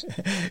 points.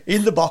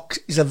 In the box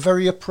is a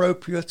very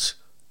appropriate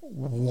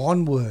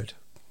one word.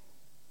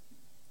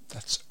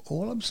 That's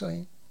all I'm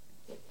saying.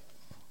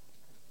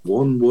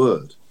 One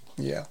word.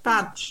 Yeah.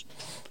 Badge.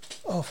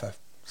 Oh, for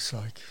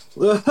sake.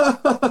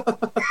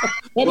 That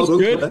was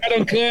good. I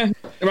don't care.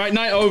 Right,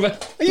 night over.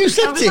 Are you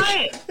septic?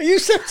 Are you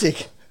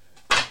septic?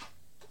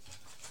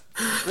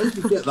 How did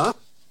you get that?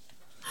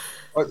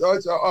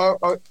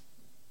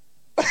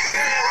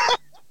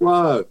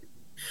 Wow.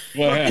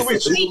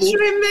 It's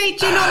featuring me,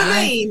 do you know what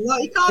I mean?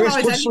 Like, you can't Chris,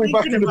 always put something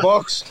back in the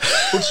box.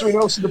 Put something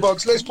else in the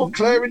box. Let's put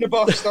Claire in the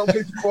box. Don't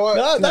keep it quiet.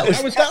 No, that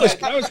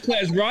was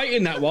Claire's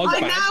writing. That was. I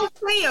now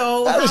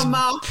feel that was how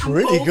Mark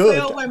pretty and Paul good.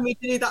 feel when we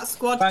do that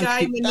squad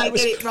game and they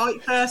get it right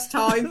first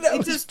time. And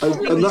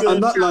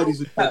that, ladies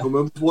and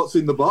gentlemen, what's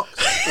in the box?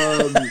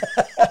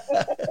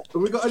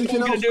 Have we got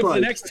anything else, Craig? Craig? For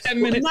the next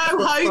 10 minutes.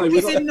 No hope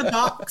is in the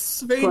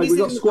box. Craig, we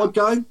got squad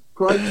game?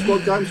 Craig,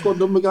 squad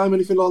number game,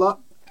 anything like that?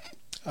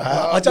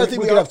 I don't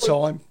think we're going to have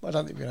time. I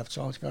don't think we're going to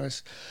have time, to be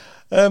honest.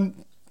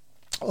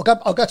 I'll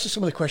go to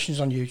some of the questions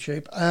on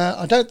YouTube.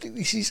 I don't think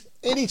this is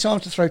any time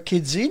to throw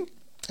kids in.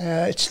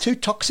 It's too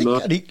toxic,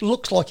 and it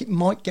looks like it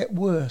might get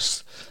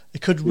worse.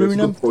 It could ruin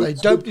them. They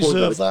don't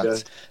deserve that. Yeah.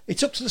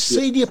 It's up to the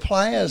senior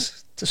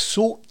players to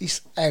sort this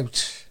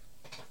out.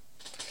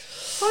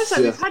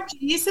 Also, we've had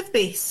years of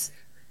this,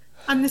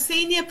 and the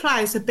senior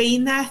players have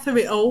been there through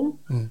it all.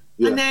 And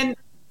then,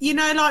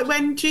 like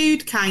when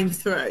Jude came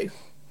through,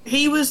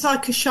 he was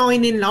like a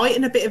shining light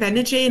and a bit of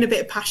energy and a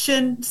bit of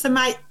passion. So,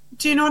 mate,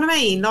 do you know what I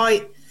mean?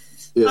 Like,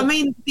 I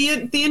mean,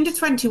 the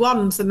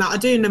under-21s and that are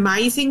doing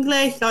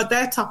amazingly. Like,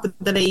 they're top of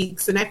the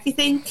leagues and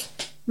everything.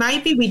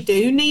 Maybe we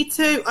do need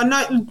to. I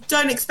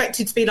don't expect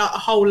it to be like a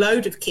whole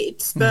load of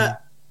kids,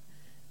 but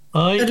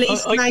at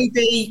least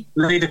maybe.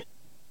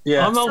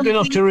 Yeah. I'm old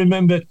enough to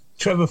remember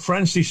Trevor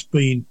Francis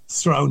being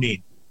thrown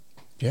in.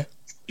 Yeah.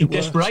 In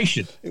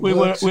desperation. We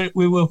weren't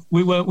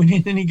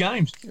winning any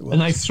games.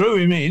 And they threw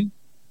him in,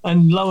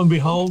 and lo and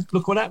behold,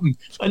 look what happened.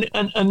 And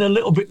a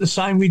little bit the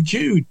same with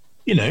Jude.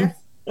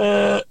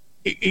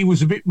 He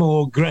was a bit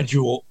more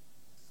gradual.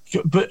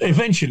 But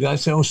eventually they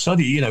say,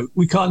 Suddy,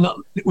 we can't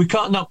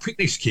not pick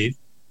this kid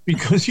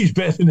because he's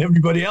better than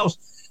everybody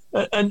else.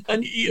 And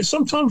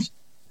sometimes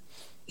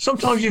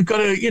you've got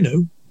to,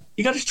 you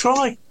got to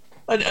try.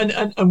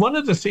 And one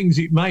of the things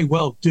it may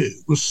well do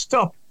will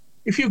stop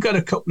if you've got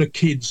a couple of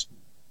kids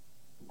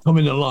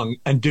coming along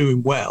and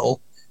doing well.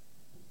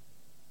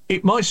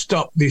 It might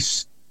stop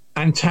this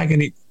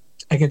antagonistic,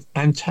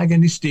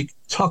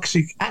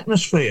 toxic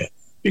atmosphere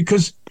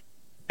because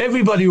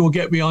everybody will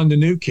get behind the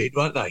new kid,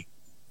 won't they?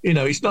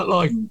 It's not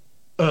like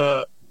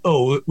we're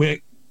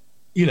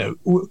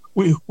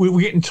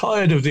getting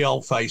tired of the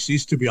old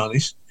faces. To be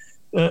honest,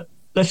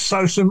 let's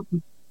throw some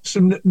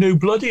new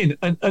blood in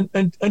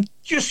and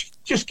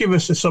just give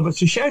us something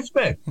to shout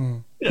about.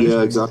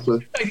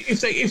 Exactly.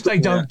 If they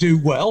don't do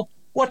well,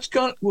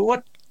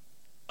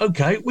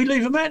 okay, we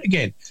leave them out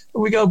again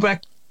and we go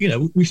back.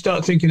 We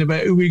start thinking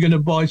about who we're going to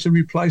buy to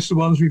replace the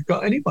ones we've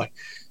got anyway.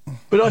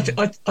 But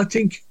I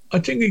think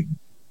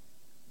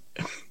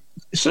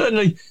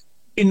certainly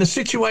in the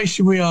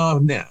situation we are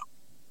now,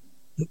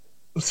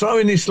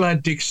 throwing this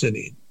lad Dixon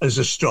in as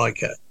a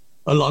striker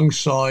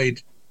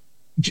alongside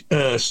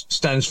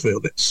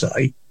Stansfield, let's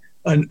say,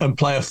 and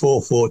play a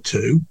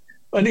 4-4-2.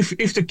 And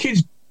if the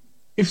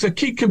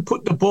kid can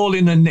put the ball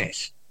in the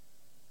net,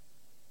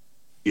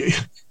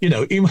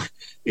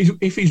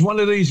 if he's one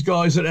of these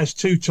guys that has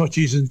 2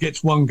 touches and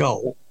gets 1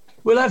 goal,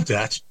 we'll have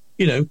that.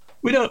 We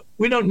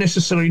don't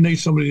necessarily need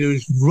somebody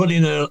who's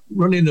running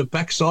the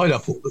backside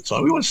off all the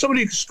time. We want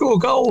somebody who can score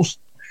goals.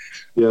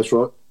 Yeah, that's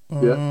right.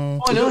 Yeah,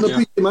 I know. A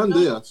big demand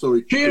here.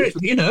 Sorry, I'd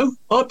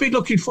be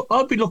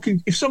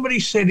looking. If somebody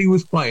said he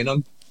was playing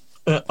on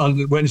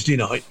Wednesday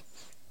night,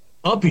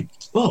 I'd be.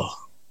 Oh,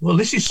 well,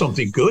 this is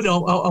something good. I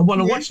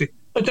want to watch it.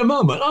 At the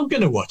moment, I'm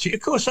going to watch it.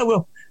 Of course, I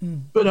will.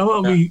 But I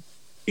won't be.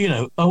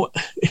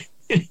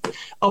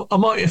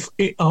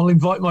 I'll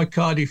invite my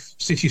Cardiff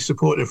City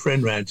supporter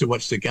friend round to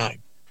watch the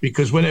game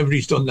because whenever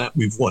he's done that,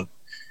 we've won.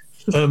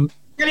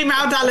 Get him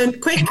out, Alan,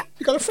 quick!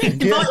 You got a friend?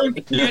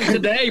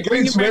 Today,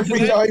 bring him back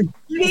today.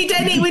 We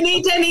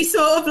need any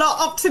sort of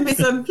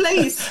optimism,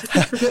 please.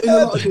 We're getting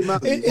a lot of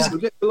demands.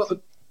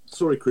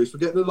 Sorry, Chris. We're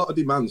getting a lot of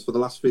demands for the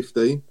last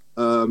 15.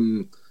 Tough.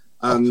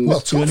 I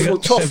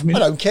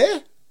don't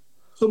care.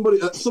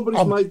 Somebody's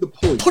made the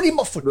point. Put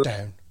my foot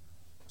down.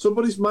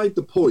 Somebody's made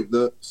the point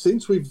that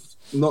since we've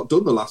not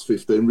done the last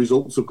 15,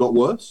 results have got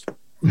worse.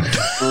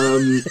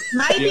 Maybe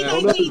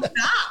they need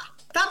that.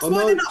 That's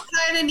why they're not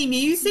playing any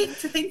music,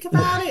 to think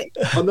about it.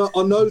 I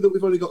know that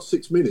we've only got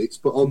 6 minutes,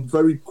 but I'll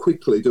very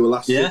quickly do a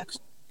last 6.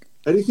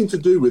 Anything to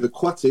do with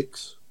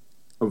aquatics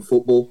and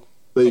football.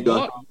 There you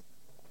go.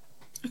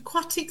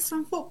 Aquatics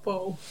and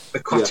football?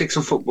 Aquatics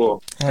and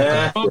football.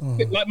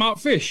 Like Mark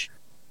Fish?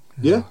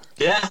 Yeah.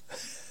 Yeah.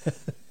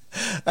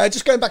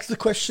 Just going back to the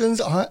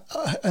questions,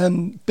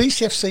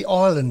 BCFC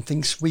Ireland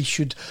thinks we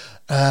should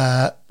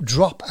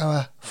drop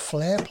our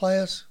flair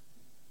players.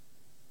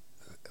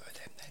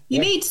 You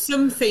need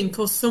something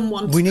or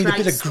someone to We need a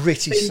create bit of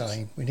grit, he's something.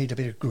 saying. We need a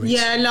bit of grit.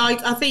 Yeah, like,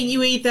 I think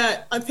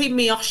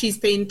Miyoshi's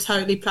been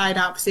totally played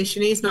out of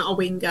position. He's not a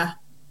winger.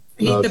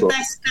 The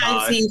best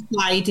games he's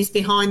played is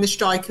behind the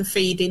striker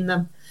feeding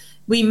them.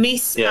 We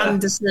miss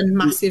Anderson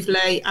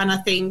massively, and I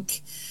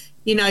think,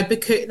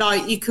 because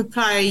like you could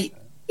play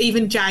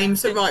even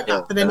James at right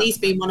back, but then he's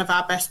been one of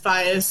our best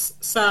players.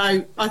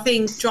 So I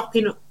think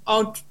dropping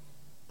odd,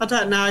 I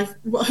don't know,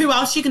 who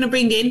else are you going to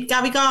bring in?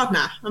 Gary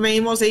Gardner? I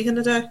mean, what's he going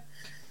to do?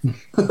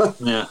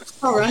 Yeah.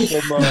 All right.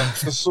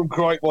 There's some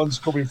great ones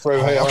coming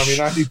through here. I mean,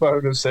 Andy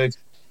Boner said,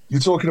 "You're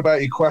talking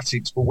about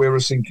aquatics, but we're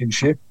a sinking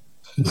ship."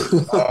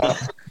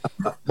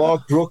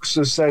 Mark Brooks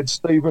has said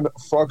Stephen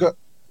Froggatt.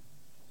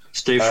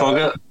 Steve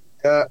Froggatt.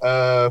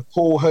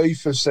 Paul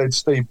Heath has said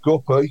Steve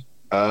Guppy.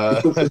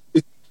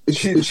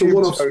 It's a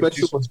one-off special.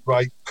 This one's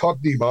great.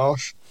 Codney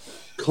Marsh.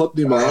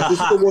 Codney Marsh.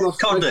 This is a one-off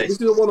special. This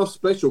is a one-off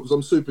special because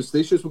I'm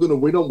superstitious. We're going to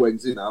win on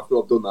Wednesday now after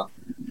I've done that.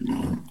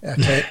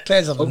 Yeah,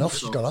 Claire's had enough.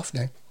 She's got off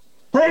now.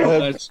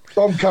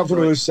 Tom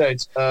Kavanagh has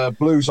said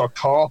Blues are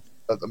carp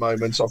at the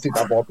moment, so I think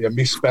that might be a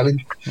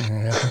misspelling.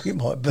 Yeah, it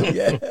might be,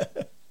 yeah.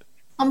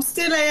 I'm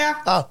still here.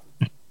 Oh.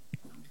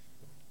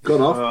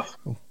 Gone off.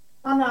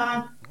 I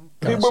know.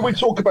 When we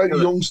talk about the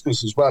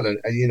youngsters as well,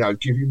 and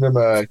giving them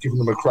a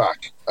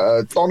crack,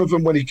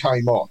 Donovan, when he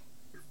came on,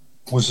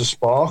 was a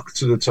spark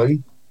to the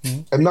team,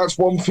 and that's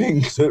one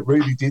thing that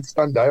really did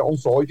stand out on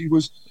Friday.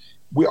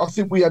 I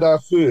think we had our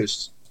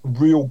first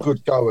real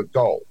good go at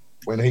goal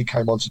when he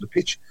came onto the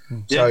pitch.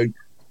 So,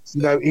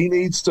 he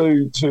needs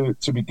to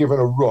be given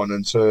a run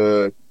and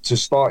to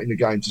start in the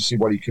game to see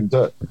what he can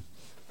do.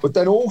 But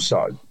then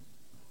also,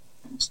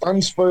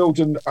 Stansfield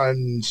and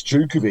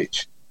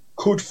Djukovic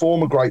could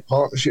form a great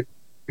partnership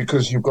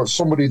because you've got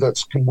somebody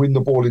that can win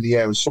the ball in the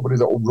air and somebody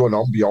that will run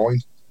on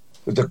behind.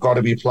 But they've got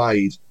to be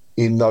played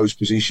in those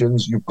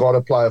positions. You've got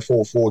to play a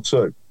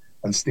 4-4-2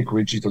 and stick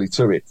rigidly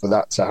to it for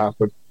that to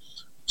happen.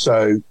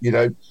 So,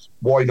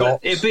 why not?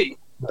 It'd be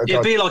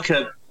like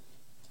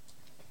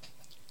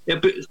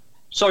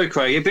sorry,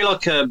 Craig. It'd be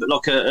like an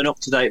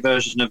up-to-date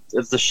version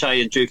of the Shea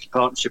and Dukey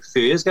partnership a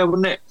few years ago,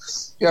 wouldn't it?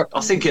 Yeah.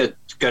 I think it'd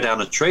go down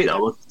a treat, that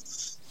would.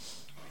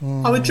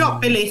 I would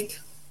drop Bilic,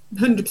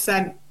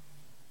 100%.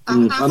 I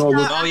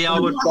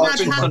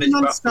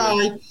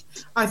would.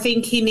 I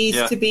think he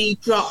needs to be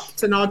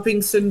dropped, and I'd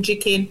bring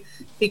Sunjic in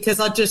because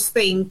I just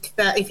think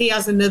that if he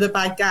has another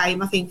bad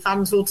game, I think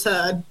fans will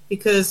turn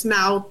because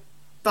now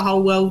the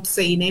whole world's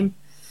seen him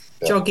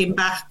jogging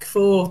back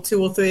for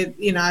 2 or 3,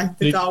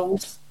 the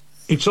goals.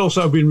 It's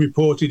also been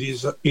reported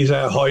he's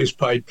our highest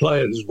paid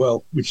player as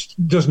well, which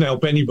doesn't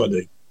help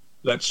anybody.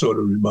 That sort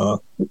of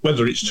remark,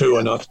 whether it's true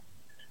or not.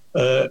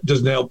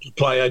 Doesn't help the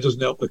player,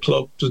 doesn't help the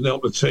club, doesn't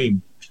help the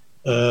team.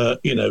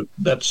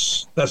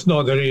 That's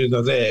neither here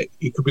nor there.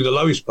 He could be the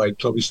lowest paid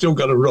club. He's still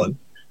got to run, and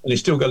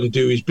he's still got to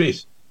do his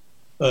bit.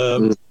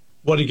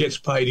 What he gets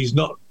paid is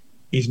not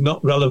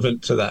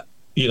relevant to that.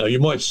 You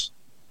might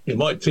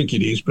think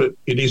it is, but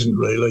it isn't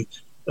really.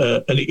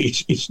 And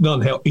it's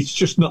non-help. It's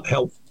just not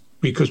help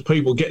because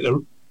people get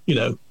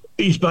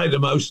he's paid the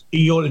most.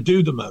 He ought to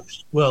do the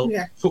most. Well,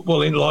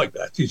 football ain't like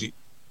that, is it?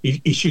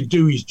 He should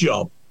do his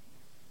job.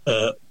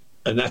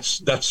 And that's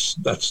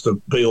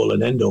the be all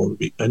and end all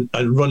of it. And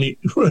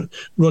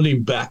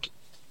running back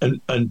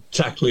and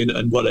tackling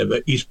and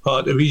whatever is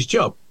part of his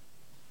job,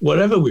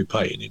 whatever we're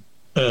paying him.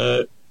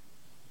 But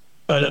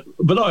I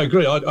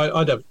agree.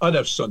 I'd have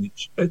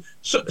Sunjic.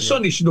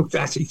 Sunjic looked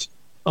at it.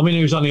 I mean,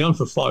 he was only on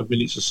for 5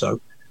 minutes or so,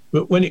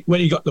 but when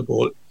he got the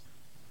ball,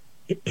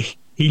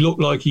 he looked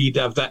like he'd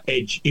have that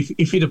edge.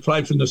 If he'd have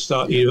played from the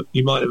start,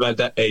 he might have had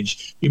that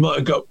edge. He might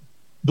have got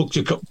booked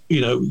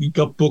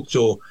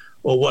or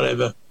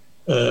whatever.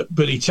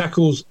 But he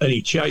tackles and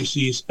he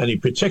chases and he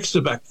protects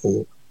the back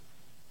four.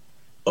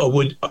 I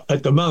would,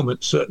 at the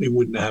moment, certainly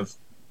wouldn't have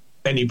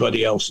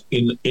anybody else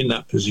in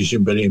that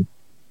position but him.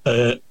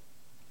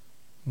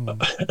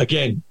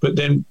 Again, but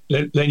then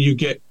you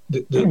get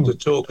the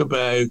talk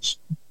about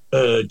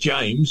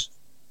James.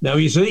 Now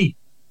he's a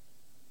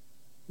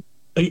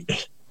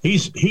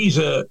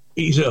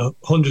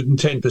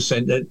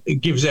 110%.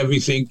 That gives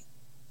everything,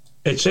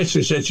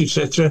 etc., etc.,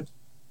 etc.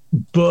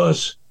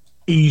 But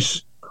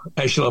he's,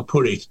 how shall I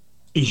put it?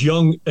 He's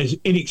young, he's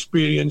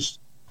inexperienced.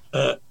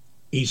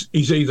 He's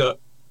either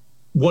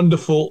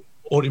wonderful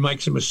or he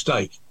makes a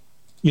mistake.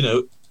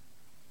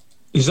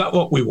 Is that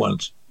what we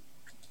want?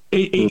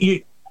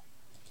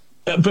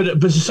 But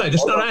as I say,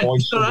 that's not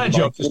our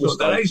job.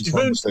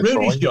 It's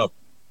Rooney's job.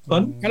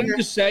 Can I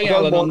just say, I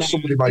don't Alan, want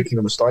somebody making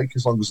a mistake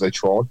as long as they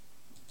try.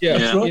 Yeah,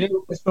 that's right.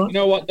 You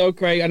know what though,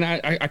 Craig, and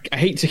I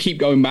hate to keep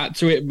going back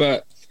to it,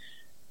 but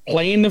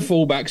playing the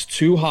fullbacks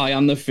too high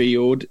on the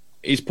field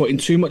is putting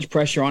too much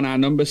pressure on our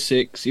number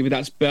 6, either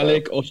that's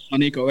Bellic or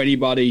Sonic or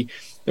anybody.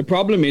 The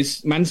problem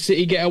is Man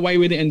City get away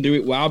with it and do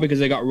it well because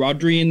they got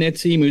Rodri in their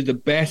team, who's the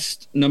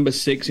best number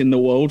 6 in the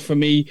world for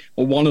me,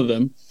 or one of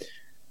them.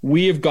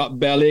 We have got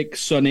Bellic,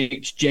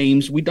 Sonic,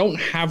 James. We don't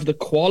have the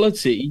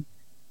quality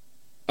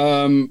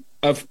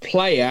of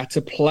player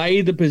to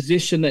play the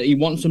position that he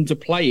wants them to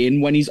play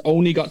in when he's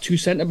only got 2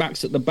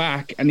 centre-backs at the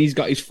back and he's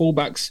got his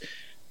full-backs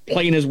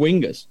playing as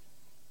wingers.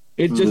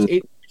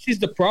 This is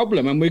the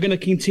problem, and we're going to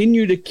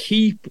continue to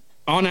keep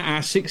on at our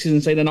 6s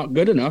and say they're not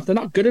good enough. They're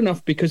not good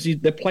enough because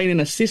they're playing in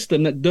a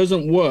system that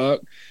doesn't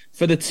work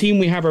for the team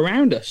we have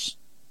around us.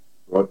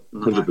 Right,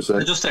 100%.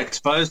 They're just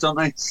exposed, aren't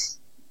they?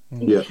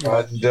 Yeah.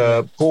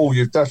 And Paul,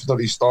 you've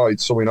definitely started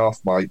summing off,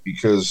 mate,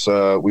 because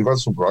we've had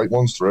some great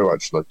ones through,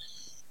 actually.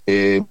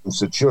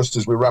 So just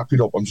as we're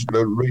wrapping up, I'm just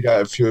going to read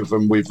out a few of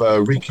them with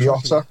Ricky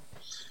Otter.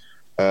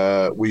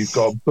 We've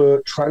got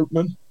Bert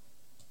Troutman.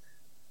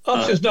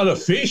 Otter's not a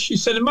fish, he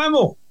said a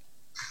mammal.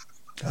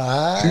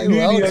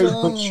 Tuna.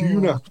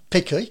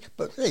 Picky,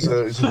 but It's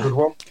a good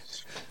one.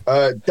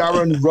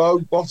 Darren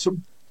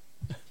Rowbottom.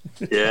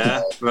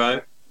 Yeah,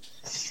 right.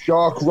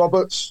 Shark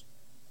Roberts.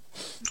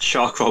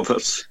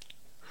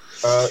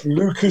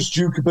 Lucas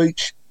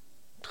Djukovic.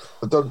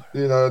 I don't,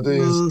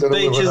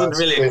 Beach isn't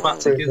really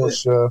aquatic,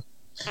 is it?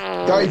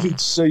 David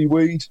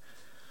Seaweed.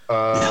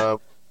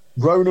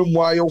 Ronan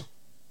Whale.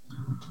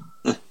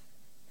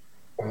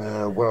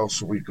 What else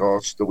have we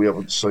got that we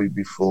haven't seen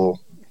before?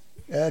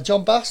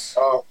 John Bass.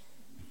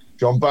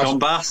 John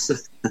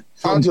Bass.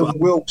 Adam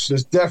Wilkes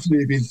has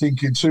definitely been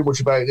thinking too much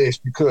about this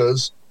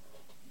because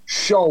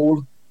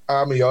Shoal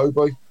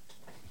Amiobi.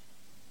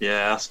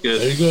 Yeah, that's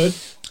good. Very good.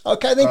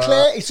 Okay, then,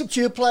 Claire, it's up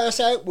to you. Play us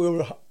out.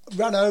 We'll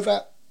run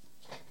over.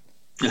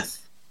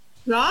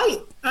 Right.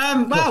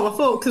 Well, I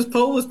thought because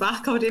Paul was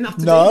back, I didn't have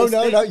to No, do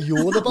this thing.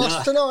 you're the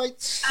boss tonight.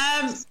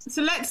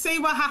 So let's see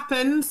what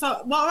happens.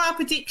 So what are our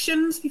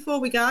predictions before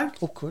we go?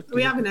 Oh, good. Are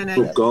we having any?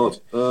 Oh, God.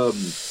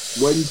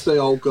 Wednesday,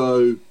 I'll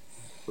go...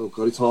 Oh,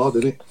 God, it's hard,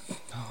 isn't it?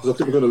 'Cause I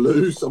think we're going to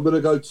lose. I'm going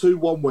to go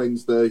 2-1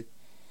 Wednesday.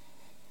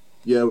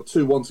 Yeah,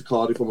 2-1 to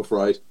Cardiff, I'm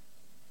afraid.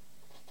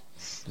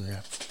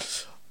 Yeah.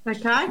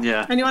 Okay.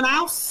 Yeah. Anyone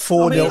else?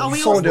 4-0. Are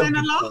we all saying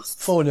a loss?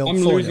 4-0. I'm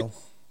 4-0. losing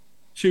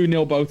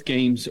 2-0 both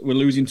games. We're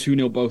losing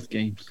 2-0 both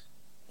games.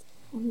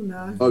 Oh,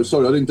 no. Oh,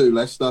 sorry, I didn't do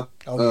Leicester.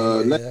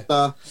 Oh,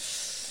 yeah.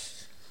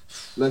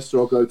 Leicester,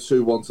 I'll go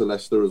 2-1 to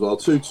Leicester as well.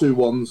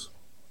 2-2-1s.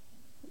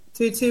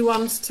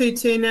 2-2-1s,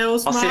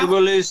 2-2-0s. I think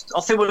we'll lose.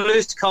 I think we'll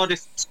lose to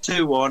Cardiff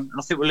 2-1, and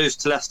I think we'll lose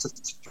to Leicester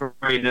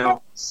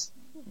 3-0.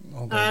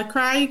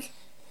 Craig?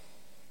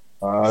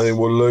 I think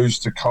we'll lose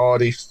to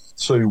Cardiff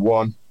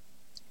 2-1.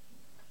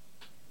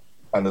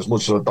 And as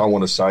much as I don't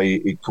want to say,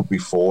 it could be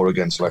 4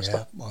 against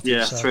Leicester.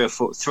 Yeah, so. 3 or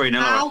 4,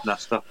 3-0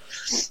 Leicester.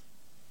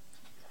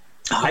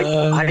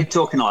 I hate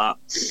talking like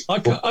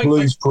that.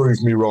 Please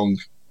prove me wrong.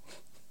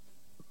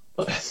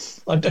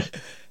 Of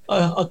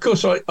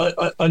course,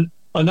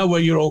 I know where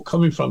you're all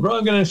coming from, but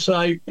I'm going to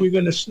say we're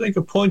going to sneak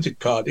a point at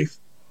Cardiff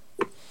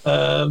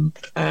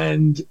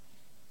and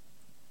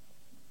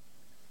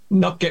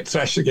not get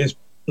thrashed against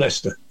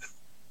Leicester.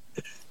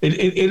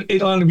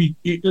 It'll only be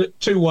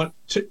 2-1.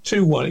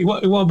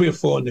 2-1. It won't be a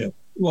 4-0. It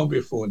won't be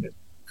a 4-0.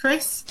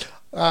 Chris?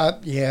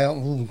 Yeah,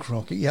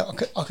 crocky. Yeah,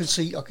 I can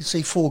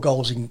see 4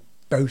 goals in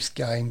both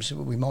games.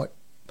 We might.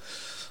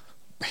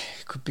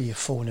 It could be a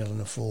 4-0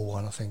 and a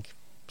 4-1. I think.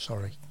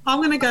 Sorry. I'm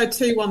going to go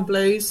 2-1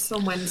 Blues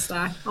on Wednesday.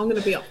 I'm going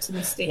to be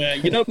optimistic. Yeah,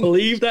 you don't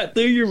believe that,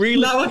 do you?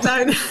 Really? No, I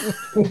don't.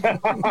 And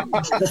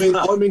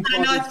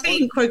I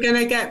think we're going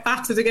to get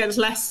battered against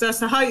Leicester.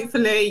 So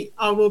hopefully,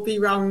 I will be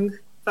wrong.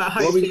 But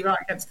hopefully right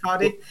against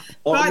Cardiff.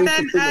 Right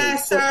then,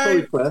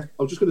 sorry, Claire.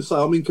 I was just going to say,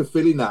 I'm in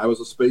Caerphilly now as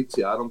I speak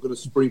to you, and I'm going to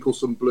sprinkle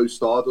some blue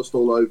stardust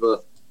all over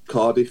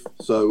Cardiff.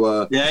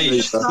 So,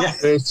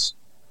 yes.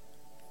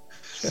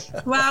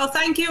 Well,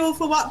 thank you all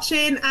for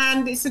watching,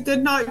 and it's a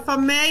good night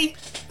from me.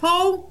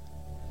 Paul?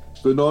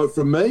 Good night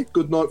from me.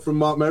 Good night from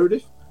Mark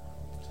Meredith.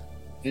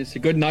 It's a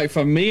good night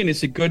from me, and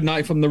it's a good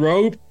night from the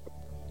Robe.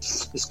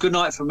 It's a good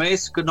night from me.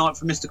 It's a good night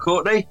from Mr.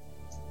 Courtney.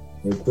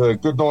 It's a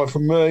good night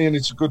from me, and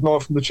it's a good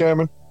night from the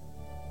chairman.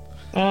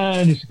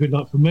 And it's a good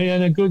night from me,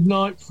 and a good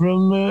night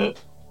from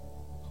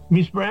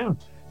Miss Brown.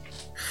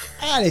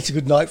 And it's a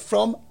good night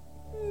from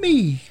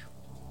me.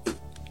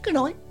 Good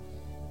night.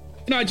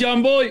 Good night,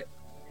 John Boy.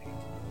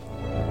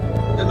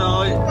 Good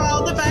night.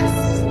 All the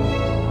best.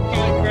 Good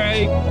night,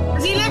 Craig.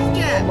 Has he left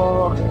yet?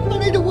 I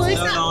need a word.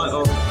 Good night.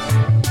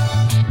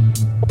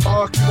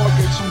 Mark, you might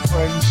get some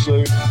friends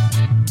soon.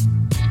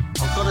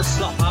 I've got to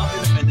slop out in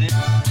a minute.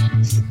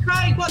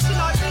 Craig, what's it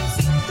like being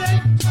 60?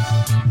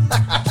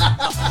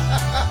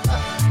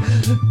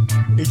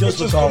 He does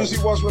look old. As he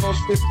was when I was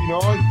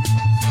 59.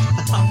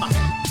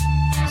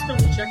 Just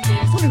double checking.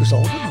 I thought he was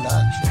older than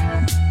that.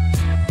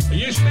 Are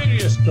you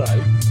serious,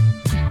 Craig?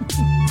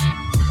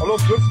 I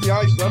look good for the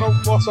age then,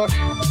 old Potter. I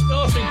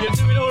think you're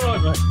doing all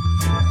right, mate.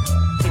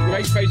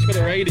 great face for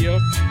the radio.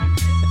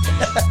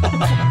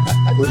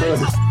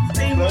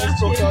 Let's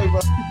talk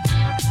over.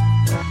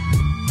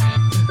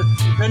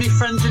 Any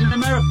friends in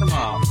America,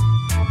 Mark?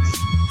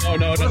 Oh,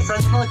 no. What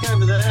friends like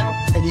over there?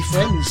 Any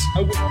friends?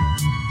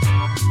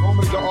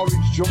 Normally got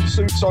orange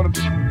jumpsuits on.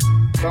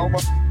 Velma,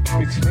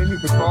 it's in,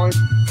 you'll be fine.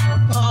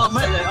 Oh,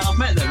 I've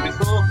met them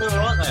before. They're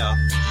alright, they are.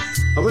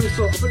 I think it's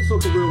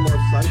like a real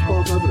life safe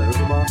park over there,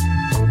 isn't it, Mark?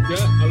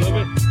 Yeah, I love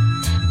it.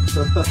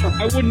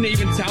 I wouldn't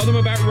even tell them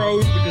about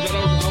Rose because I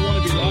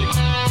want to be liked.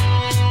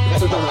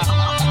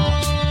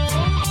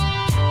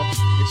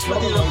 It's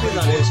not What a lovely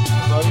that is.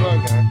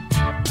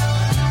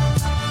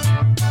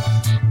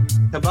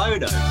 kimono,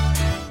 Kimono.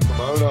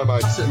 Kimono,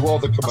 mate. You are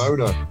the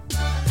kimono.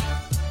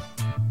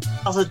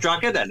 That's a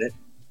dragon, isn't it?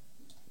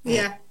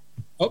 Yeah.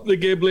 Up the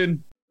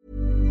giblin.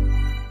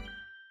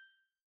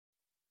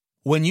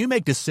 When you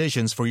make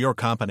decisions for your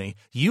company,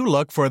 you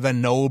look for the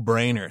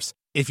no-brainers.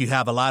 If you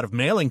have a lot of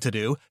mailing to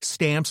do,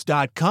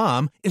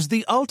 Stamps.com is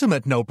the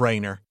ultimate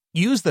no-brainer.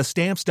 Use the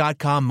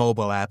Stamps.com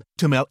mobile app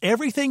to mail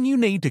everything you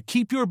need to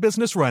keep your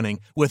business running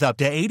with up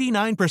to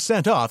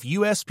 89% off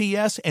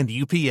USPS and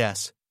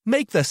UPS.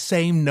 Make the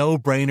same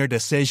no-brainer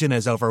decision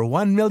as over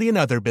 1 million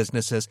other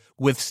businesses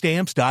with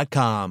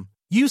Stamps.com.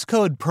 Use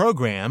code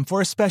PROGRAM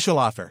for a special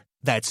offer.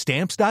 That's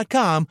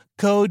Stamps.com,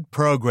 code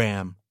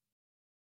PROGRAM.